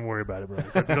like, don't even worry about it, bro.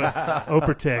 It's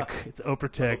Oprah Tech. It's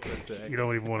Oprah Tech. You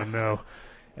don't even want to know.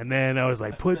 And then I was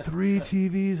like, put 3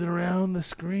 TVs around the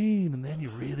screen, and then you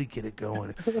really get it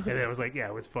going. And then I was like, yeah,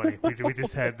 it was funny. We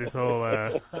just had this whole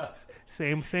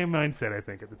same mindset, I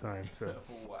think, at the time. So,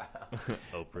 wow,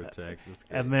 Oprah Tech. That's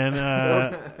good. And then,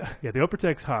 the Oprah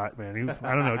Tech's hot, man.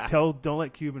 I don't know. Don't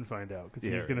let Cuban find out because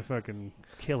he's gonna fucking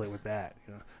kill it with that.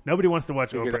 Nobody wants to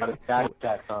watch Oprah.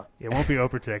 It won't be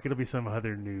Oprah Tech. It'll be some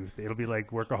other new. It'll be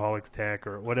like Workaholics Tech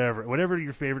or whatever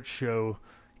your favorite show.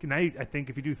 Now, I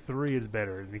think if you do 3, it's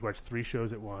better. And you can watch 3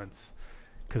 shows at once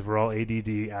because we're all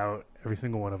ADD out, every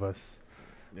single one of us.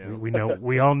 Yeah.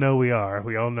 We all know we are.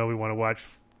 We all know we want to watch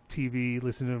TV,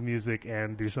 listen to music,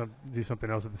 and do something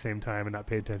else at the same time, and not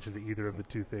pay attention to either of the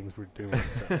two things we're doing.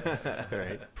 So,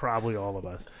 right. Probably all of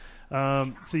us.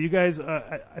 So you guys,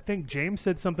 I think James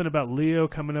said something about Leo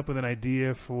coming up with an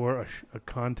idea for a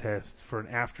contest, for an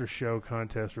after-show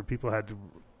contest where people had to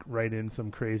write in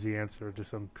some crazy answer to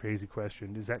some crazy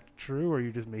question. Is that true, or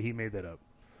he made that up?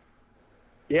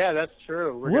 Yeah, that's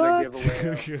true. We're going to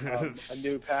give away a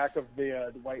new pack of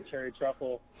the white cherry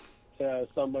truffle to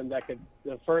someone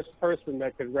the first person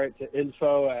that could write to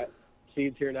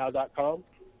info@seedsherenow.com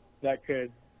that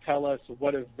could tell us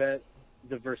what event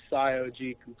the Versailles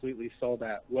OG completely sold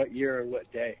at, what year and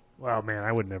what day. Wow, man,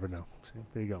 I would never know. See,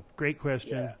 there you go. Great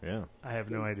question. Yeah. I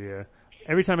have no idea.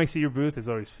 Every time I see your booth, it's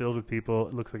always filled with people.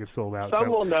 It looks like it's sold out. Some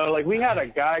will know. Like, we had a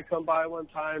guy come by one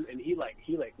time, and he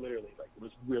literally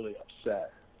was really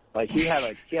upset. Like, he had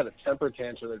a temper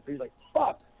tantrum. He's like,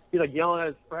 fuck. He's like yelling at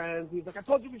his friends. He's like, I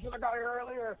told you we should have got here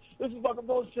earlier. This is fucking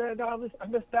bullshit. No, I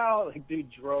missed out. Like,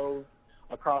 dude drove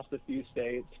across a few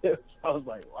states. I was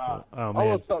like, wow. I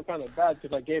almost felt kind of bad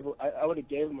because I would have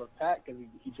gave him a pack because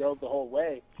he drove the whole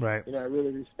way. Right. You know, I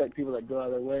really respect people that go out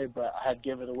of their way, but I had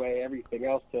given away everything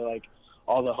else to, like,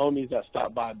 all the homies that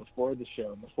stopped by before the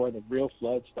show, before the real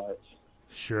flood starts.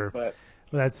 Sure. But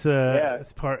that's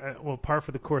par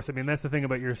for the course. I mean, that's the thing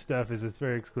about your stuff is it's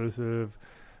very exclusive,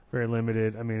 very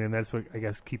limited. I mean, and that's what I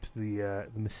guess keeps the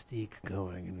mystique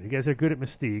going. And you guys are good at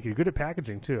mystique. You're good at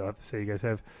packaging too. I have to say, you guys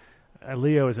have.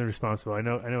 Leo isn't responsible. I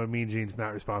know. Mean Gene's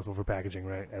not responsible for packaging,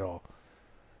 right? At all.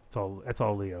 That's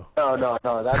all Leo. No. That's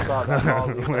all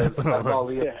Leo. That's all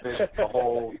Leo.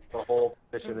 The whole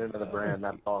fishing into the brand.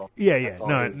 That's all. Yeah.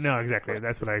 No, exactly.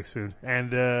 That's what I assumed.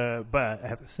 And but I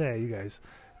have to say, you guys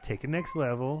take it next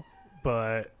level.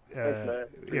 But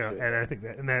and I think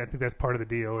that's part of the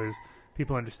deal is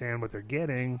people understand what they're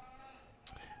getting.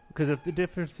 Because if the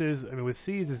difference is, I mean, with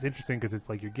seeds, it's interesting because it's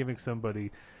like you're giving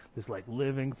somebody this like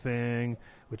living thing,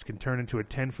 which can turn into a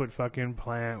 10-foot fucking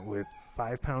plant with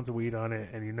 5 pounds of weed on it,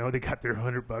 and you know they got their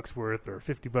 $100 worth or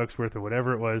 $50 worth or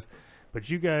whatever it was. But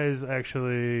you guys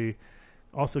actually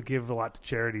also give a lot to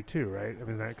charity too, right? I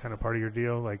mean, is that kind of part of your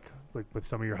deal, like with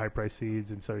some of your high price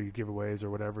seeds, and so you giveaways or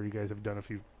whatever. You guys have done a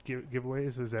few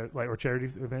giveaways, is that like, or charity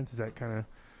events? Is that kind of?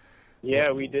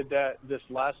 Yeah, we did that this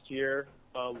last year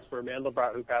for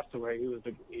Mandelbrot, who passed away. He was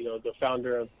the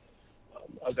founder of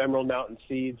Emerald Mountain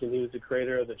Seeds, and he was the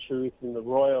creator of the Truth and the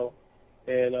Royal.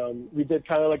 And we did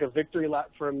kind of like a victory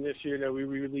lap for him this year. We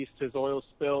released his oil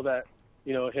spill that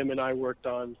him and I worked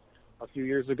on a few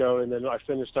years ago, and then I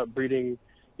finished up breeding.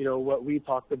 What we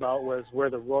talked about was where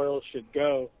the Royal should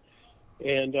go.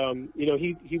 And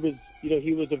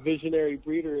he was a visionary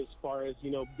breeder as far as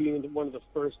being one of the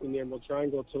first in the Emerald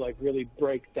Triangle to like really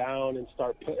break down and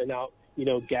start putting out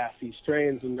gassy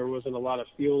strains, and there wasn't a lot of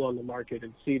fuel on the market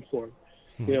in seed form.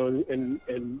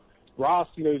 And Ross,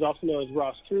 he's also known as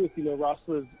Ross Truth. Ross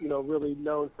was really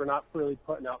known for not really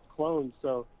putting out clones,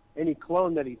 so any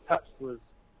clone that he touched was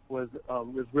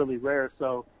really rare.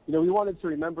 So we wanted to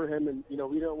remember him, and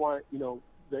we don't want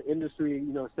the industry,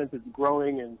 since it's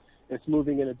growing and it's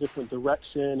moving in a different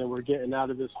direction, and we're getting out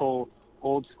of this whole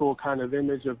old school kind of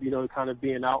image of kind of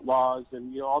being outlaws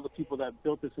and all the people that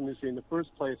built this industry in the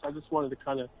first place. I just wanted to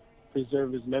kind of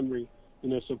preserve his memory,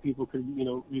 so people could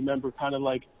remember kind of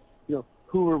like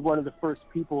who were one of the first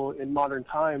people in modern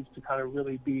times to kind of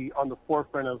really be on the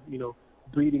forefront of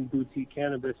breeding boutique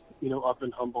cannabis up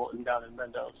in Humboldt and down in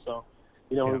Mendo. So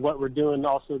what we're doing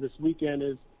also this weekend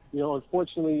is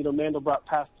unfortunately Mandelbrot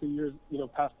passed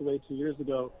away 2 years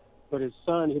ago. But his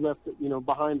son, he left,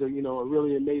 behind a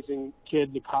really amazing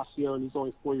kid, Nicasio, and he's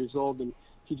only 4 years old, and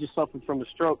he just suffered from a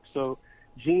stroke. So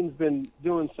Gene's been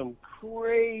doing some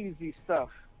crazy stuff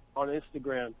on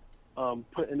Instagram,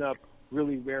 putting up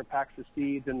really rare packs of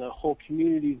seeds, and the whole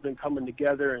community's been coming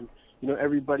together, and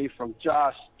everybody from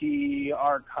Josh D,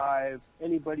 Archive,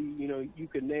 anybody you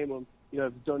could name them,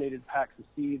 have donated packs of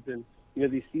seeds, and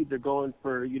these seeds are going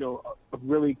for, a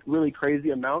really, really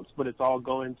crazy amounts, but it's all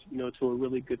going to a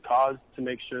really good cause to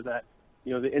make sure that,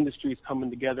 the industry is coming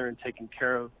together and taking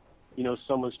care of,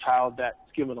 someone's child that's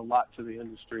given a lot to the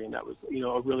industry. And that was,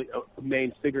 a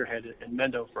main figurehead in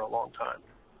Mendo for a long time.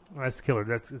 Well, that's killer.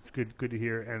 That's good to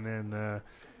hear. And then, I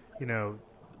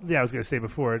was going to say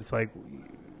before, it's like,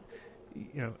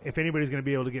 if anybody's going to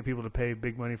be able to get people to pay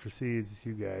big money for seeds, it's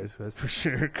you guys. That's for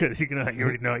sure. Because you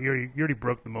already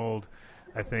broke the mold,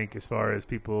 I think, as far as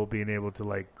people being able to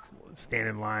like stand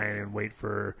in line and wait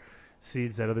for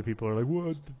seeds that other people are like,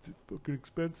 what? It's fucking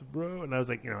expensive, bro. And I was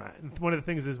like, one of the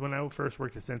things is when I first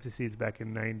worked at Sensi Seeds back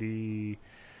in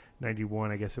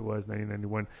 91, I guess it was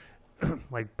 1991.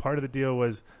 Like part of the deal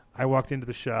was I walked into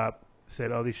the shop.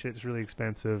 said, "Oh, this shit's really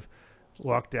expensive."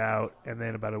 Walked out, and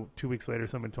then about 2 weeks later,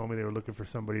 someone told me they were looking for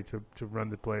somebody to run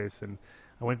the place, and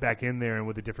I went back in there and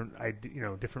with a different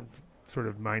different sort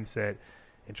of mindset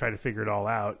and tried to figure it all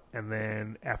out. And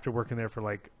then after working there for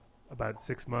like about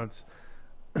 6 months,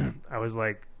 I was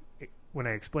like, when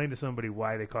I explained to somebody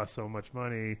why they cost so much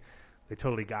money, they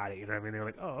totally got it. You know what I mean? They were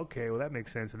like, "Oh, okay, well that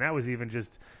makes sense." And that was even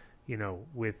just,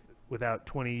 without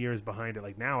 20 years behind it.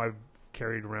 Like now I've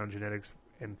carried around genetics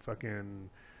and fucking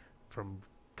from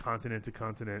continent to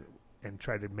continent and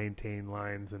try to maintain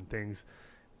lines and things,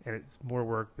 and it's more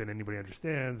work than anybody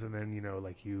understands. And then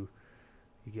like you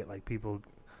get like people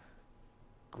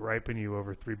griping you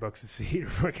over $3 a seed or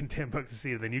fucking $10 a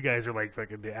seed, and then you guys are like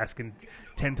fucking asking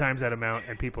 10 times that amount,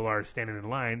 and people are standing in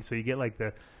line. So you get like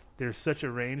there's such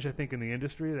a range, I think, in the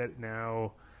industry that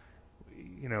now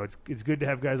it's good to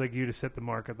have guys like you to set the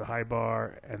mark at the high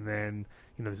bar, and then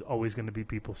there's always going to be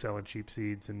people selling cheap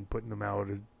seeds and putting them out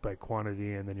by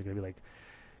quantity, and then you're going to be like,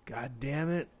 "God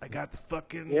damn it, I got the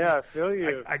fucking..." Yeah, I feel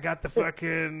you. I got the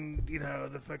fucking,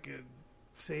 the fucking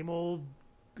same old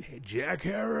Jack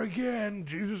Harrow again,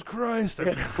 Jesus Christ.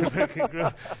 Because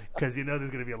there's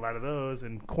going to be a lot of those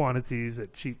and quantities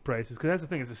at cheap prices. Because that's the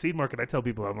thing, is the seed market, I tell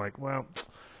people, I'm like, well,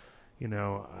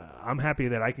 I'm happy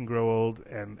that I can grow old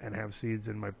and have seeds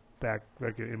in my back,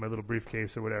 in my little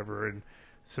briefcase or whatever, and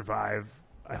survive,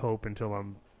 I hope, until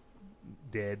I'm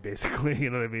dead, basically. You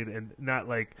know what I mean? And not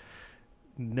like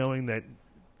knowing that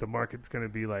the market's going to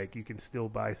be like, you can still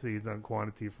buy seeds on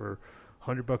quantity for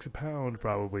 $100 a pound,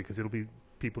 probably, because it'll be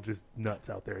people just nuts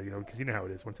out there, because you know how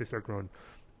it is. Once they start growing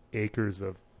acres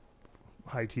of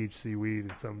high THC weed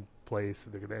in some place,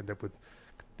 they're going to end up with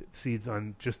seeds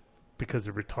on just because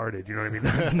they're retarded, you know what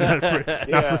I mean?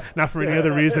 Not for any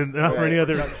other reason. Not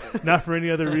for any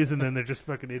other reason than they're just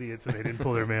fucking idiots and they didn't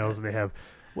pull their mails and they have.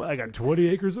 Well, I got 20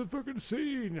 acres of fucking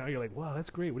seed. You're like, wow, that's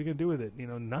great. What are you gonna do with it?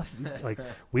 Nothing. Like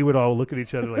we would all look at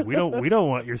each other like we don't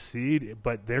want your seed,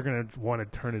 but they're gonna want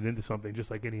to turn it into something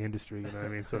just like any industry. You know what I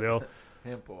mean? So they'll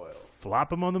hemp oil, flop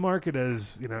them on the market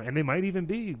as and they might even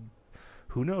be.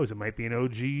 Who knows? It might be an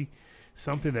OG.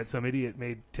 Something that some idiot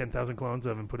made 10,000 clones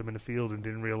of and put them in the field and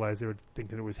didn't realize they were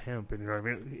thinking it was hemp. And you know what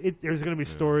I mean? There's going to be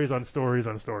stories on stories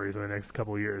on stories in the next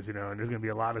couple of years, and there's going to be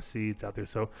a lot of seeds out there.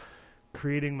 So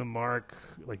creating the mark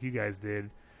like you guys did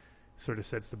sort of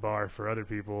sets the bar for other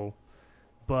people.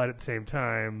 But at the same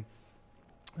time,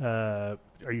 are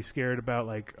you scared about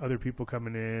like other people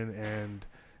coming in and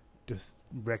just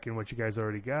wrecking what you guys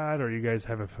already got, or you guys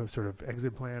have a sort of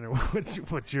exit plan, or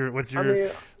what's your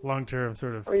long term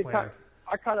sort of plan?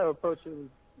 I kind of approach it as,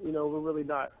 we're really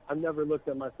not. I've never looked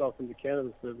at myself in the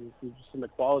cannabis business. We're just in the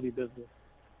quality business.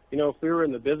 If we were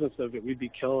in the business of it, we'd be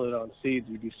killing it on seeds.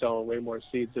 We'd be selling way more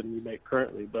seeds than we make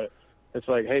currently. But it's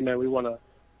like, hey man, we want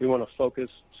to focus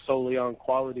solely on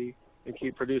quality and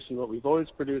keep producing what we've always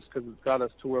produced because it's got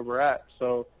us to where we're at.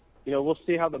 So. We'll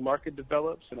see how the market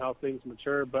develops and how things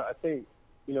mature. But I think,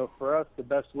 for us, the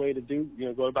best way to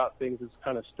go about things is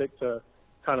kind of stick to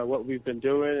kind of what we've been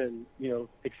doing and,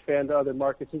 expand to other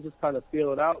markets and just kind of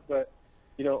feel it out. But,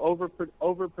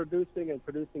 overproducing and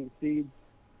producing seeds,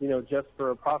 just for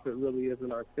a profit really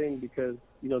isn't our thing because,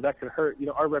 that could hurt.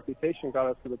 Our reputation got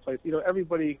us to the place.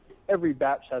 Every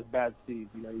batch has bad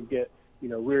seeds. You get,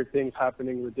 weird things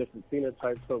happening with different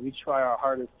phenotypes. But we try our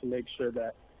hardest to make sure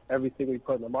that everything we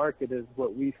put in the market is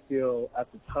what we feel at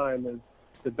the time is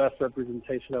the best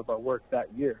representation of our work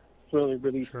that year. So we only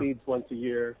release seeds once a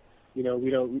year. We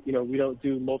don't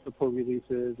do multiple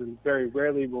releases, and very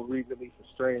rarely we'll re-release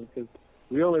a strain because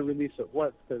we only release it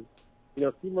once. Because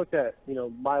if you look at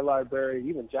my library,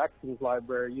 even Jackson's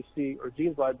library, you see, or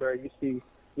Gene's library, you see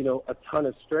a ton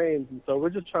of strains, and so we're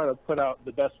just trying to put out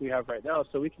the best we have right now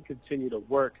so we can continue to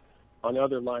work on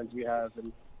other lines we have.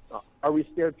 And are we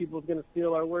scared people's going to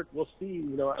steal our work? We'll see.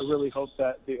 I really hope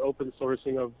that the open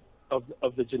sourcing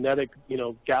of the genetic,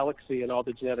 galaxy and all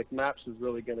the genetic maps is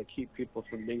really going to keep people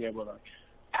from being able to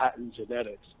patent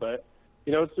genetics. But,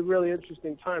 it's a really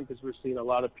interesting time because we're seeing a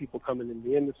lot of people coming in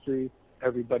the industry.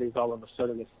 Everybody's all of a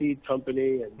sudden a seed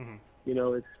company. And,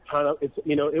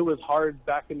 it was hard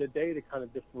back in the day to kind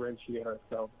of differentiate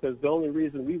ourselves because the only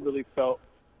reason we really felt,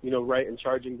 right in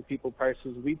charging the people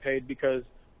prices we paid because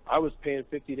I was paying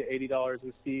 $50 to $80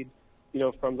 a seed,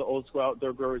 from the old school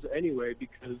outdoor growers anyway,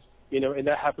 because, and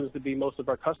that happens to be most of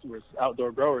our customers,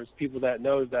 outdoor growers, people that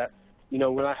know that,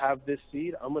 when I have this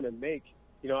seed, I'm going to make,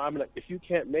 if you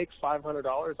can't make $500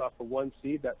 off of one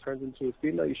seed that turns into a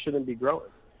female, you shouldn't be growing.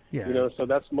 Yeah. You know, so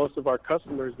that's most of our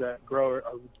customers that grow are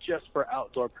just for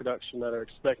outdoor production that are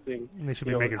expecting. And they should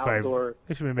be making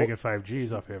They should be making 5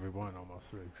 Gs off every one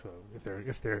almost. So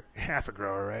if they're half a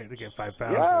grower, right, they get 5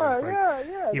 pounds.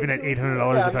 Yeah. Even at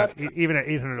 $800 a pound, even at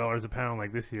 $800 a pound,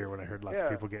 like this year when I heard lots of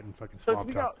people getting fucking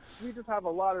swamped up. We just have a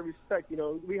lot of respect. You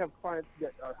know, we have clients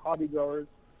that are hobby growers,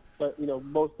 but you know,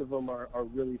 most of them are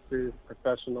really serious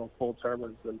professional full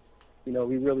termers, and you know,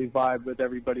 we really vibe with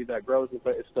everybody that grows it,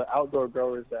 but it's the outdoor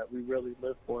growers that we really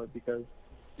live for, because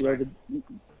you know,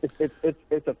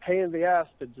 it's a pain in the ass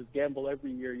to just gamble every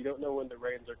year. You don't know when the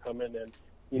rains are coming, and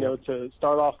you know, to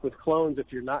start off with clones,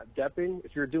 if you're not depping,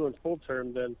 if you're doing full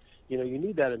term, then you know, you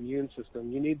need that immune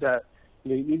system. You need that.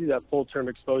 You need that full-term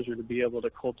exposure to be able to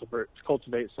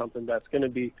cultivate something that's going to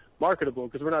be marketable,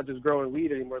 because we're not just growing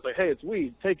weed anymore. It's like, hey, it's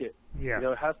weed, take it. Yeah. You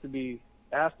know, it has to be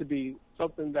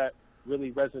something that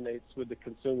really resolnates with the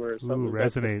consumer. Something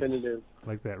resonates. That's definitive.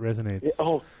 Like that resonates. Yeah,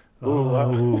 It's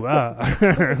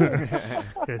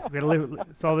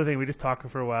all the thing. We just talk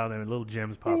for a while, and then little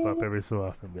gems pop up every so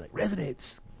often. Be like,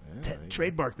 resonates.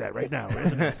 Trademark that right now.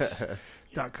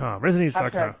 Resonates.com.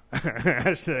 Resonates.com.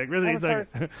 Hashtag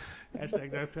Resonates.com.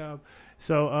 Hashtag.com.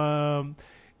 So,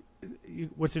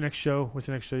 what's your next show? What's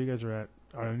the next show you guys are at?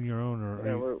 On your own,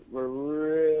 or we're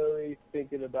really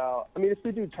thinking about. I mean, if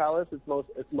we do Chalice, it's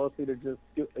mostly to just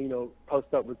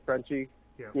post up with Frenchie.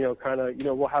 Yeah. You know, kind of,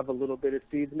 we'll have a little bit of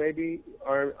seeds maybe,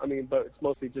 but it's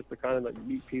mostly just to kind of like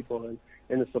meet people and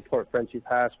to support Frenchie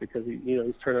Pash, because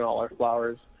he's turning all our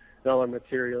flowers and all our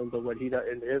material into what he does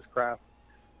into his craft.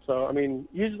 So, I mean,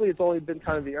 usually it's only been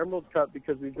kind of the Emerald Cup,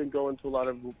 because we've been going to a lot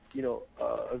of,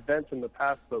 events in the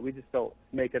past, but we just don't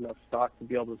make enough stock to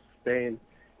be able to sustain,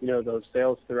 those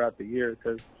sales throughout the year.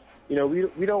 Because,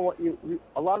 we don't want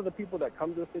a lot of the people that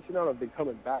come to Aficionado have been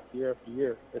coming back year after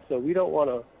year. And so we don't want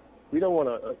to,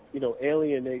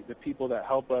 alienate the people that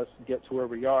help us get to where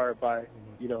we are by,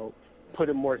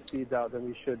 putting more seeds out than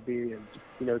we should be, and,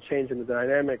 changing the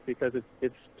dynamic, because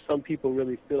it's some people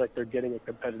really feel like they're getting a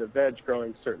competitive edge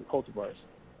growing certain cultivars.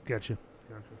 Gotcha.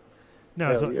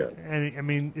 No, and I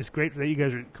mean, it's great that you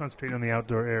guys are concentrating on the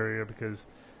outdoor area, because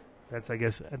I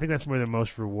think that's more the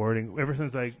most rewarding. Ever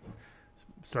since I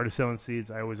started selling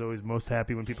seeds, I was always most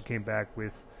happy when people came back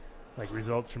with like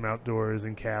results from outdoors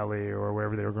in Cali or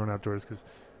wherever they were growing outdoors, because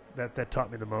that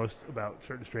taught me the most about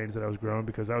certain strains that I was growing,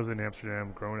 because I was in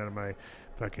Amsterdam growing out of my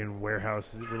fucking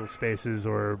warehouses, little spaces,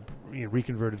 or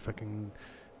reconverted fucking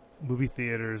movie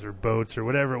theaters or boats or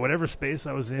whatever space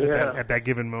I was in at that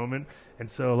given moment. And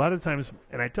so a lot of times,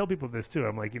 and I tell people this too,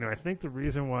 I'm like, I think the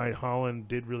reason why Holland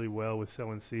did really well with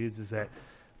selling seeds is that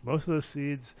most of those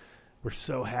seeds were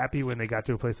so happy when they got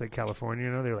to a place like California.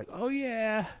 They're like, oh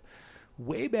yeah,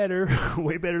 way better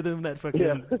than that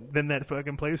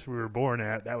fucking place we were born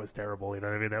at. That was terrible. You know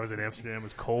what I mean? That was in Amsterdam. It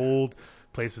was cold.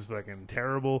 Place was fucking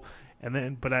terrible. And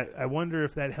then, but I wonder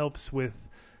if that helps or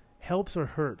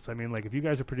hurts. I mean, like, if you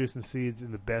guys are producing seeds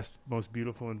in the best, most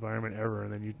beautiful environment ever,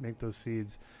 and then you make those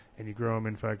seeds and you grow them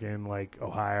in fucking like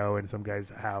Ohio in some guy's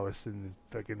house, and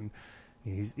fucking, do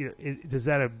you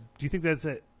think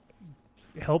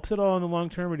helps at all in the long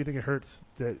term, or do you think it hurts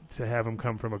to have them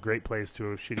come from a great place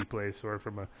to a shitty place, or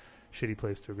from a shitty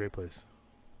place to a great place?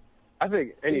 I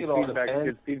think any feedback is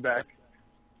good feedback.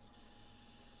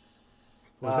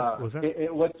 What's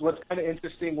kind of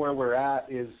interesting where we're at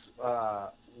is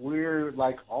we're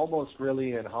like almost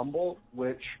really in Humboldt,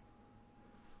 which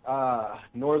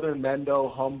northern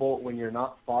Mendo, Humboldt, when you're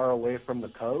not far away from the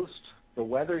coast, the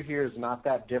weather here is not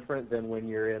that different than when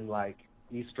you're in like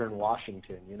eastern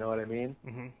Washington. You know what I mean?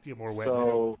 Mm-hmm. Get more wet.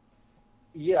 So,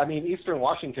 I mean, eastern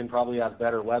Washington probably has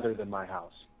better weather than my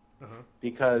house.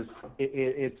 Because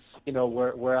it's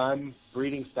where I'm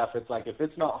breeding stuff, it's like if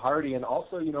it's not hardy, and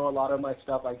also a lot of my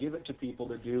stuff I give it to people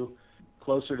to do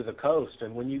closer to the coast,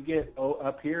 and when you get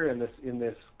up here in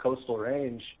this coastal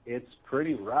range, it's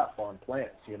pretty rough on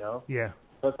plants, Yeah.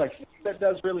 So it's like that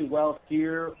does really well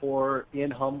here or in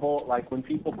Humboldt. Like when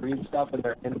people breed stuff and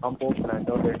they're in Humboldt, and I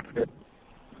know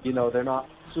they're not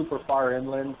super far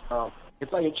inland.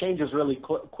 It's like it changes really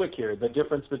quick here. The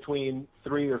difference between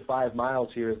 3 or 5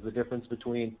 miles here is the difference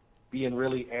between being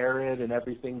really arid and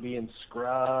everything being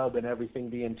scrub and everything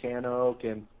being tan oak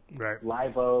and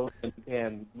live oak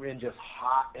and just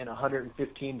hot and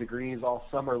 115 degrees all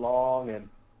summer long and,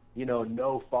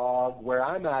 no fog. Where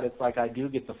I'm at, it's like I do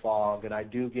get the fog, and I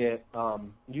do get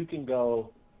you can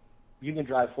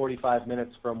drive 45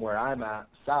 minutes from where I'm at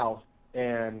south,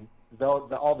 and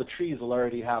all the trees will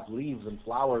already have leaves and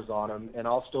flowers on them, and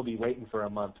I'll still be waiting for a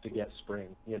month to get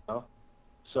spring,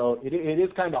 So it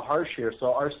is kind of harsh here.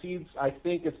 So our seeds, I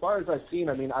think, as far as I've seen,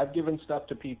 I mean, I've given stuff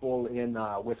to people in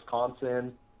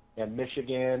Wisconsin, and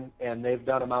Michigan, and they've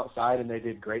done them outside, and they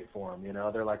did great for them. You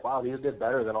know, they're like, wow, these did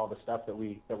better than all the stuff that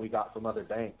we got from other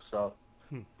banks. So,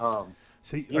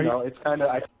 so you know, it's kind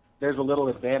of there's a little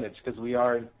advantage because we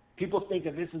are. People think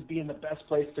of this as being the best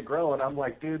place to grow, and I'm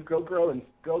like, dude, go grow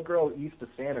east of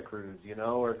Santa Cruz, you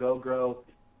know, or go grow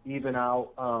even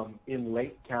out in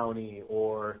Lake County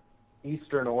or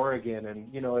Eastern Oregon,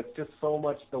 and you know, it's just so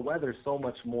much. The weather's so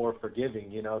much more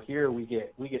forgiving. You know, here we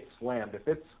get slammed if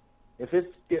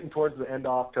it's getting towards the end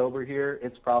of October here,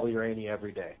 it's probably rainy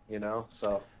every day. You know,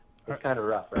 so it's kind of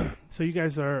rough, right? So you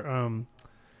guys are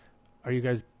you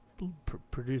guys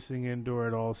producing indoor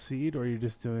at all seed, or are you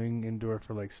just doing indoor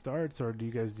for like starts, or do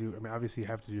you guys do? I mean, obviously you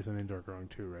have to do some indoor growing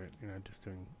too, right? You're not just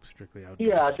doing strictly outdoor.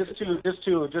 Yeah, just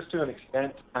to an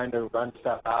extent, kind of run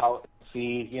stuff out,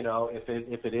 see, you know, if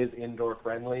it is indoor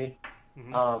friendly.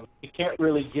 Mm-hmm. You can't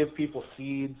really give people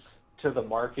seeds to the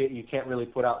market. You can't really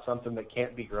put out something that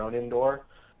can't be grown indoor.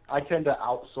 I tend to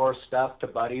outsource stuff to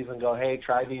buddies and go, hey,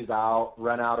 try these out,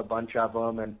 run out a bunch of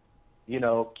them, and you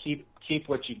know, keep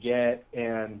what you get,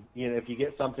 and you know, if you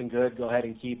get something good, go ahead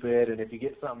and keep it, and if you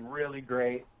get something really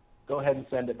great, go ahead and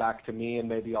send it back to me, and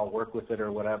maybe I'll work with it or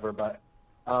whatever. But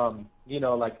you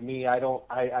know, like me, I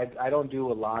don't do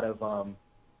a lot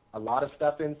of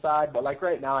stuff inside. But like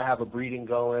right now, I have a breeding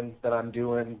going that I'm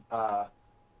doing for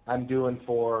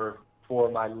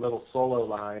my little solo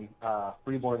line,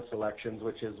 Freeborn Selections,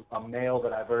 which is a male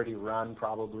that I've already run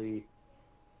probably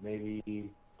maybe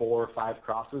 4 or 5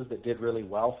 crosses that did really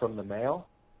well from the male,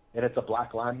 and it's a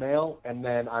black line male, and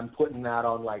then I'm putting that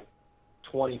on like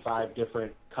 25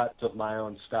 different cuts of my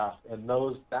own stuff, and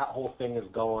that whole thing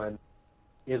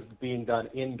is being done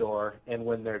indoor, and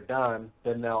when they're done,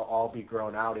 then they'll all be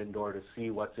grown out indoor to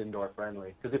see what's indoor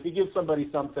friendly. Because if you give somebody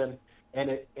something and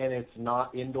it's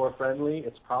not indoor friendly,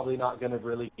 it's probably not going to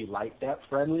really be light depth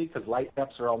friendly, because light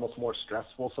depths are almost more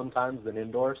stressful sometimes than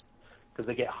indoors, because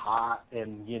they get hot,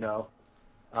 and you know,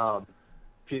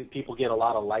 people get a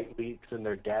lot of light leaks in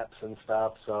their depths and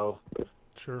stuff. So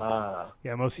sure,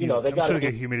 yeah, most you know, I'm sure they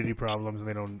get humidity problems, and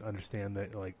they don't understand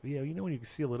that. Like, yeah, you know, when you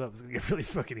seal it up, it's gonna get really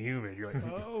fucking humid. You're like,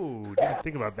 oh, didn't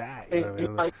think about that. You know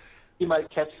what I mean? You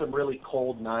might catch some really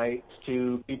cold nights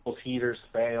too. People's heaters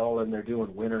fail, and they're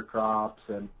doing winter crops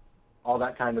and all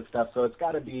that kind of stuff. So it's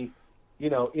got to be,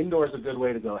 you know, indoors a good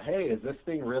way to go. Hey, is this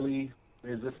thing really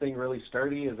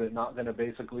sturdy? Is it not going to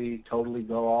basically totally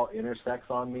go all intersex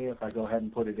on me if I go ahead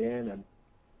and put it in? And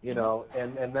you know,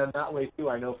 and then that way too,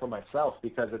 I know for myself,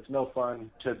 because it's no fun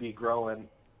to be growing.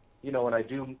 You know, when I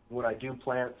do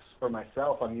plants for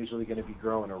myself, I'm usually going to be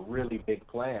growing a really big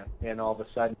plant, and all of a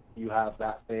sudden you have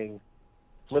that thing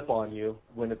flip on you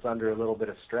when it's under a little bit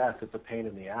of stress. It's a pain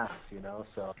in the ass, you know.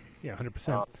 So yeah,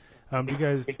 100%.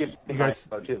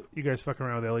 You guys fucking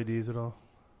around with LEDs at all?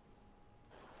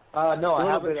 No,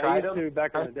 I haven't tried them.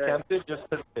 Back in the day. I'm tempted just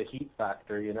because of the heat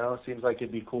factor, you know. It seems like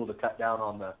it'd be cool to cut down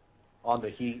on the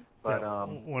heat. But yeah,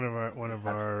 one of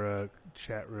our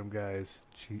chat room guys,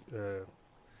 Chief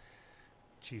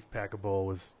Packable,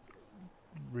 was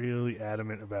really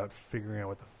adamant about figuring out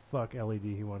what the fuck LED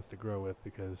he wants to grow with,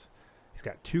 because he's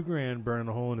got $2,000 burning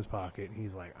a hole in his pocket, and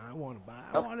he's like, I want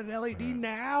an LED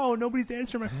now. Nobody's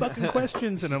answering my fucking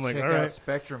questions. And I'm like, all right.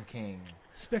 Spectrum King.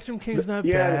 Spectrum King's not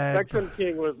bad. Yeah, Spectrum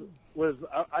King was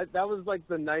that was like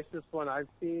the nicest one I've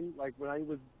seen. Like when I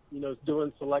was, you know,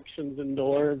 doing selections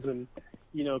indoors and,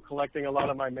 you know, collecting a lot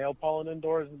of my male pollen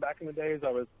indoors back in the days,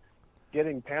 I was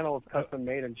getting panels custom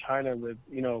made in China with,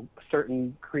 you know,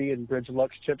 certain Cree and Bridge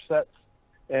Lux chipsets.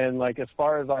 And like, as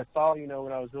far as I saw, you know,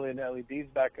 when I was really into LEDs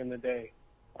back in the day,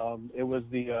 it was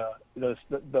those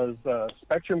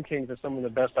Spectrum Kings are some of the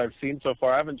best I've seen so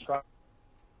far. I haven't tried.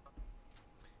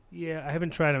 Yeah, I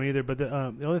haven't tried them either. But the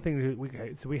only thing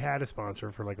we had a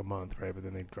sponsor for like a month, right? But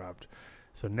then they dropped.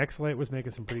 So Next Light was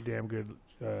making some pretty damn good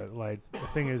lights. The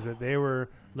thing is that they were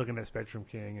looking at Spectrum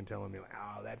King and telling me, like,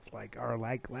 oh, that's like our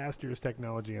last year's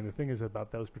technology. And the thing is about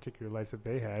those particular lights that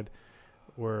they had,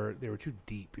 they were too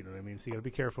deep, you know what I mean? So you got to be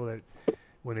careful that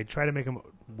when they try to make them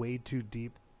way too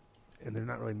deep, and they're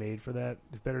not really made for that,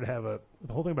 it's better to have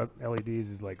the whole thing about LEDs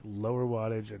is like lower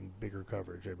wattage and bigger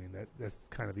coverage. I mean, that's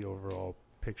kind of the overall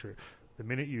picture. The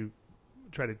minute you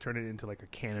try to turn it into like a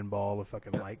cannonball of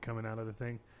fucking light coming out of the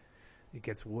thing, it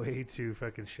gets way too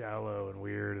fucking shallow and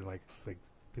weird, and like, it's like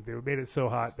they made it so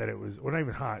hot that it was, well, not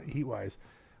even hot heat-wise,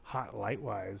 hot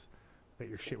light-wise, that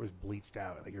your shit was bleached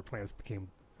out. Like your plants became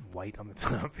white on the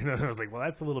top, you know. And I was like, well,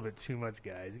 that's a little bit too much,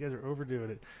 guys. You guys are overdoing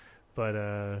it. But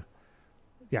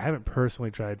yeah, I haven't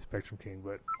personally tried Spectrum King,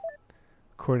 but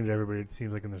according to everybody, it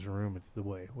seems like in this room, it's the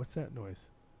way. What's that noise?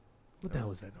 What the hell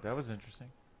was that noise? That was interesting.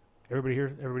 Everybody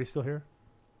here? Everybody still here?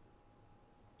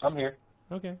 I'm here.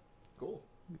 Okay. Cool.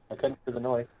 I couldn't hear the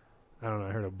noise. I don't know.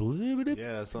 I heard a blip.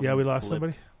 Yeah, we lost blipped.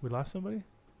 somebody. We lost somebody?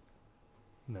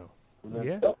 No.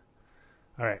 Yeah? Nope.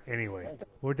 All right. Anyway,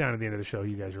 we're down at the end of the show.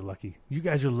 You guys are lucky.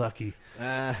 It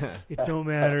don't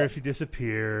matter if you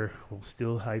disappear. We'll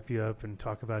still hype you up and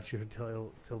talk about you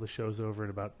until the show's over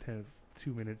in about 2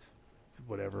 minutes,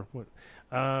 whatever.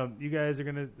 You guys are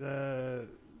going to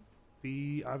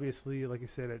be, obviously, like I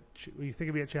said, you think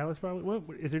it'll be at Chalice probably? What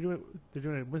is they're doing?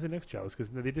 When's the next Chalice? Because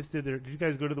they just did did you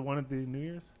guys go to the one at the New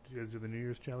Year's? Did you guys do the New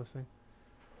Year's Chalice thing?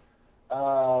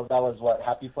 That was what,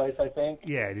 Happy Place, I think.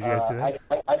 Yeah, did you guys do that?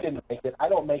 I didn't make it. I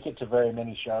don't make it to very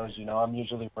many shows. I'm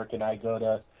usually working. I go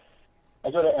to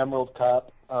Emerald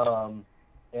Cup,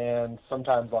 and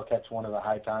sometimes I'll catch one of the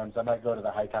High Times. I might go to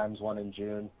the High Times one in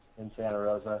June in Santa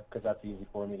Rosa because that's easy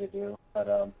for me to do.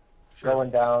 But Sure.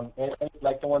 Going down, and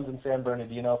like the ones in San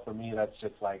Bernardino, for me, that's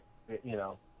just like, it's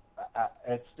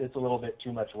a little bit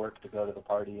too much work to go to the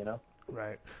party,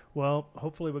 Right. Well,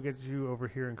 hopefully we'll get you over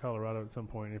here in Colorado at some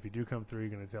point. And if you do come through, you're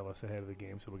going to tell us ahead of the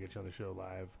game, so we'll get you on the show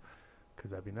live,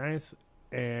 because that'd be nice.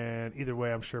 And either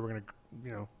way, I'm sure we're going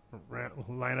to,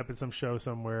 line up at some show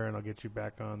somewhere, and I'll get you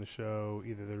back on the show,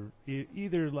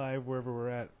 either live wherever we're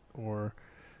at, or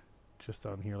just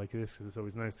on here like this, because it's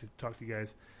always nice to talk to you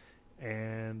guys.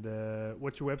 And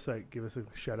what's your website? Give us a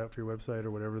shout out for your website or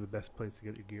whatever the best place to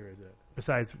get your gear is at.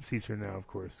 Besides Seeds Here Now, of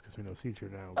course, because we know Seeds Here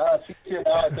Now. Seeds Here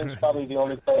Now, I think, is probably the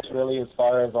only place really as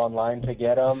far as online to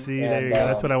get them. See, there you go.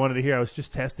 That's what I wanted to hear. I was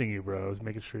just testing you, bro. I was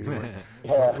making sure you weren't,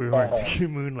 we weren't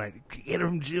moonlight. Get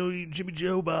them from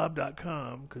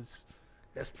JimmyJoeBob.com, because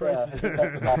best prices. Yeah,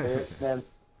 that's about it. And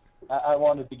I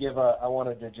wanted to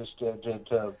just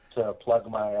plug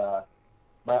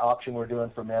my auction we're doing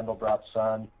for Mandelbrot's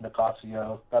son,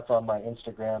 Nicasio. That's on my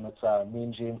Instagram. It's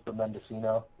Mean Gene from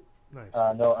Mendocino. Nice.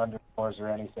 No underscores or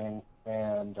anything.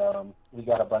 And we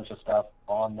got a bunch of stuff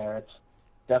on there. It's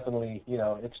definitely,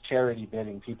 it's charity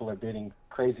bidding. People are bidding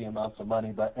crazy amounts of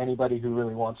money, but anybody who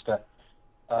really wants to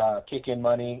kick in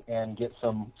money and get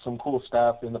some cool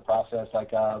stuff in the process,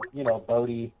 like,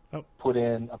 Bodie put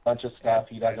in a bunch of stuff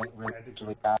he doesn't really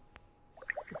usually have.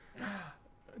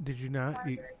 Did you not?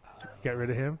 You got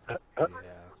rid of him?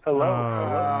 Hello.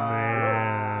 Oh,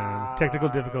 man. Technical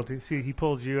difficulty. See, he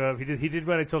pulled you up. He did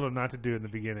what I told him not to do in the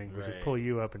beginning, which is pull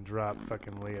you up and drop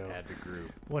fucking Leo. Had the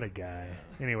group. What a guy.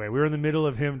 Anyway, we were in the middle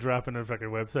of him dropping a fucking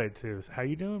website, too. So how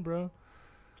you doing, bro?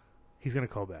 He's going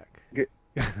to call back. Yeah.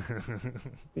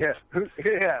 Yeah.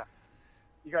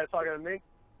 You guys talking to me?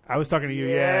 I was talking to you,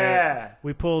 yeah.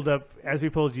 We pulled up, as we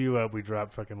pulled you up, we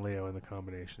dropped fucking Leo in the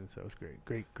combination, so it was great.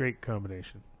 Great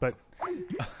combination. But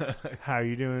how are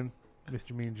you doing,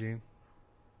 Mr. Mean Gene?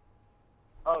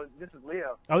 Oh, this is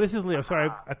Leo. Oh, this is Leo. Sorry,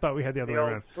 I thought we had the other way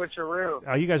around. Switcheroo.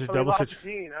 Oh, you guys are so double switch.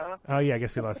 Gene, huh? Oh, yeah, I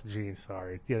guess we lost the Gene.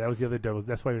 Sorry. Yeah, that was the other double.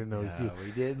 That's why we didn't know it was you.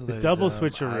 We did the lose double him.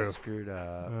 switcheroo. I screwed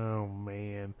up. Oh,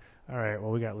 man. All right,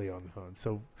 well, we got Leo on the phone.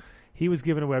 So he was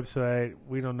given a website.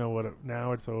 We don't know what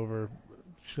now it's over.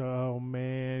 Oh,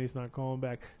 man, he's not calling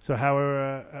back. So how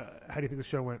do you think the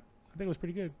show went? I think it was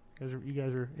pretty good. You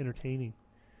guys are entertaining,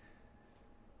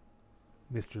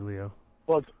 Mr. Leo.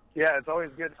 Well, yeah, it's always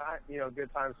good time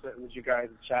sitting with you guys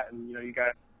and chatting. You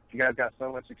guys got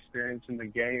so much experience in the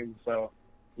game, so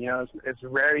it's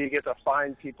rare you get to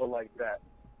find people like that.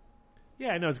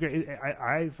 Yeah, no, it's great.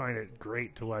 I find it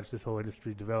great to watch this whole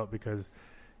industry develop, because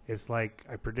it's like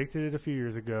I predicted it a few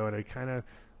years ago, and I kind of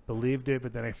believed it,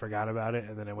 but then I forgot about it,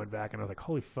 and then I went back and I was like,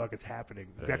 holy fuck, it's happening.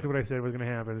 Exactly what I said was going to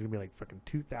happen. There's going to be like fucking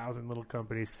 2,000 little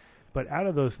companies. But out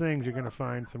of those things, you're going to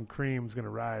find some cream's going to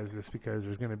rise, just because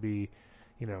there's going to be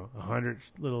 100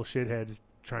 little shitheads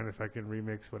trying to fucking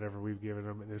remix whatever we've given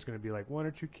them, and there's going to be like one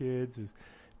or two kids whose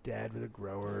dad was a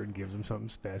grower and gives them something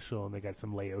special, and they got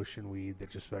some Laotian weed that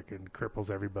just fucking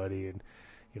cripples everybody and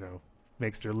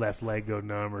makes their left leg go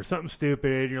numb or something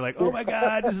stupid, and you're like, oh my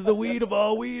god, this is the weed of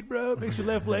all weed, bro. It makes your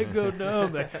left leg go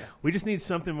numb. Like, we just need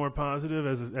something more positive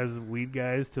as weed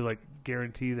guys to like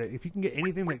guarantee that if you can get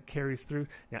anything that carries through.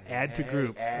 Now add to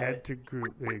group. There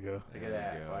you go. Look at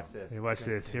that. Watch this. Hey, watch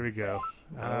this. Here we go.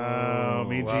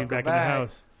 Me and Gene back in the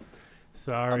house.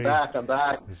 Sorry. I'm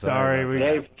back. Sorry,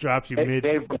 we dropped you mid.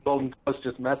 Dave from Golden Coast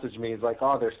just messaged me. He's like,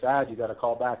 "Oh, they're sad. You got to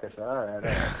call back." I said, "All right."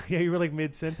 Yeah, you were like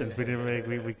mid sentence. We didn't make.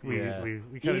 We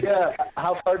kind of. Yeah.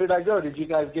 How far did I go? Did you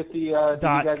guys get the? Did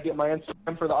you guys get my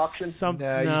Instagram for the auction?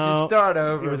 No, you should start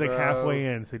over. It was like bro. halfway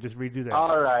in, so just redo that.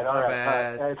 All right.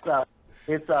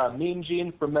 It's Mean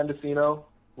Gene from Mendocino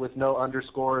with no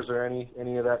underscores or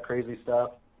any of that crazy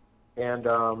stuff. And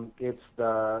it's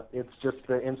just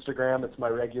the Instagram. It's my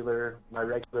regular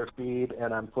feed,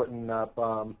 and I'm putting up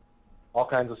all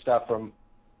kinds of stuff from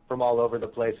all over the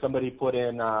place. Somebody put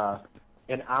in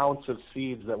an ounce of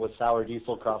seeds that was sour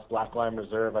diesel cross Black Lime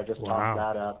Reserve. I just topped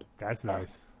that up. That's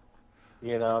nice.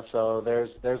 You know, so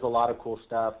there's a lot of cool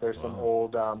stuff. There's some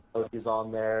old Okies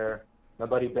on there. My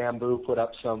buddy Bamboo put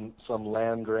up some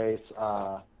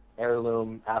Landgrace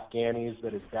heirloom Afghanis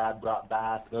that his dad brought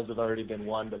back. Those have already been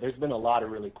won, but there's been a lot of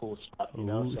really cool stuff. You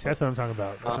know, so, that's what I'm talking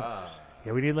about.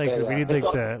 Yeah, we need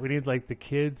like the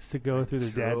kids to go through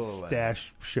their dad's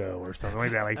stash show or something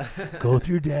like that. Like, go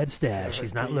through dad's stash.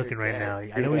 He's not looking right now.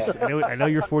 I know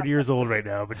you're 40 years old right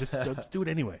now, but just do it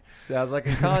anyway. Sounds like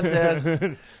a contest.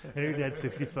 And your dad's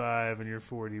 65 and you're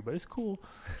 40, but it's cool.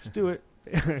 Just do it.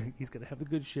 He's gonna have the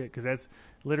good shit because that's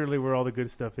literally where all the good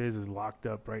stuff is locked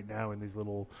up right now in these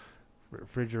little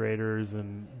refrigerators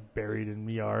and buried in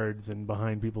yards and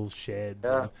behind people's sheds.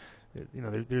 Yeah. And, you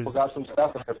know, there's people got some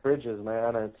stuff in their fridges,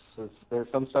 man. There's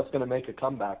some stuff's gonna make a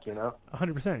comeback, you know.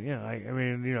 100%, yeah. I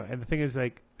mean, you know, and the thing is,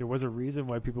 like, there was a reason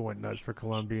why people went nuts for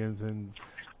Colombians and,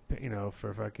 you know,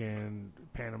 for fucking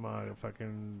Panama and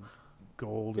fucking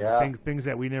gold and things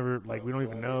that we never, like, we don't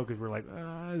even know because we're like,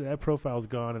 that profile's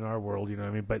gone in our world, you know what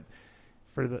I mean? But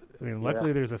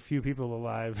luckily there's a few people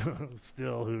alive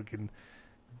still who can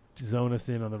zone us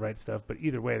in on the right stuff. But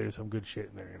either way, there's some good shit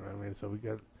in there, you know what I mean? So we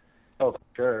got. Oh,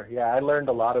 sure. Yeah, I learned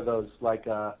a lot of those, like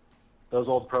those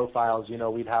old profiles. You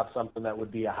know, we'd have something that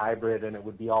would be a hybrid, and it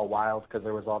would be all wild because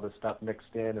there was all this stuff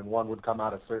mixed in, and one would come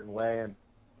out a certain way, and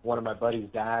one of my buddy's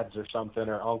dads or something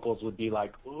or uncles would be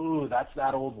like, ooh, that's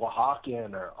that old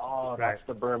Oaxacan, or, oh, that's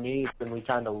the Burmese, and we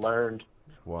kind of learned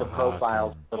the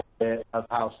profiles a little bit of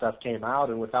how stuff came out,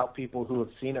 and without people who have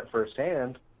seen it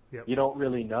firsthand, you don't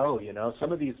really know, you know.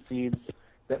 Some of these seeds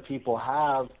that people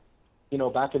have, you know,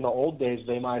 back in the old days,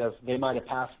 they might have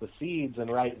passed the seeds,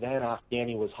 and right then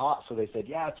Afghani was hot, so they said,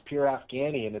 yeah, it's pure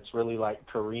Afghani, and it's really like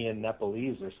Korean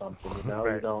Nepalese or something. You know,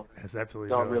 you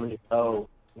don't really know,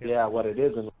 what it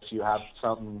is unless you have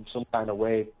some kind of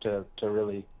way to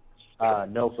really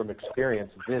know from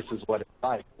experience. This is what it's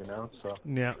like, you know. So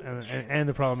and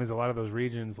the problem is a lot of those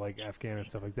regions like Afghan and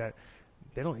stuff like that,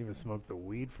 they don't even smoke the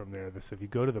weed from there. So if you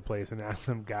go to the place and ask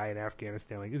some guy in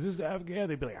Afghanistan, like, is this Afghan?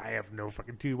 They'd be like, I have no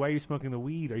fucking clue. Why are you smoking the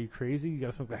weed? Are you crazy? You got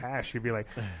to smoke the hash. You'd be like,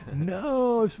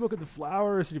 no, I'm smoking the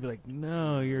flowers. And you'd be like,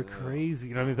 no, you're crazy.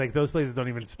 You know what I mean? Like, those places don't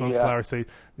even smoke flowers. So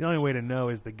the only way to know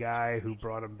is the guy who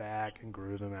brought them back and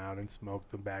grew them out and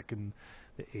smoked them back in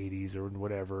the 80s or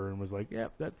whatever and was like,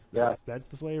 that's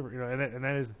the flavor. You know, and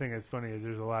that is the thing that's funny is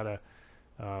there's a lot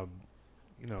of,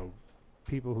 you know,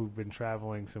 people who've been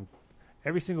traveling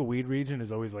every single weed region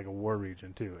is always like a war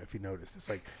region too. If you notice, it's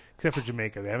like except for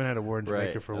Jamaica, they haven't had a war in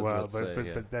Jamaica for a while.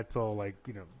 But that's all like,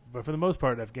 you know. But for the most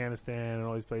part, Afghanistan and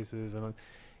all these places, and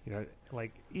you know,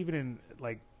 like even in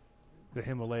like the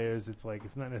Himalayas, it's like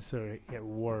it's not necessarily at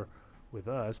war with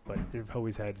us, but they've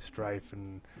always had strife,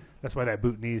 and that's why that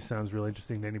Bhutanese sounds real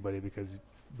interesting to anybody because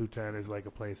Bhutan is like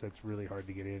a place that's really hard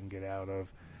to get in, get out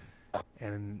of,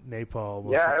 and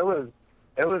Nepal.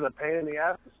 It was a pain in the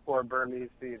ass to spore Burmese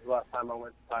seeds last time I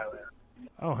went to Thailand.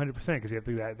 Oh, 100%, because you have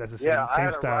to do that. That's the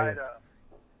same style. Ride,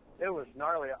 it was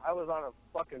gnarly. I was on a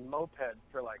fucking moped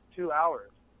for like 2 hours.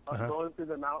 I was going through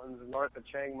the mountains north of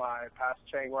Chiang Mai, past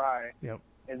Chiang Rai,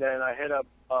 and then I hit up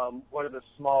one of the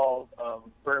small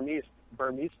Burmese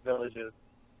villages,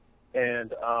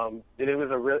 and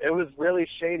it was really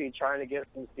shady trying to get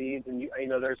some seeds. And you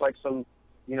know, there's like some,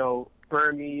 you know,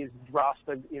 Burmese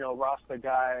Rasta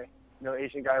guy. You know,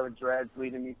 Asian guy with dreads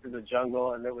leading me through the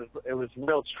jungle, and it was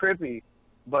real trippy.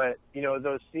 But you know,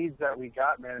 those seeds that we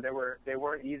got, man, they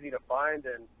weren't easy to find,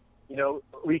 and you know,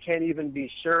 we can't even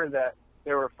be sure that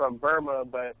they were from Burma.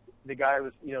 But the guy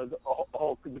was, you know,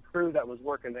 the crew that was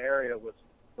working the area was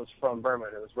from Burma,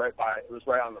 and it was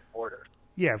right on the border.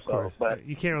 Yeah, of course. But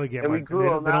you can't really get much.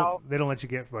 They don't let you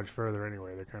get much further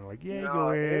anyway. They're kind of like, you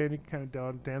go in, you kind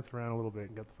of dance around a little bit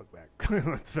and get the fuck back.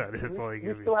 That's about it. That's all they give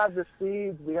you. We still have the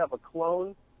seeds. We have a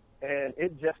clone, and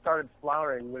it just started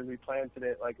flowering when we planted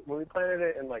it. Like, when we planted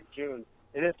it in, like, June,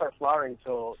 it didn't start flowering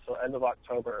till end of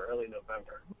October, early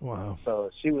November. Wow.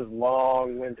 So she was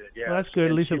long-winded, Well, that's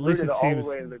good. At least it seems all the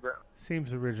way to the ground.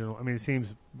 Seems original. I mean, it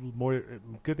seems more...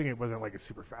 Good thing it wasn't, like,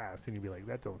 super fast, and you'd be like,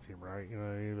 that don't seem right. You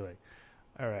know, you'd be like...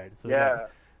 All right. So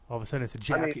all of a sudden it's a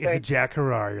Jack. It's a Jack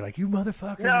Harar. You're like, you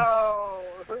motherfuckers! No,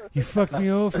 you fucked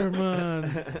me over, man.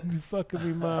 You fucking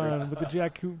me, man. With the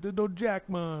Jack, no Jack,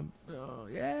 man. Oh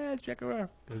yeah, it's Jack Harar.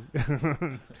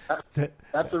 That's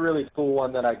a really cool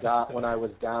one that I got when I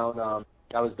was down.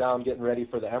 I was down getting ready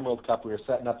for the Emerald Cup. We were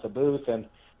setting up the booth, and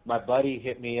my buddy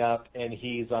hit me up, and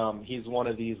he's one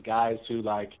of these guys who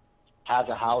like has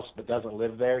a house but doesn't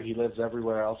live there. He lives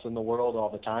everywhere else in the world all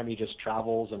the time. He just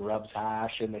travels and rubs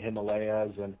hash in the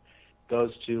Himalayas, and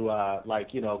goes to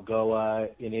Goa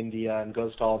in India and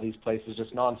goes to all these places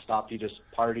just nonstop. He just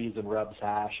parties and rubs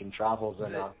hash and travels.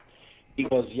 And he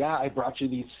goes, yeah, I brought you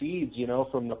these seeds,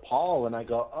 from Nepal. And I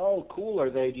go, oh, cool. Are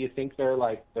they? Do you think they're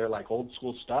like old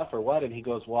school stuff or what? And he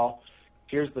goes, well,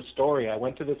 here's the story. I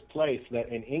went to this place that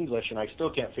in English, and I still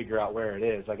can't figure out where it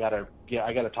is. I gotta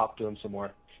talk to him some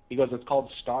more. He goes, it's called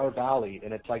Star Valley,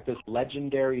 and it's like this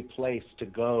legendary place to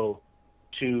go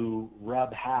to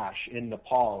rub hash in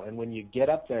Nepal. And when you get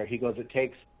up there, he goes, it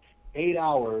takes 8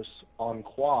 hours on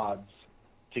quads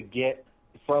to get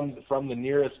from the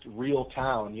nearest real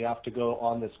town. You have to go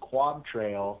on this quad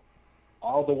trail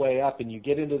all the way up, and you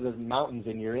get into the mountains,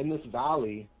 and you're in this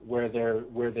valley where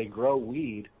they grow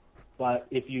weed. But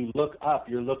if you look up,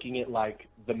 you're looking at like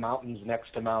the mountains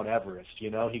next to Mount Everest. He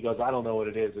goes, I don't know what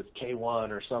it is. It's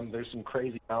K1 or there's some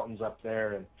crazy mountains up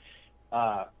there. And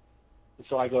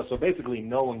so I go, so basically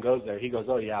no one goes there. He goes,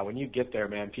 oh yeah, when you get there,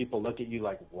 man, people look at you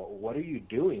like, what are you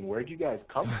doing? Where'd you guys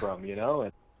come from?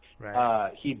 And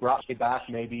right. He brought me back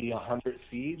maybe 100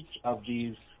 seeds of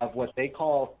what they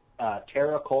call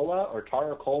terracola or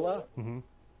taracola. Mm-hmm.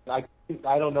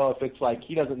 I don't know if it's like,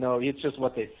 he doesn't know. It's just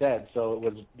what they said. So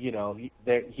it was,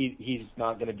 he's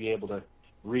not going to be able to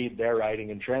read their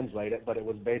writing and translate it. But it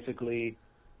was basically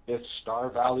this Star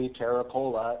Valley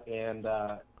terracola, and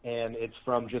it's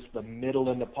from just the middle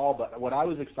of Nepal. But what I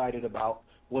was excited about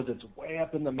was it's way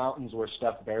up in the mountains where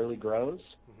stuff barely grows.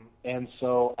 Mm-hmm. And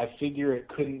so I figure it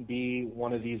couldn't be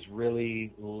one of these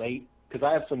really late, because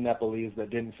I have some Nepalese that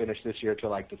didn't finish this year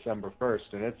till like December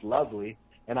 1st, and it's lovely.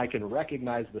 And I can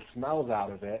recognize the smells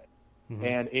out of it. Mm-hmm.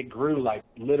 And it grew like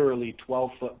literally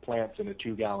 12-foot plants in a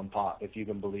 2-gallon pot, if you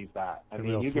can believe that. I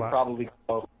mean, you could probably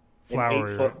grow an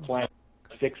 8-foot plant,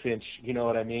 6-inch, you know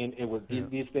what I mean? It was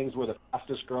these things were the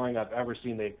fastest growing I've ever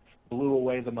seen. They blew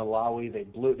away the Malawi.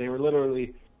 They were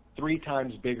literally 3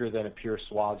 times bigger than a pure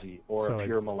Swazi or a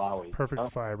pure Malawi.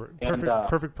 Perfect fiber.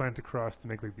 Perfect plant to cross to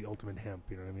make like the ultimate hemp,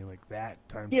 you know what I mean? Like that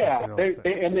times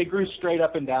they grew straight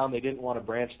up and down. They didn't want to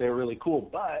branch. They were really cool,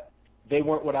 but they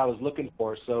weren't what I was looking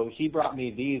for. So he brought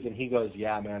me these, and he goes,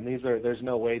 yeah, man, there's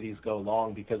no way these go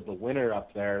long because the winter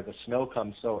up there, the snow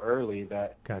comes so early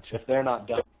that if they're not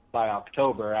done by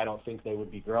October, I don't think they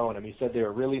would be growing them. He said they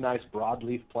were really nice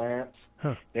broadleaf plants.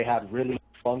 Huh. They had really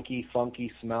funky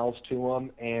smells to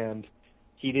them, and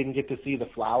he didn't get to see the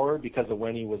flower because of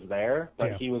when he was there,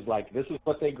 but he was like, this is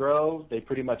what they grow. They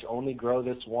pretty much only grow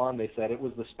this one. They said it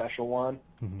was the special one,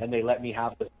 and they let me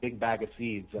have this big bag of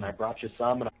seeds, and I brought you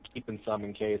some, and I'm keeping some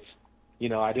in case,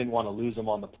 I didn't want to lose them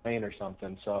on the plane or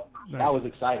something, so that was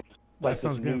exciting. Like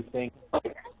this new thing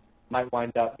might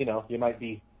wind up,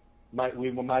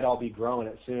 we might all be growing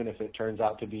it soon if it turns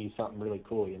out to be something really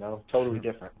cool, totally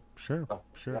different. Sure.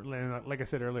 And like I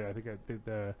said earlier, I think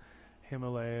the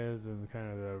Himalayas and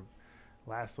kind of the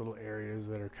last little areas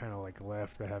that are kind of like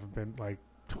left that haven't been like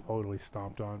totally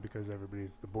stomped on because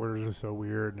the borders are so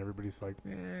weird and everybody's like,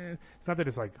 it's not that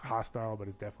it's like hostile, but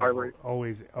it's definitely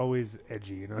always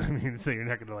edgy, you know what I mean? So you're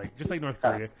not going to like, just like North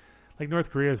Korea. Like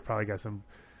North Korea's probably got some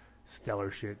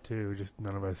stellar shit too, just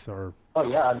none of us are. Oh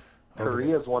yeah,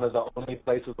 Korea is one of the only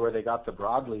places where they got the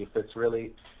broadleaf. It's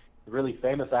really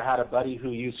famous. I had a buddy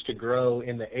who used to grow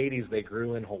in the 80s. They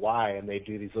grew in Hawaii, and they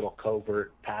do these little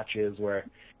covert patches where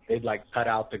they'd like cut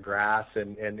out the grass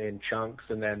and in chunks,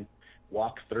 and then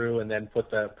walk through, and then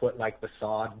put like the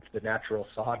sod, the natural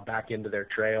sod, back into their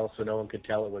trail so no one could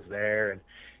tell it was there. And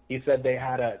he said they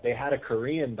had a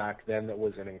Korean back then that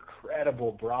was an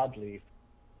incredible broadleaf,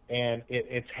 and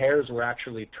its hairs were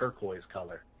actually turquoise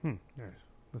color. Nice.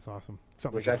 That's awesome.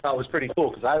 Which I thought was pretty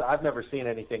cool because I've never seen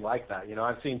anything like that.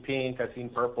 I've seen pink, I've seen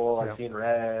purple, I've seen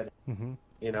red. Mm-hmm.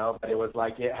 But it was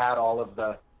like it had all of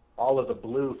the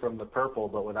blue from the purple,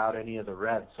 but without any of the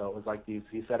red. So it was like these.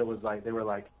 He said it was like they were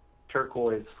like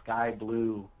turquoise, sky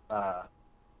blue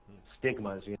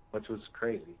stigmas, which was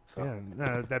crazy. So.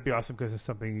 Yeah, that'd be awesome because it's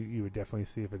something you would definitely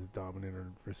see if it's dominant or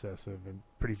recessive and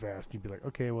pretty fast. You'd be like,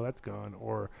 okay, well that's gone,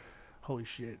 or holy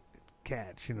shit.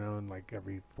 Catch, and like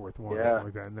every fourth one or something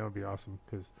like that, and that would be awesome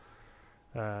because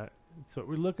it's what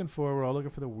we're looking for. We're all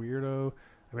looking for the weirdo.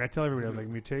 I mean, I tell everybody, I was like,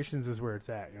 mutations is where it's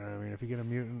at. You know what I mean? If you get a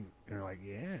mutant, you're like,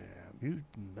 yeah, mutant,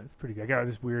 that's pretty good. I got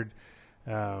this weird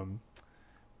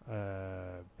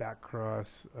back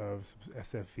cross of some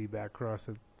SFV back cross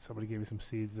that somebody gave me some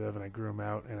seeds of, and I grew them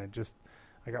out, and I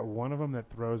got one of them that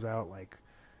throws out like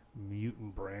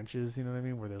mutant branches. You know what I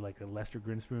mean? Where they're like a Lester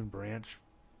Grinspoon branch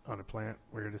on a plant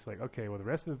where you're just like, okay, well the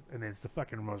rest of and then it's the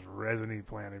fucking most resiny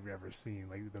plant I've ever seen.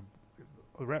 Like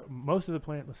most of the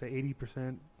plant, let's say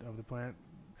 80% of the plant,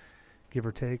 give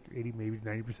or take, 80 maybe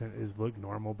 90% is look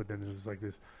normal, but then there's like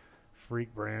this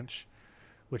freak branch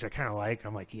which I kind of like.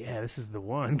 I'm like, yeah, this is the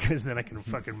one, because then I can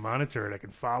fucking monitor it. I can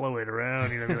follow it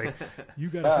around. You know, be like, you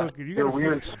got fucking. You got a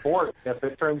weird sport. If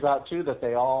it turns out too that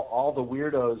they all the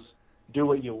weirdos do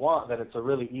what you want, then it's a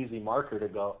really easy marker to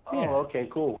go, oh, yeah. Okay,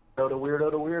 cool.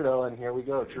 Weirdo to weirdo, and here we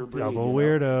go. True breed. Double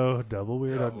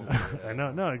weirdo. I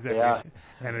know, no, exactly. Yeah.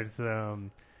 And it's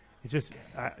just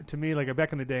to me, like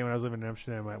back in the day when I was living in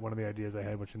Amsterdam, one of the ideas I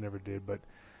had, which I never did, but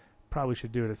probably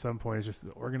should do it at some point, is just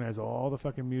organize all the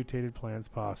fucking mutated plants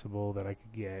possible that I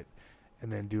could get,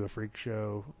 and then do a freak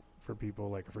show for people,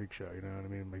 like a freak show. You know what I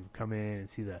mean? Like come in and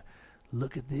see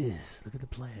look at this. Look at the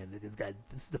plant. This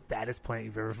is the fattest plant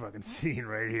you've ever fucking seen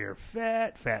right here.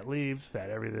 Fat leaves, fat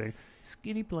everything.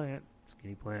 Skinny plant.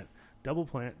 Double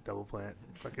plant.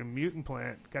 Fucking mutant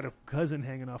plant. Got a cousin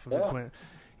hanging off of the plant.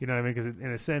 You know what I mean? Because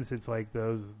in a sense, it's like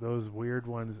those weird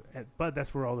ones. But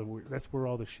that's where all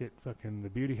the shit, fucking the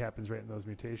beauty happens, right in those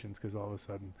mutations. Because all of a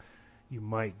sudden, you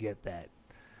might get that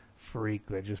freak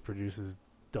that just produces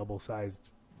double-sized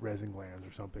resin glands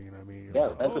or something. You know what I mean?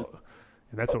 Yeah,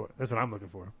 and that's what I'm looking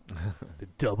for. The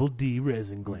double D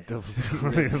resin glands.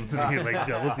 Like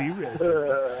double D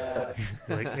resin.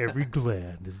 Like every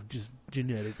gland is just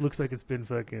genetic. Looks like it's been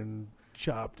fucking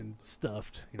chopped and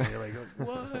stuffed. You know, you're like,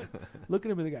 what? Look at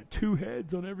them, and they got 2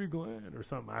 heads on every gland or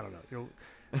something. I don't know. You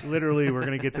know, literally, we're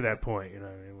gonna get to that point. You know,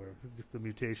 what I mean, where just the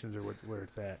mutations are where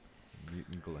it's at.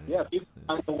 Mutant glands. Yeah, if you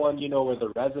find the one, where the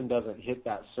resin doesn't hit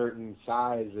that certain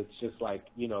size, it's just like,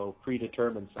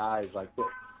 predetermined size. Like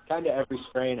kind of every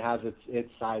strain has its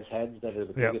size heads that are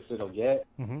the biggest it'll get.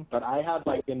 Mm-hmm. But I had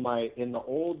like in the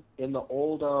old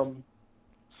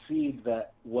seed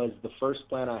that was the first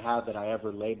plant I had that I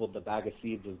ever labeled the bag of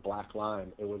seeds as black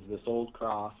lime. It was this old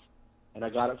cross, and I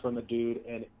got it from a dude.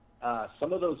 And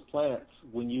some of those plants,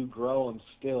 when you grow them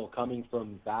still coming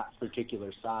from that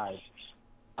particular size,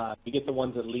 you get the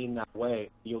ones that lean that way.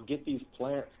 You'll get these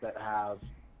plants that have,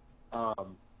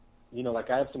 like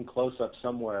I have some close-up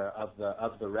somewhere of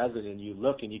the resin, and you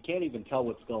look and you can't even tell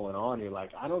what's going on. You're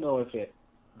like, I don't know if it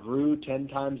grew 10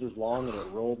 times as long and it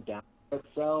rolled down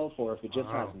itself, or if it just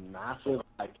has massive,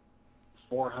 like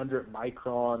 400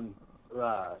 micron,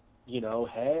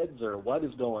 heads, or what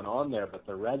is going on there. But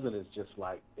the resin is just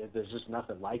like, there's just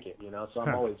nothing like it, So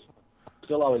I'm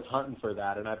still always hunting for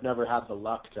that, and I've never had the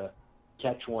luck to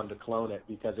catch one to clone it,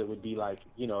 because it would be like,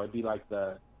 it'd be like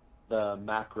the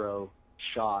macro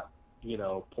shot,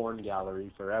 porn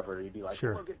gallery forever. You'd be like,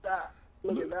 sure. Look at that.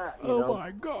 Oh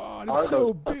my God, it's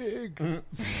so big.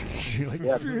 You're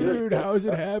like, dude, how is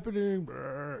it happening?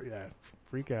 Yeah,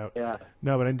 freak out. Yeah.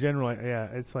 No, but in general,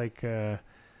 it's like,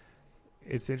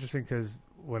 it's interesting because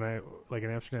when in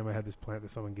Amsterdam, I had this plant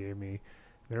that someone gave me.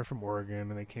 They're from Oregon,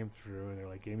 and they came through, and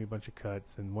they gave me a bunch of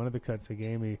cuts. And one of the cuts they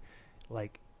gave me,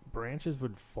 branches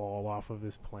would fall off of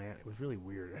this plant. It was really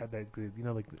weird. It had that,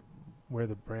 where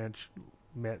the branch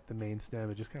met the main stem,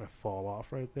 it just kind of fall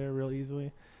off right there real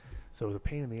easily. So it was a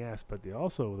pain in the ass. But the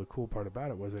cool part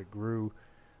about it was it grew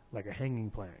like a hanging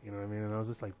plant. You know what I mean? And I was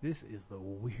just like, this is the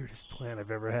weirdest plant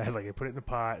I've ever had. Like I put it in a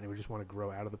pot, and it would just want to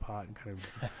grow out of the pot and kind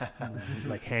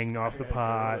of hang off the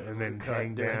pot and then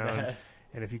hang down.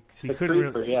 And if you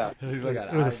couldn't really, it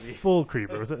was a full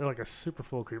creeper. It was like a super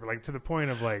full creeper, like to the point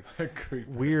of like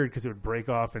weird, because it would break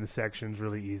off in sections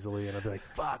really easily, and I'd be like,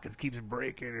 "Fuck, it keeps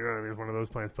breaking." You know what I mean? It was one of those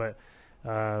plants, but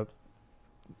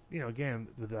again,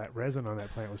 that resin on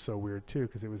that plant was so weird too,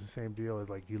 because it was the same deal as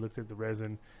like you looked at the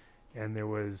resin, and there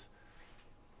was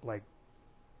like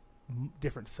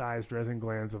different sized resin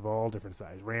glands of all different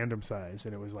size, random size,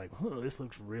 and it was like, this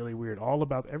looks really weird.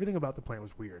 Everything about the plant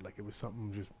was weird. Like it was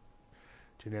something just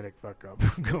genetic fuck up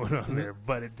going on there,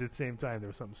 but at the same time there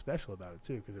was something special about it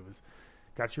too, because it was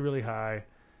got you really high,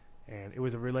 and it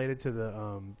was related to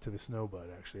the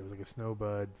snowbud. Actually, it was like a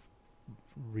snowbud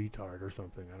retard or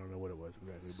something. I don't know what it was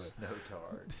exactly,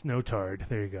 but snowtard.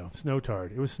 There you go,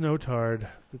 snowtard. It was snowtard,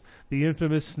 the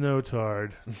infamous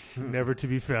snowtard, never to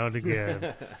be found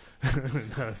again.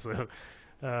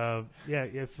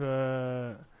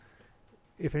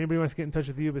 If anybody wants to get in touch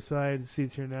with you besides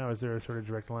Seeds Here Now, is there a sort of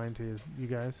direct line to you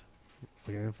guys?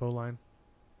 Like an info line?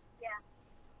 Yeah.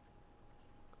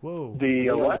 Whoa. The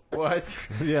what? What?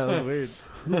 Yeah, that's weird.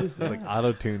 Who is that? It's like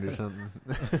auto-tuned or something.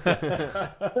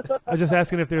 I was just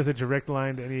asking if there's a direct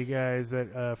line to any of you guys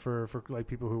that for like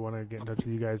people who want to get in touch with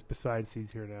you guys besides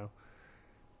Seeds Here Now.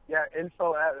 Yeah,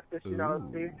 info at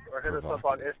Aficionado Seeds, or hit us up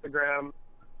on Instagram,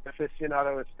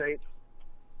 Aficionado Estates.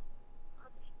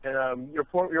 And you're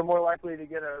more likely to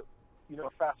get a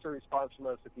faster response from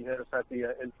us if you hit us at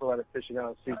the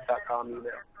info@aficionadoseeds.com email.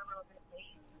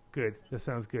 Good. That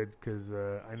sounds good, because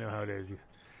I know how it is.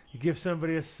 You give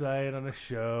somebody a site on a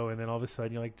show, and then all of a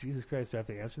sudden you're like, Jesus Christ, do I have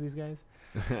to answer these guys?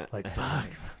 Like, fuck.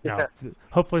 No.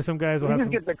 Hopefully some guys will you have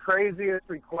just get the craziest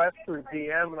requests through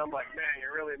DM, and I'm like, man,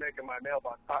 you're really making my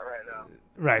mailbox hot right now.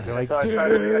 Right. They're like, so I try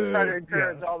to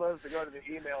encourage all those to go to the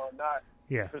email and not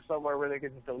to somewhere where they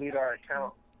can just delete our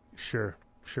account. Sure.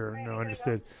 No,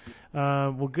 understood.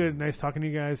 Well, good. Nice talking to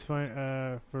you guys. Fine.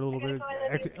 For a little bit,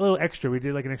 a little extra. We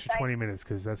did like an extra 20 minutes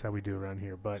because that's how we do around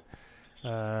here. But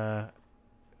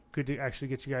good to actually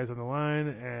get you guys on the line,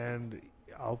 and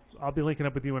I'll be linking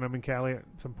up with you when I'm in Cali at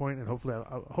some point, and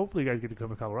hopefully you guys get to come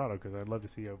to Colorado because I'd love to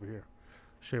see you over here.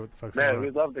 Show you what the fuck's going on. Man,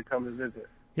 we'd love to come and visit.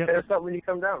 Yeah, there's something when you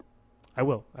come down. I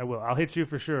will. I'll hit you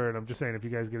for sure. And I'm just saying, if you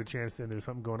guys get a chance and there's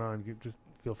something going on, just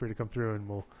feel free to come through, and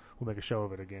we'll make a show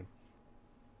of it again.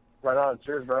 Right on.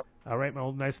 Cheers, bro. All right,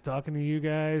 well, nice talking to you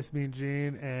guys, me and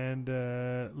Gene, and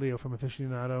Leo from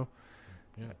Aficionado.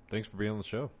 Yeah, thanks for being on the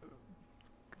show.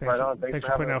 Thanks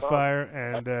for putting out fire.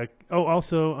 And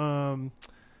also,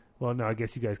 well, no, I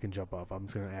guess you guys can jump off. I'm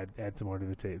just going to add some more to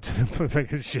the tape to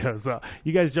the show. So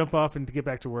you guys jump off and to get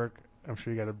back to work. I'm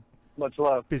sure you got a much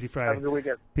love. Busy Friday. Have a good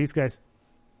weekend. Peace, guys.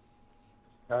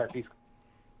 All right, peace.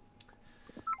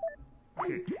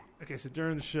 Okay. So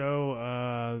during the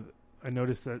show, I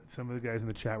noticed that some of the guys in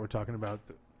the chat were talking about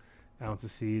the ounce of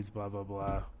seeds, blah blah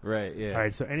blah. Right. Yeah. All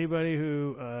right. So anybody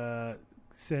who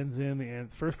sends in the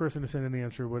first person to send in the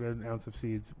answer what an ounce of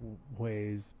seeds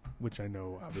weighs, which I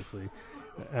know obviously.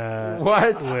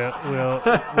 What?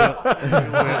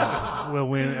 Will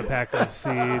win a pack of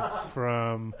seeds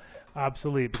from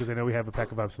Obsolete, because I know we have a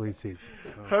pack of obsolete seeds.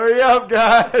 So. Hurry up,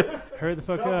 guys! Hurry the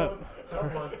fuck up!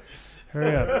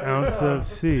 Hurry up! Ounce of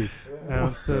seeds.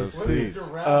 Ounce of seeds.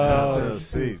 Ounce of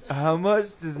seeds. How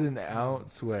much does an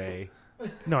ounce weigh?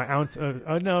 No, an ounce of.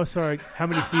 Oh no, sorry. How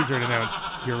many seeds are in an ounce?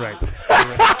 You're right. You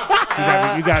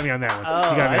got me on that one.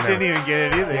 Oh, I didn't even get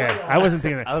it either. Yeah, I wasn't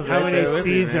thinking that. How many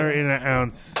seeds are in an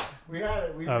ounce? We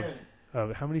had it.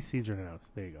 How many seeds are in an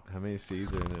ounce? There you go. How many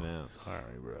seeds are in an ounce?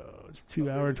 Sorry, bro. It's 2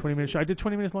 hour and 20 minutes show. I did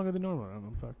 20 minutes longer than normal.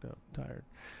 I'm fucked up. Tired.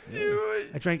 Yeah.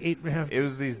 I drank 8.5. It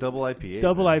was these double IPAs.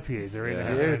 Double IPAs. They're right now.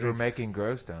 Dude, we're making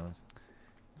grow stones.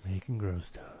 Making grow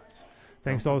stones.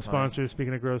 Thanks to all the sponsors.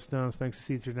 Speaking of grow stones, thanks to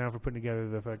Seeds Are Down for putting together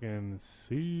the fucking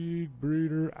Seed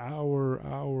Breeder Hour.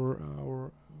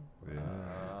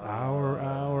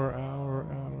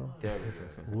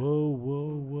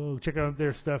 Whoa. Check out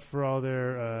their stuff for all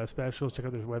their specials. Check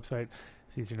out their website,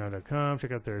 seedsarenow.com.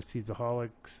 Check out their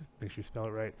Seedsaholics. Make sure you spell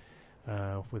it right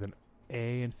with an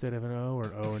A instead of an O, or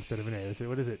an O instead of an A.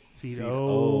 What is it?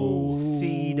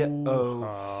 Seed-O-holic.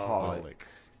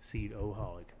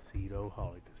 Seed-O-holic.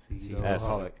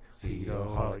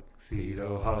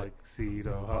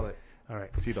 All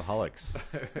right. Seedoholics.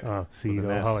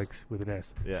 Seedoholics with an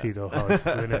S. Yeah. Seedoholics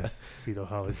with an S.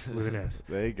 Seedoholics with an S.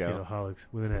 There you go. Seedoholics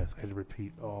with an S. I had to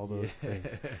repeat all those things.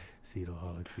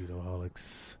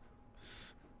 Seedoholics.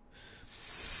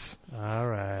 All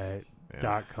right.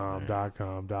 Yeah. .com.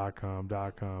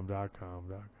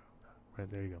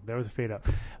 Right, there you go. That was a fade up.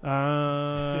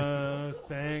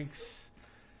 Thanks.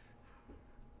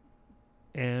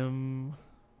 MTI.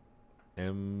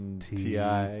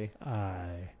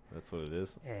 That's what it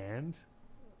is. And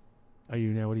are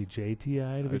you now? What are you?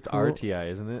 JTI? To be it's cool? RTI,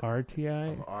 isn't it?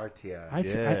 RTI. I'm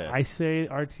RTI. I say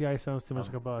RTI sounds too much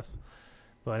like a bus,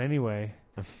 but anyway,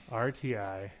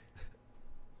 RTI.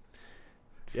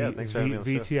 Yeah, thanks for having me on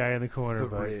the show. VTI in the corner,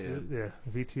 but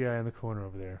VTI in the corner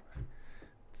over there.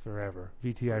 Forever.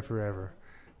 VTI forever.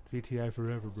 VTI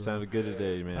forever, bro. Sounded good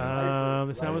today, man.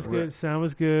 The sound was good. Sound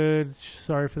was good.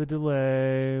 Sorry for the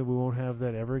delay. We won't have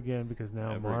that ever again because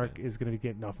now Mark is going to be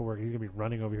getting off of work. He's going to be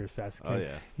running over here as fast as he can. Oh,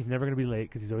 yeah. He's never going to be late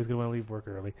because he's always going to want to leave work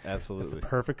early. Absolutely. That's the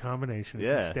perfect combination.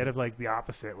 Yeah. Instead of like the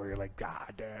opposite where you're like,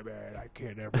 God damn it, I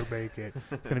can't ever make it.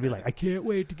 It's going to be like, I can't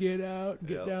wait to get out and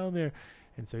get down there.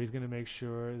 And so he's going to make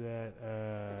sure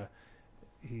that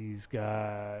he's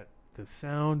got the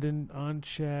sound on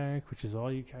check, which is all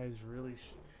you guys really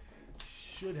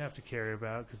should have to care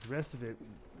about, because the rest of it.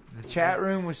 The chat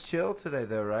room was chill today,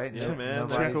 though, right? Yeah, man.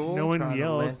 Cool. No one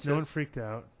yelled. No one freaked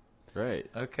out. Right.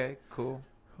 Okay, cool.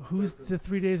 Who's the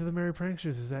 3 days of the Merry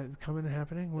Pranksters? Is that coming and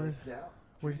happening? Where's now?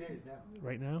 3 days now.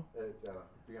 Right now?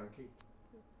 Beyond Key.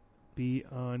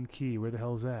 Beyond Key. Where the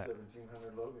hell is that?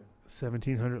 1700 Logan.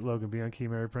 1700 Logan. Beyond Key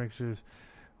Merry Pranksters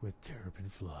with Terrapin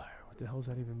Flyer. What the hell does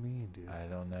that even mean, dude? I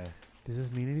don't know. Does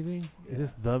this mean anything? Yeah. Is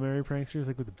this the Merry Pranksters,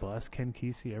 like with the bus, Ken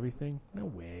Kesey, everything? No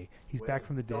way. He's back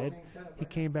from the dead. He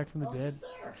came back from the dead.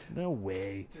 No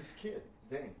way. It's his kid,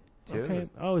 Zane. Okay.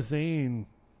 Oh, Zane.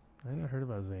 I never heard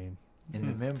about Zane. In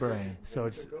the membrane. So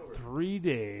it's 3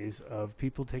 days of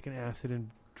people taking acid and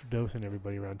dosing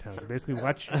everybody around town. So basically,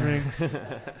 watch your drinks.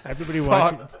 Everybody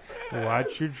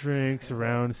watch your drinks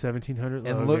around 1700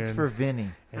 and Logan. look for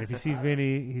Vinny. And if you see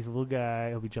Vinny, he's a little guy.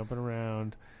 He'll be jumping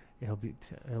around. He'll be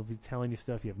telling you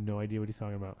stuff. You have no idea what he's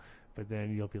talking about. But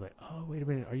then you'll be like, oh, wait a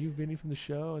minute. Are you Vinny from the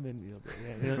show? And then,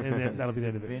 and then that'll be the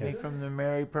end of it. Vinny from the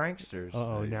Merry Pranksters.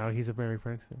 Oh, now he's a Merry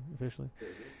Prankster, officially.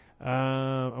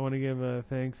 I want to give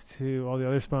thanks to all the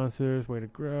other sponsors. Way to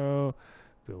Grow,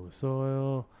 Build the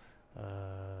Soil.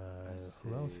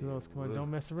 Who else? Come on, don't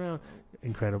mess around.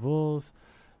 Incredibles.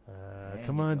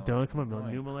 Come on,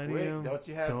 New Millennium. Don't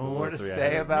you have more to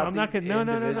say about? I'm not gonna. No.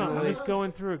 I'm just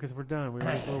going through it because we're done.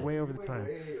 We're way over the time.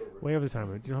 Way over the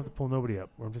time. You don't have to pull nobody up.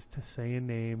 We're just saying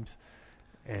names,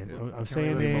 and I'm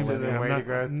saying names. And I'm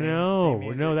not,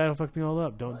 no, that'll fuck me all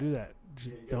up. Don't do that.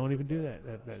 Just don't even do that.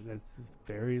 That's just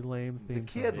very lame thing.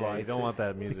 The kid likes it. You don't want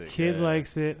that music. The kid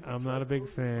likes it. I'm not a big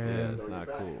fan. Yeah, it's not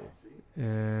cool.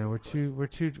 And we're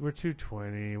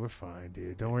 220. We're fine,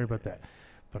 dude. Don't worry about that.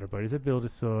 But our buddies at Build a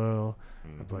Soil,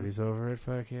 our buddies over at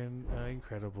fucking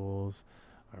Incredibles,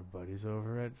 our buddies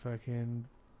over at fucking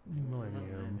New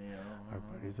Millennium, our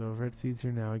buddies over at Seeds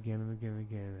Here Now again and again and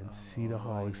again, and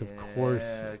Seedaholics, of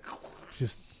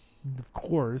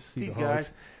course. These Seedaholics.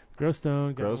 guys.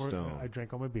 Growstone. I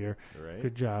drank all my beer. Right.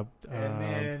 Good job. And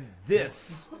then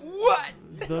this. What?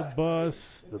 The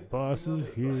bus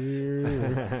is here.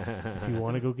 If you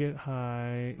want to go get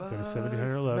high, go to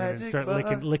 1711 and start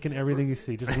licking everything you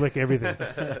see. Just lick everything.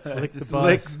 Lick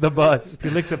the bus. If you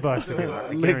lick the bus,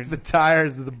 lick the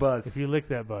tires of the bus. If you lick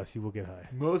that bus, you will get high.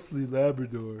 Mostly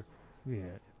Labrador. Yeah.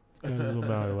 Got a little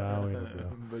Maui Wow in it,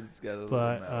 though. But it's got a little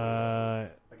But I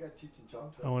got Cheech and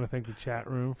Chong. I want to thank the chat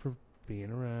room for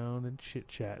being around and chit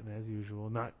chatting as usual,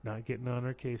 not getting on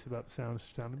our case about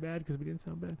sounding bad because we didn't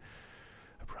sound bad.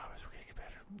 I promise we're gonna get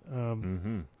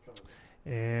better.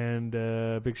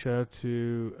 And big shout out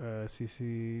to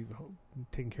CC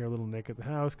taking care of little Nick at the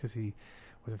house because he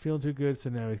wasn't feeling too good, so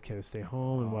now he can stay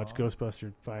home and watch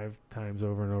Ghostbusters 5 times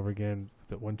over and over again,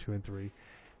 the 1, 2, and 3,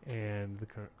 and the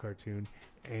cartoon,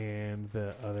 and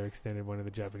the other extended one of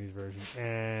the Japanese version,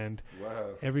 and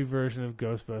every version of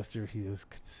Ghostbuster he has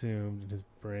consumed in his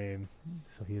brain.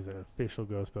 So he is an official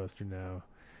Ghostbuster now.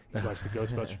 He's watched the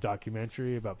Ghostbuster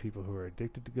documentary about people who are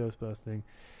addicted to ghostbusting.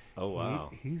 Oh wow,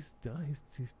 he's done.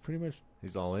 He's pretty much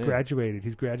all in. Graduated.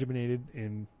 He's graduated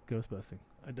in ghostbusting.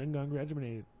 I done gone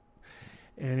graduated.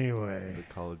 Anyway, the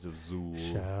College of Zool.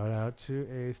 Shout out to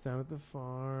Ace down at the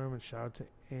farm, and shout out to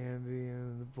Andy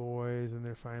and the boys, and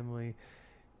they're finally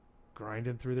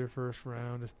grinding through their first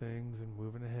round of things and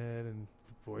moving ahead, and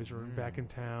the boys are back in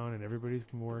town, and everybody's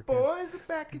been working. Boys are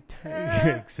back in town.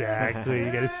 Exactly.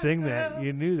 You got to sing that.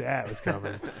 You knew that was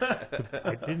coming.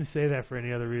 I didn't say that for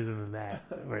any other reason than that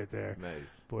right there.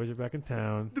 Nice. Boys are back in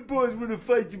town. The boys want to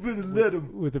fight. You better let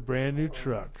them. With a brand new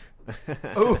truck.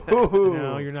 Oh,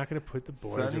 no, you're not going to put the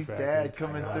boys Sonny's back dad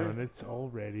coming through. It's all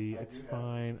ready. It's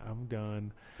fine. I'm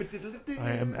done.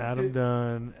 I am Adam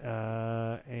Dunn,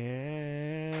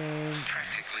 and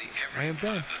I am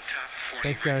done.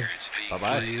 Thanks, guys.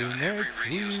 Bye-bye. See you next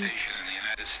week. In the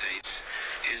United States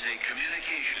is a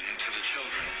communication to the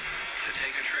children to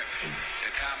take a trip, to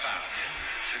cop out,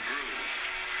 to groove.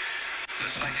 The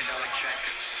psychedelic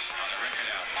jackets on the record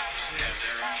albums have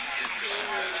their own hidden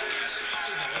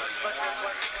Special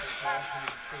question.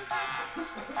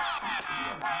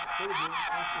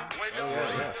 We don't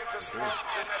want you to smoke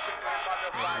genetically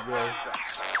modified ganja.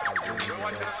 We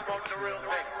want you to smoke the real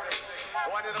thing.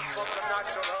 We want you to smoke the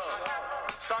natural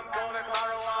herb. Some call it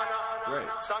marijuana,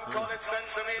 some call it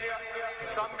sensimedia,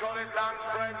 some call it lamb's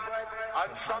bread,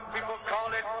 and some people call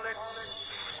it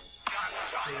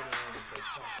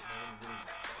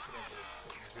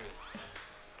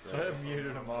I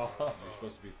muted them all. You're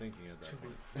supposed to be thinking of that.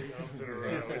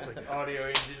 It's like audio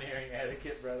engineering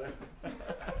etiquette, brother.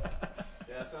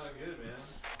 That sounded good, man.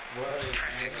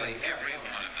 Practically every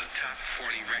one of the top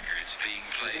 40 records being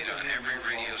played on every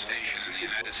radio station in the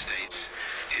United States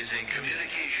is a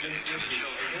communication to the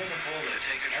children to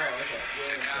take a trip,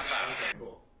 to cop out.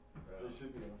 Cool. It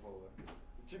should be in a folder.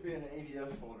 It should be in an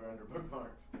ADS folder under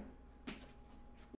bookmarks.